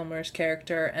 Val Kilmer's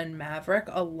character, and Maverick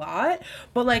a lot,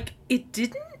 but like it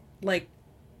didn't like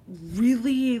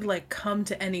really like come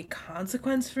to any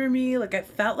consequence for me. Like I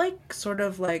felt like sort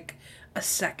of like a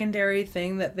secondary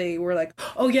thing that they were like,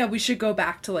 oh yeah, we should go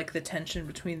back to like the tension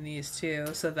between these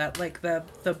two, so that like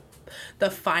the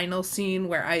final scene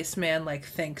where Iceman like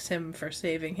thanks him for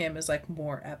saving him is like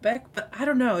more epic. But I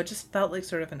don't know, it just felt like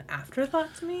sort of an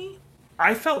afterthought to me.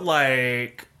 I thought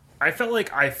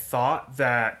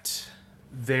that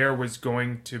there was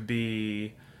going to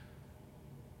be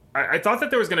I thought that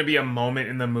there was going to be a moment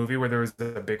in the movie where there was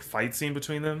a big fight scene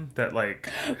between them that like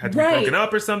had to be broken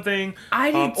up or something.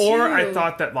 I did too. Or I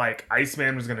thought that like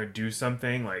Iceman was going to do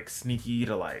something like sneaky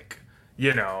to like,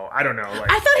 you know, I don't know. Like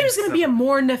I thought he was going to be a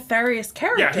more nefarious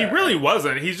character. Yeah, he really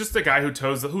wasn't. He's just a guy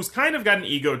who's kind of got an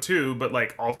ego too, but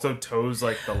like also toes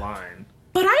like the line.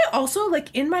 But I also like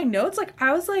in my notes, like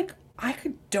I was like,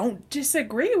 don't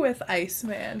disagree with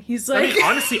Iceman. He's like, I mean,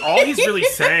 honestly, all he's really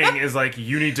saying is like,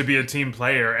 you need to be a team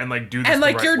player and like do this and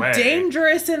like the right way. you're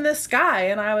dangerous in the sky.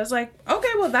 And I was like,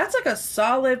 okay, well that's like a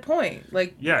solid point.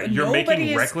 Like, yeah, you're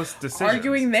making reckless decisions.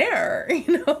 Arguing there,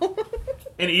 you know.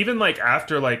 And even like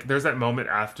after like, there's that moment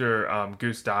after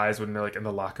Goose dies when they're like in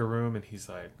the locker room and he's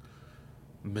like,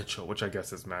 Mitchell, which I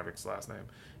guess is Maverick's last name.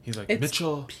 He's like,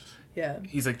 Mitchell. Yeah.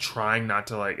 He's like trying not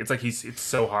to like, it's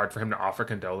so hard for him to offer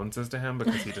condolences to him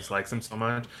because he just likes him so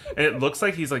much. And it looks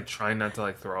like he's like trying not to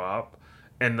like throw up.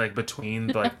 And like between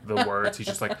like the words, he's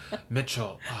just like,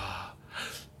 Mitchell,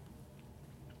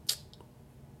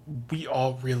 we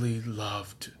all really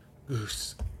loved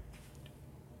Goose.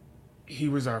 He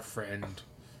was our friend.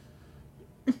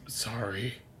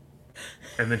 Sorry.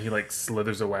 And then he like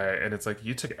slithers away, and it's like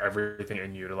you took everything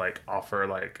in you to like offer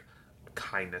like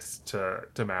kindness to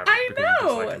Maverick. I because you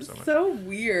know. dislike him It's so much. so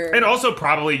weird. And also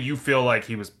probably you feel like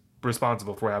he was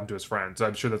responsible for what happened to his friend. So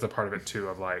I'm sure that's a part of it too,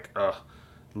 of like,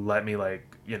 let me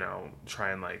like,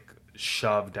 try and like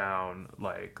shove down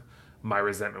like my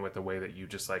resentment with the way that you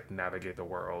just like navigate the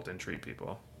world and treat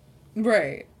people.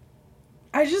 Right.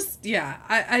 I just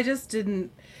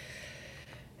didn't.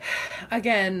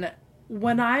 Again,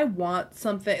 when I want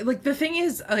something, like, the thing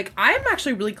is, like, I'm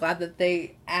actually really glad that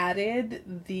they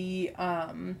added the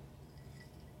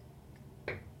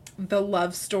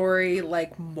love story,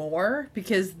 like, more,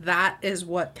 because that is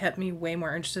what kept me way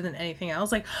more interested than anything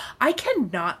else. Like, I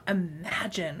cannot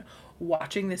imagine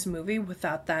watching this movie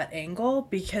without that angle,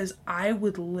 because I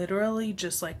would literally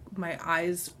just, like, my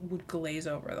eyes would glaze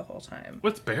over the whole time.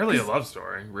 Well, it's barely a love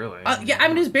story, really. Yeah, I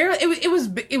mean,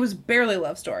 it was barely a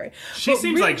love story. She But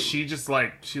seems really- like she's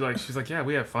like, yeah,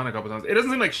 we have fun a couple times. It doesn't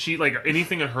seem like she like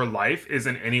anything in her life is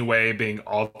in any way being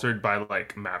altered by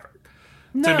like Maverick.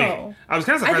 No. To me, I was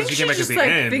kind of I surprised think she she came back at just the like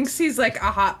end. thinks he's like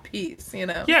a hot piece,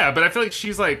 Yeah, but I feel like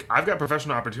she's like, I've got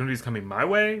professional opportunities coming my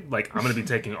way. Like, I'm gonna be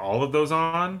taking all of those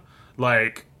on.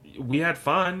 Like, we had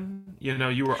fun.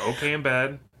 You were okay in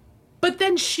bed. But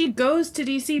then she goes to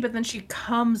DC, but then she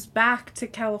comes back to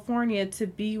California to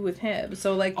be with him.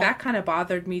 So, like, that kind of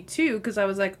bothered me, too, because I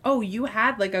was like, oh, you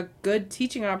had, like, a good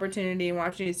teaching opportunity in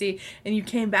Washington, DC, and you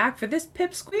came back for this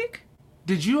pipsqueak?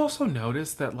 Did you also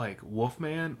notice that, like,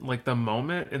 Wolfman, like, the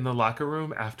moment in the locker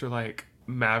room after, like,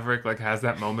 Maverick, like, has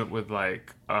that moment with,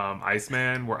 like,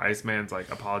 Iceman, where Iceman's,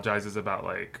 like, apologizes about,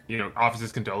 like, offers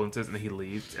his condolences, and then he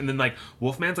leaves. And then, like,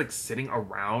 Wolfman's, like, sitting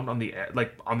around on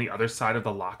the other side of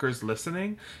the lockers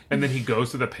listening. And then he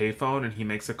goes to the payphone, and he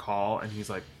makes a call, and he's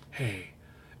like, hey,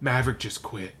 Maverick just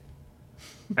quit.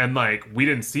 And, like, we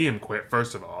didn't see him quit,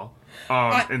 first of all.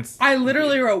 I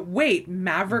literally wrote, wait,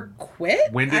 Maverick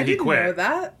quit? When did I he didn't quit? know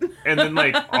that. And then,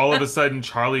 like, all of a sudden,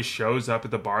 Charlie shows up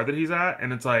at the bar that he's at,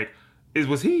 and it's like,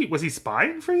 was he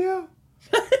spying for you?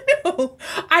 No.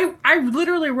 I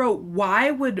literally wrote,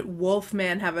 why would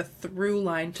Wolfman have a through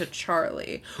line to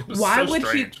Charlie? Why so would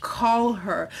strange. he call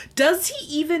her? Does he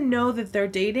even know that they're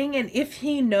dating? And if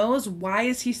he knows, why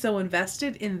is he so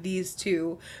invested in these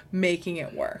two making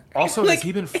it work? Also, Like- has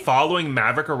he been following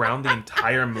Maverick around the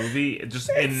entire movie, just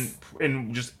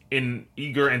in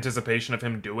eager anticipation of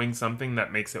him doing something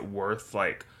that makes it worth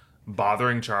like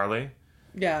bothering Charlie?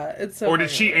 Yeah, it's so Or did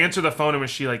funny. she answer the phone and was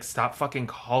she like, "Stop fucking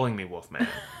calling me, Wolfman"?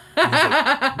 And he's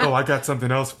like, no, I got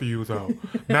something else for you though.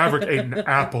 Maverick ate an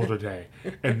apple today,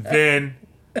 and then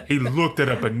he looked at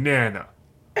a banana.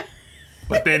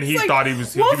 But then he Like, thought he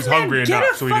was Wolfman, hungry get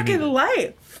enough, a so he didn't eat fucking it.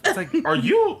 life. It's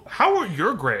like, how are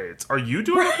your grades? Are you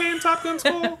doing okay in Top Gun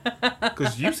school?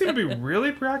 Because you seem to be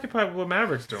really preoccupied with what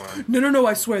Maverick's doing. No,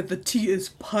 I swear, the tea is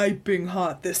piping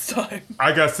hot this time.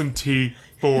 I got some tea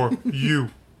for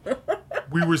you.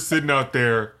 We were sitting out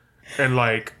there, and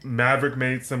like, Maverick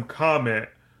made some comment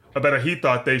about how he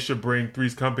thought they should bring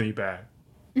Three's Company back.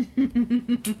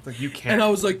 It's like, you can't. And I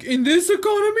was like, in this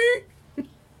economy? I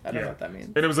don't Yeah. know what that means.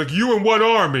 And it was like, you in what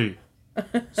army?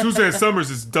 Suzanne Summers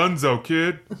is donezo,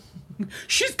 kid.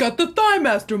 She's got the Thigh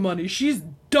Master money. She's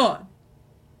done.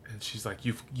 And she's like,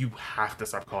 you have to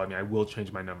stop calling me. I will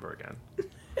change my number again.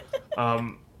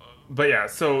 But yeah,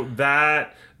 so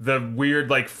the weird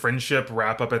like friendship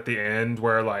wrap up at the end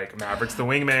where like Maverick's the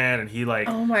wingman and he like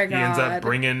Oh my he ends up God.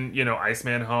 bringing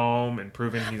Iceman home and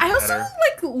proving he's I also better.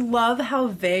 like love how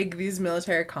vague these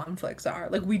military conflicts are.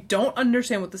 Like, we don't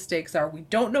understand what the stakes are. We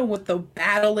don't know what the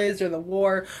battle is or the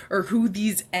war or who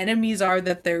these enemies are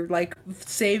that they're like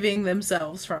saving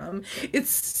themselves from.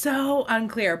 It's so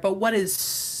unclear. But what is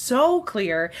so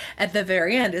clear at the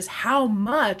very end is how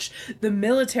much the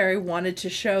military wanted to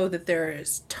show that there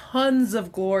is tons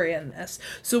of glory in this.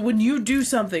 So when you do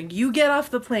something, you get off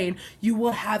the plane, you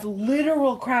will have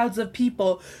literal crowds of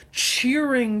people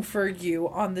cheering for you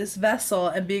on this vessel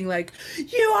and being like,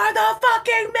 you are the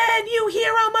fucking man, you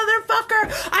hero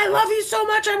motherfucker. I love you so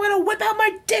much. I'm going to whip out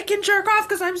my dick and jerk off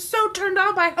because I'm so turned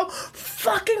on by how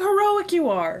fucking heroic you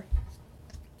are.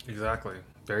 Exactly.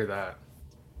 Very that.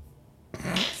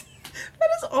 That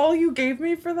is all you gave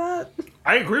me for that?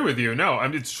 I agree with you. No, I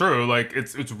mean, it's true. Like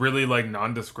it's really like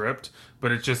nondescript,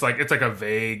 but it's just like it's like a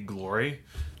vague glory.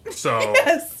 So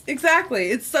Yes, exactly.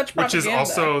 It's such which propaganda. is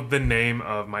also the name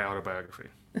of my autobiography.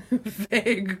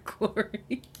 vague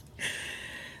glory.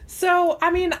 So,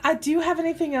 I mean, do you have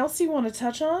anything else you want to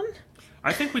touch on?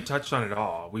 I think we touched on it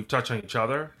all. We've touched on each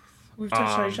other. We've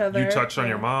touched on each other. You touched on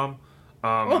your mom.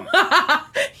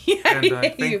 Yeah, And I you.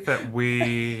 think that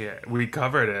we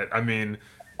covered it. I mean,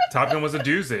 Top Gun was a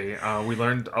doozy. We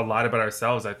learned a lot about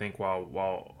ourselves, I think,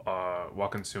 while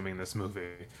consuming this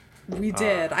movie. We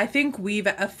did. I think we've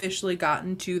officially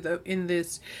gotten to the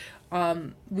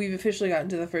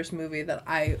first movie that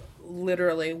I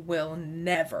literally will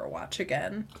never watch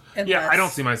again. Yeah, I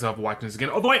don't see myself watching this again.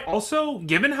 Although I also,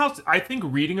 given how, I think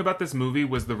reading about this movie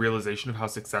was the realization of how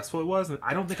successful it was, and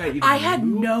I don't think I had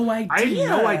no idea. I had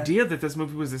no idea that this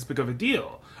movie was this big of a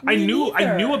deal. I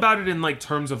knew about it in like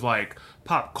terms of like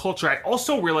pop culture. I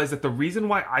also realized that the reason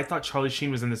why I thought Charlie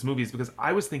Sheen was in this movie is because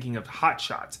I was thinking of Hot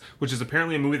Shots, which is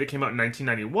apparently a movie that came out in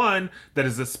 1991 that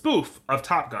is a spoof of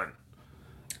Top Gun.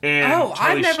 And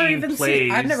Charlie Sheen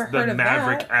plays the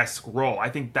Maverick-esque role. I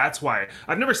think that's why.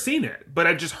 I've never seen it, but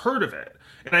I've just heard of it.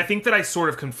 And I think that I sort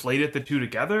of conflated the two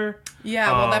together.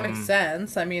 Yeah, well, that makes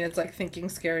sense. I mean, it's like thinking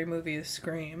scary movie is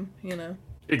Scream, you know?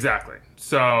 Exactly.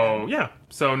 So, yeah.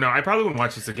 So, no, I probably wouldn't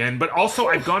watch this again. But also,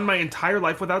 I've gone my entire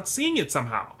life without seeing it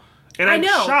somehow. And I'm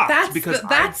shocked because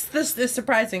that's the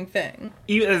surprising thing.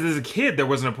 Even as a kid, there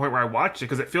wasn't a point where I watched it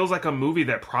because it feels like a movie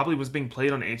that probably was being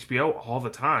played on HBO all the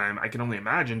time. I can only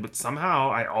imagine, but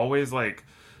somehow I always like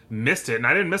missed it, and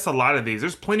I didn't miss a lot of these.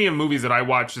 There's plenty of movies that I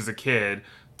watched as a kid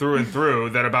through and through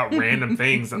that about random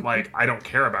things that like I don't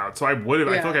care about. So I would have.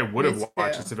 I feel like I would have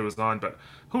watched this if it was on, but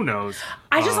who knows?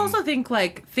 I just also think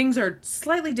like things are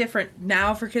slightly different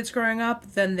now for kids growing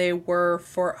up than they were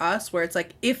for us, where it's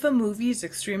like if a movie is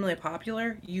extremely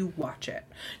popular, you watch it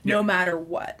no matter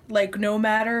what. Like no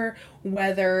matter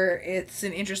whether it's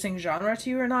an interesting genre to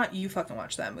you or not, you fucking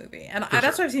watch that movie. And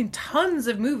that's why I've seen tons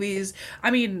of movies.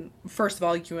 I mean, first of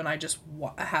all, you and I just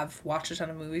have watched a ton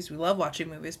of movies. We love watching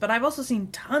movies, but I've also seen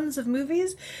tons of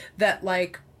movies that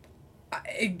like,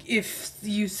 if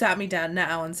you sat me down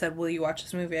now and said, will you watch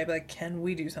this movie? I'd be like, can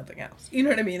we do something else? You know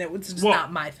what I mean? It was just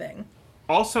not my thing.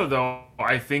 Also, though,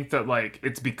 I think that, like,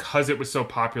 it's because it was so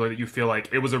popular that you feel like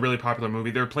it was a really popular movie.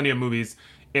 There are plenty of movies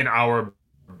in our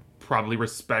probably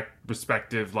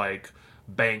respective, like,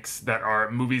 banks that are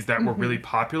movies that were really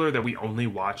popular that we only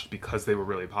watched because they were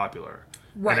really popular.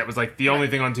 Right. And it was, like, the only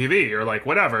thing on TV or, like,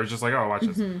 whatever. It's just like, oh, watch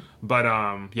this. But,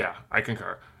 yeah, I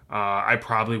concur. I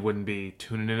probably wouldn't be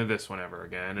tuning into this one ever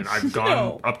again. And I've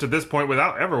gone up to this point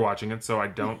without ever watching it. So I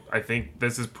think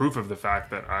this is proof of the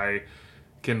fact that I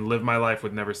can live my life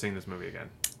with never seeing this movie again.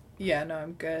 Yeah, no,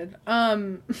 I'm good.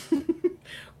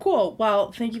 Cool.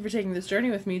 Well, thank you for taking this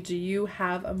journey with me. Do you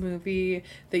have a movie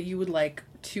that you would like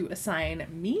to assign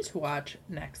me to watch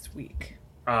next week?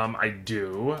 I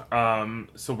do.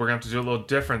 So we're going to have to do a little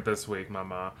different this week,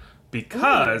 Mama.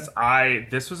 Because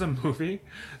this was a movie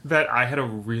that I had a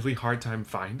really hard time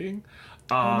finding.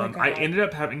 I ended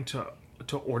up having to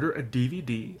order a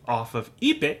DVD off of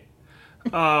eBay.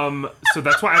 So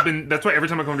that's why every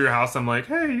time I come to your house, I'm like,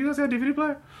 hey, you guys got a DVD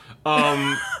player?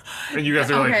 And you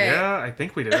guys are like, yeah, I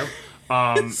think we do.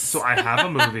 So I have a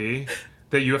movie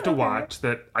that you have to watch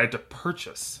that I had to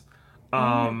purchase.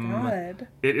 Oh my God.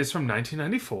 It is from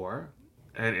 1994,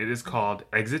 and it is called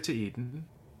Exit to Eden.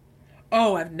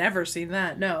 Oh, I've never seen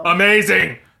that. No.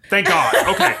 Amazing. Thank God.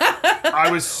 Okay. I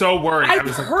was so worried. I've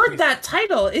heard that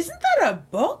title. Isn't that a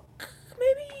book,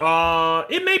 maybe?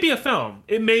 It may be a film.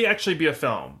 It may actually be a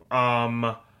film.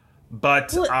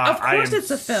 But of course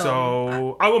it's a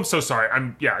film. I'm so sorry.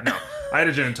 I had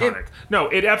a gin and tonic. No,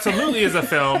 it absolutely is a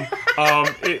film.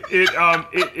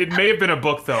 It may have been a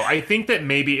book though. I think that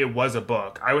maybe it was a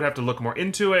book. I would have to look more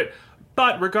into it.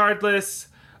 But regardless,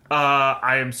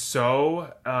 I am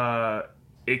so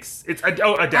it's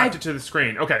adapted to the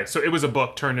screen. Okay, so it was a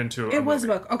book turned into a movie. It was a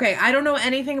book. Okay, I don't know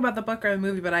anything about the book or the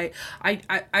movie, but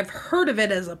I've heard of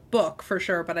it as a book for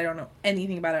sure, but I don't know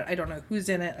anything about it. I don't know who's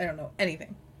in it. I don't know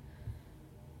anything.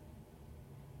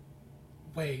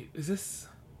 Wait, is this?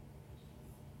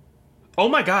 Oh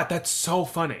my God, that's so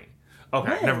funny.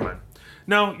 Okay, never mind.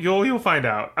 No, you'll find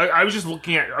out. I was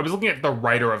looking at the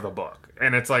writer of the book,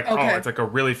 and it's like, it's like a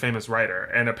really famous writer,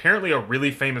 and apparently a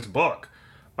really famous book.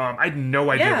 I had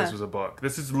no idea this was a book.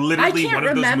 This is literally one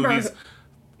of those movies.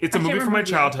 It's a movie from my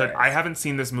childhood. I haven't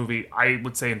seen this movie, I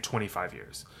would say, in 25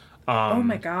 years. Oh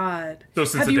my God. So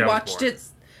since have you watched it?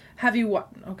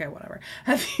 Okay, whatever.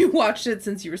 Have you watched it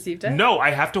since you received it? No,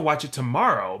 I have to watch it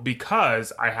tomorrow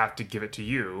because I have to give it to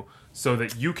you so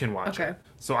that you can watch it.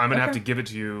 So I'm going to have to give it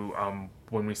to you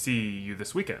when we see you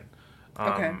this weekend.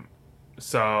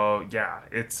 So, yeah,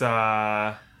 it's...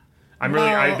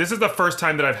 this is the first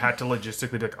time that I've had to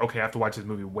logistically be like, okay, I have to watch this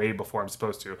movie way before I'm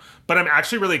supposed to. But I'm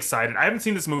actually really excited. I haven't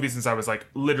seen this movie since I was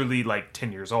literally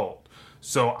 10 years old.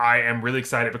 So I am really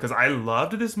excited because I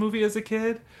loved this movie as a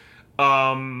kid.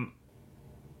 Yeah.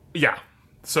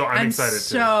 So I'm excited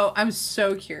too. I'm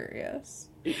so curious.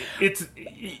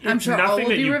 I'm sure all nothing will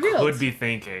that be you revealed. could be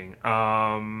thinking.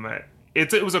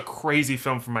 It was a crazy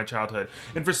film from my childhood,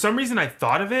 and for some reason I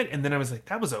thought of it, and then I was like,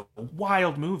 that was a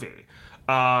wild movie.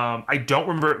 I don't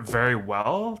remember it very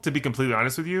well, to be completely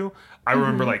honest with you. I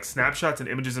remember like snapshots and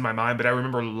images in my mind, but I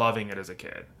remember loving it as a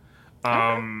kid.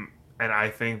 And I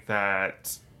think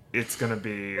that it's gonna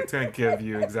give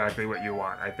you exactly what you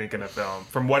want, I think, in a film,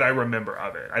 from what I remember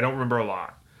of it. I don't remember a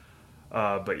lot.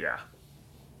 But yeah.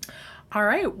 All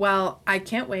right. Well, I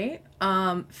can't wait.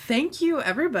 Thank you,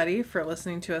 everybody, for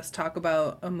listening to us talk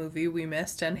about a movie we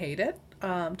missed and hated,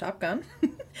 Top Gun.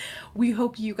 We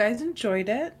hope you guys enjoyed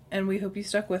it, and we hope you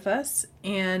stuck with us.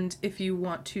 And if you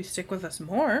want to stick with us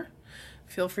more,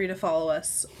 feel free to follow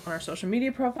us on our social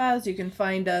media profiles. You can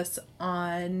find us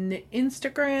on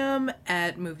Instagram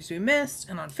at Movies We Missed,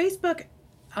 and on Facebook,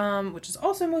 which is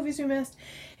also Movies We Missed,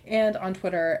 and on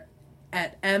Twitter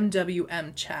at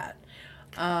MWM Chat.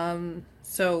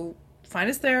 So find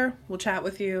us there. We'll chat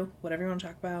with you, whatever you want to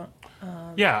talk about.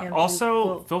 And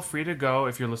also feel free to go,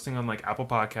 if you're listening on like Apple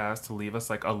Podcasts, to leave us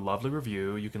like a lovely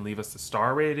review. You can leave us a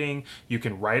star rating. You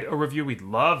can write a review. We'd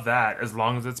love that, as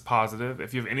long as it's positive.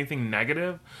 If you have anything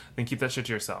negative, then keep that shit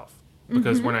to yourself,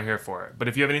 because we're not here for it. But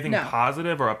if you have anything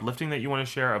positive or uplifting that you want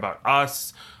to share about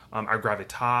us, our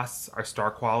gravitas, our star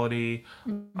quality,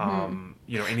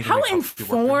 anything. How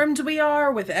informed we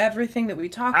are with everything that we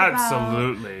talk about.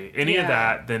 Absolutely. Any of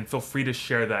that, then feel free to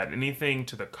share that. Anything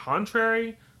to the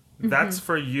contrary, that's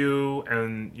for you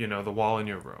and, the wall in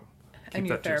your room. Keep and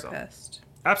your that to yourself. therapist.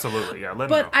 Absolutely, yeah. Let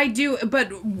me know.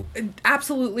 But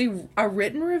absolutely, a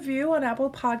written review on Apple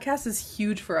Podcasts is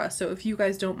huge for us. So if you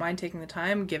guys don't mind taking the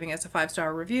time, giving us a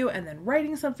 5-star review, and then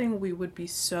writing something, we would be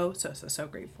so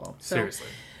grateful. So, seriously.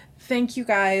 Thank you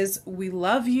guys. We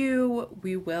love you.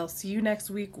 We will see you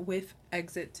next week with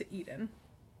Exit to Eden.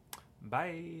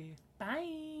 Bye.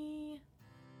 Bye.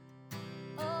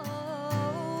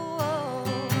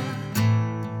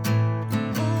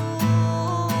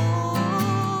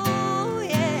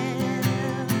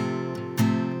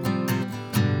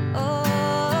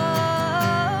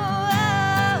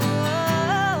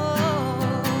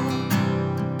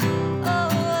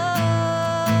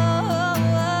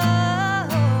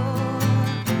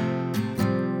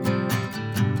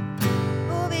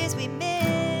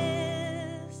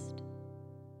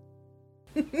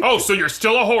 Oh, so you're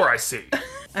still a whore, I see.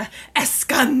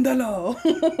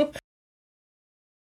 Escándalo.